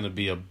 It's going to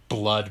be a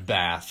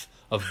bloodbath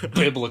of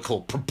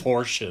biblical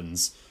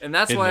proportions. And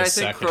that's why I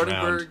think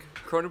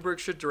Cronenberg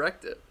should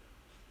direct it.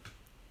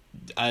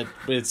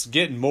 It's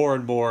getting more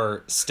and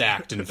more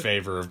stacked in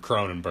favor of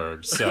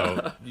Cronenberg,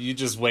 so you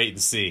just wait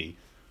and see.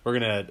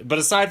 But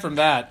aside from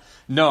that,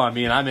 no, I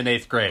mean, I'm in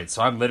 8th grade,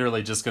 so I'm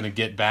literally just gonna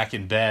get back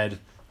in bed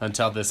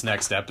until this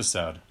next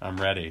episode. I'm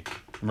ready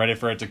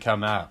for it to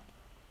come out.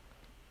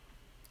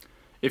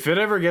 If it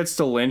ever gets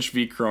to Lynch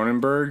v.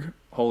 Cronenberg,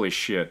 holy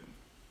shit.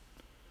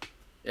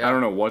 Yeah. I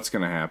don't know what's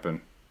gonna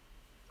happen.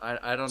 I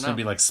don't know. It's gonna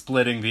be like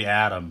splitting the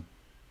atom.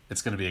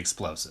 It's gonna be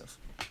explosive.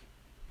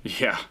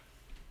 Yeah.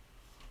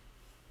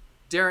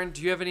 Darren,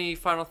 do you have any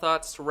final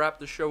thoughts to wrap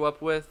the show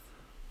up with?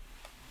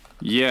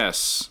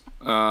 Yes.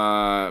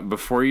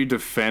 Before you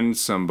defend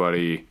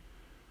somebody,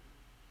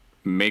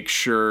 make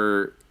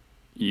sure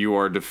you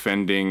are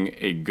defending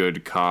a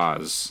good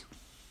cause.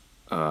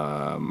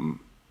 That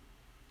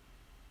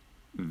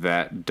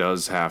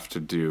does have to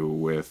do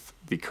with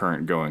the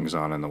current goings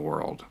on in the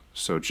world.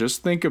 So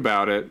just think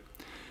about it.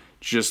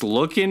 Just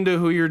look into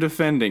who you're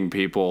defending,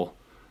 people.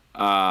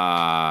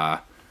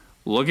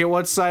 Look at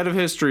what side of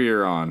history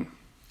you're on.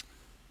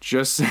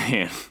 Just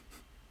saying.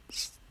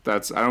 I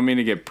don't mean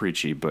to get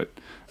preachy, but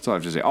that's all I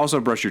have to say.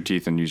 Also, brush your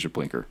teeth and use your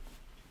blinker.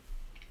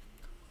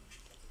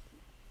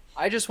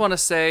 I just want to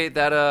say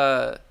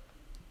that,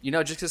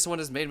 just because someone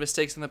has made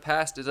mistakes in the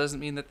past, it doesn't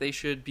mean that they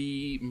should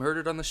be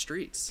murdered on the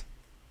streets.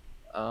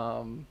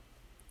 A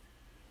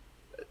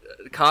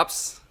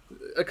cop's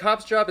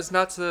job is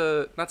not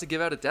to give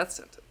out a death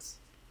sentence.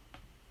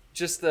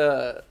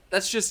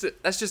 That's just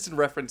in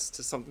reference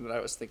to something that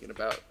I was thinking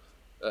about.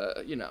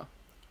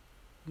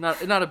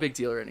 Not a big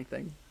deal or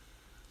anything.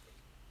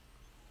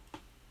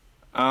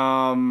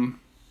 You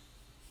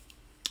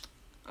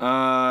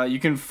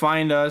can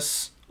find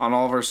us on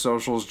all of our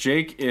socials.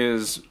 Jake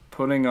is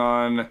putting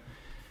on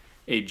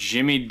a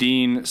Jimmy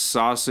Dean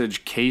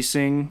sausage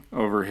casing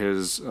over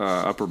his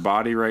upper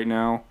body right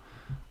now.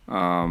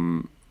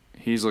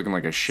 He's looking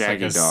like a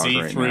shaggy dog right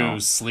now. See-through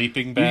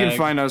sleeping bag. You can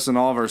find us on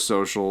all of our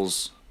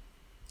socials.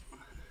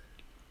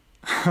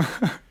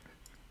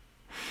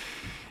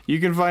 You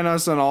can find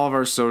us on all of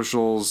our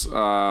socials.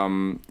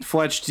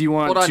 Fletch, do you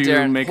want to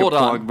Darren. make a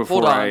plug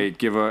before I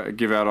give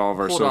out all of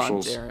our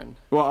socials? Hold on, Darren.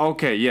 Well,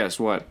 okay, yes,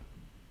 what?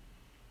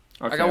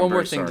 Okay, I got one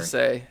more thing to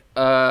say.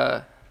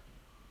 I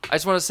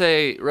just want to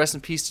say rest in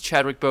peace to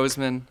Chadwick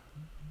Boseman.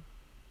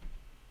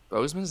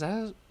 Boseman, is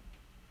that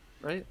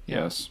right?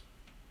 Yes.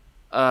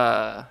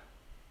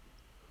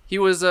 He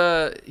was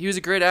a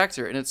great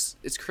actor, and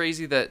it's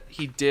crazy that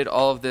he did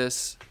all of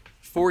this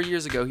 4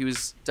 years ago. He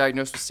was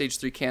diagnosed with stage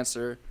 3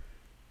 cancer.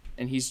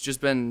 And he's just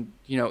been,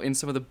 in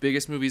some of the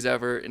biggest movies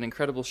ever, in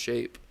incredible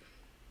shape.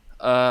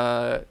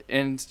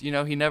 And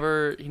he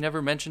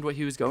never mentioned what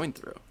he was going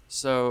through.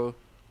 So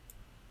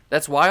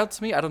that's wild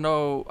to me. I don't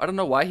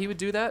know why he would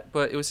do that,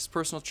 but it was his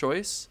personal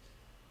choice.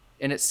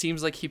 And it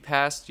seems like he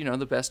passed,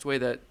 the best way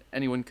that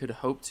anyone could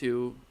hope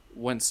to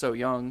when so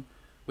young,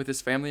 with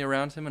his family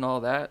around him and all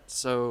that.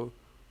 So,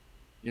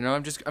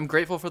 I'm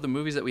grateful for the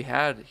movies that we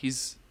had.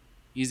 He's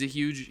a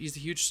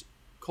huge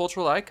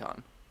cultural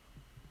icon.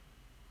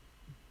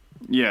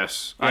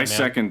 Yes, yeah, I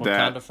second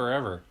that. Wakanda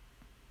forever.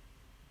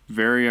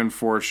 Very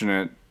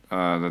unfortunate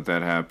that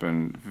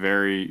happened.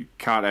 Very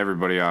caught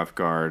everybody off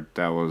guard.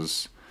 That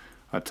was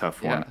a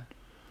tough one.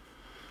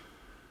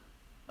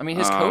 I mean,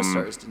 his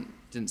co-stars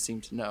didn't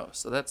seem to know,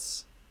 so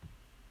that's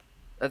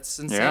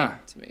insane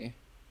to me.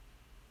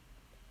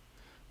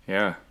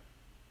 Yeah,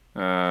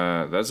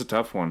 that's a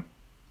tough one.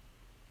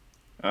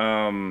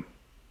 Came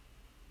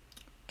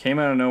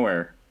out of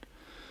nowhere.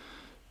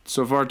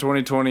 So far,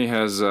 2020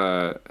 has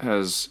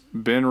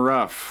been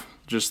rough.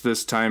 Just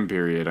this time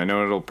period. I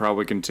know it'll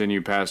probably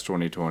continue past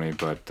 2020,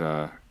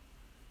 but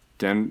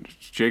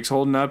Jake's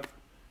holding up.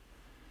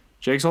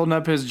 Jake's holding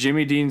up his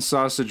Jimmy Dean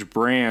sausage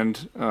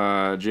brand.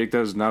 Jake,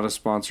 that is not a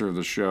sponsor of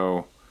the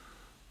show.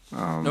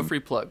 No free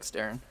plugs,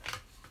 Darren.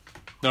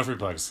 No free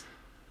plugs.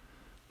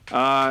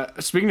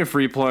 Speaking of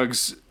free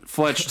plugs,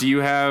 Fletch, do you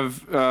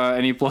have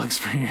any plugs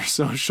for your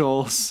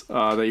socials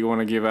that you want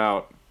to give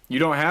out? You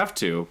don't have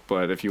to,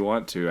 but if you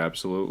want to,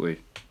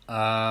 absolutely.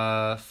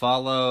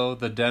 Follow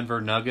the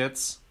Denver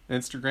Nuggets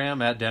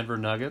Instagram at Denver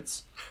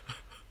Nuggets.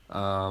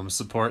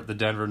 Support the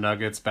Denver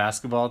Nuggets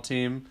basketball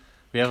team.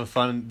 We have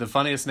the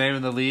funniest name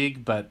in the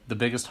league, but the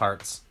biggest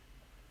hearts.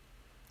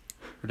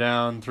 We're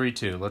down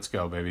 3-2. Let's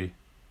go, baby.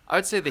 I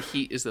would say the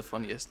Heat is the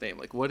funniest name.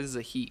 Like, what is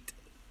a Heat?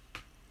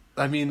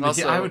 I mean,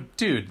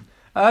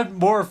 I'm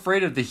more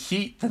afraid of the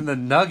Heat than the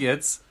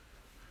Nuggets.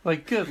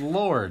 Like, good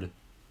lord.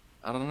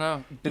 I don't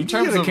know. In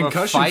terms of a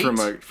concussion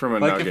from a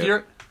like Nugget. if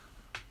you're,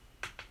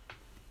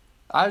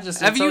 Have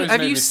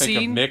you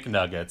seen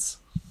McNuggets?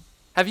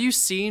 Have you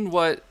seen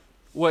what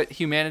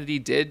humanity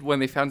did when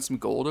they found some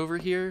gold over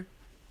here?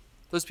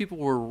 Those people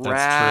were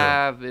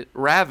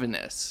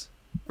ravenous.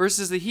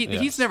 Versus the Heat. The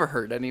Heat's never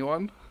hurt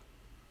anyone.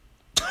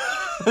 I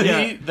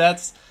think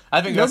that's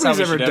how we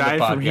should end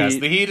the podcast.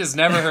 The Heat has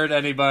never hurt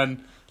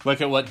anyone.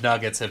 Look at what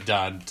Nuggets have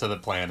done to the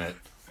planet.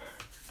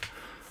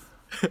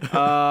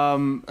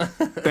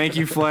 Thank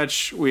you,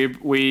 Fletch.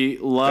 We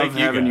love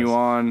having you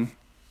on.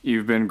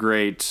 You've been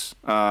great.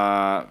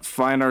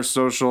 Find our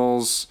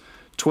socials,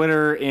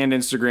 Twitter and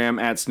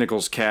Instagram at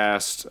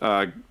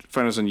SnicklesCast.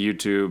 Find us on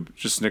YouTube,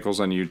 just Snickles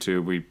on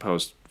YouTube. We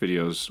post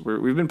videos.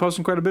 We've been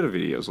posting quite a bit of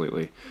videos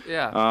lately.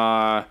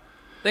 Yeah.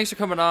 Thanks for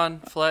coming on,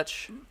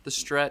 Fletch. The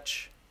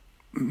Stretch.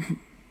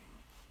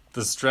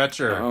 The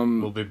Stretcher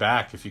will be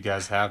back if you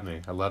guys have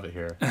me. I love it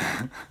here.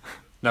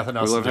 Nothing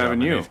else. We love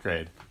having you. 8th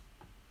grade.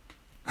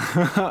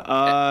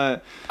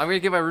 I'm gonna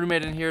get my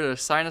roommate in here to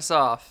sign us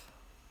off.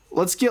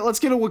 Let's get a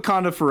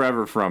Wakanda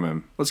Forever from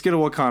him. Let's get a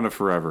Wakanda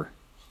Forever.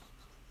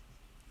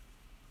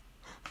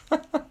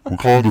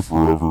 Wakanda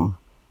Forever.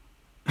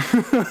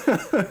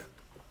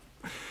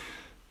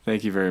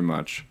 Thank you very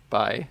much.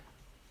 Bye.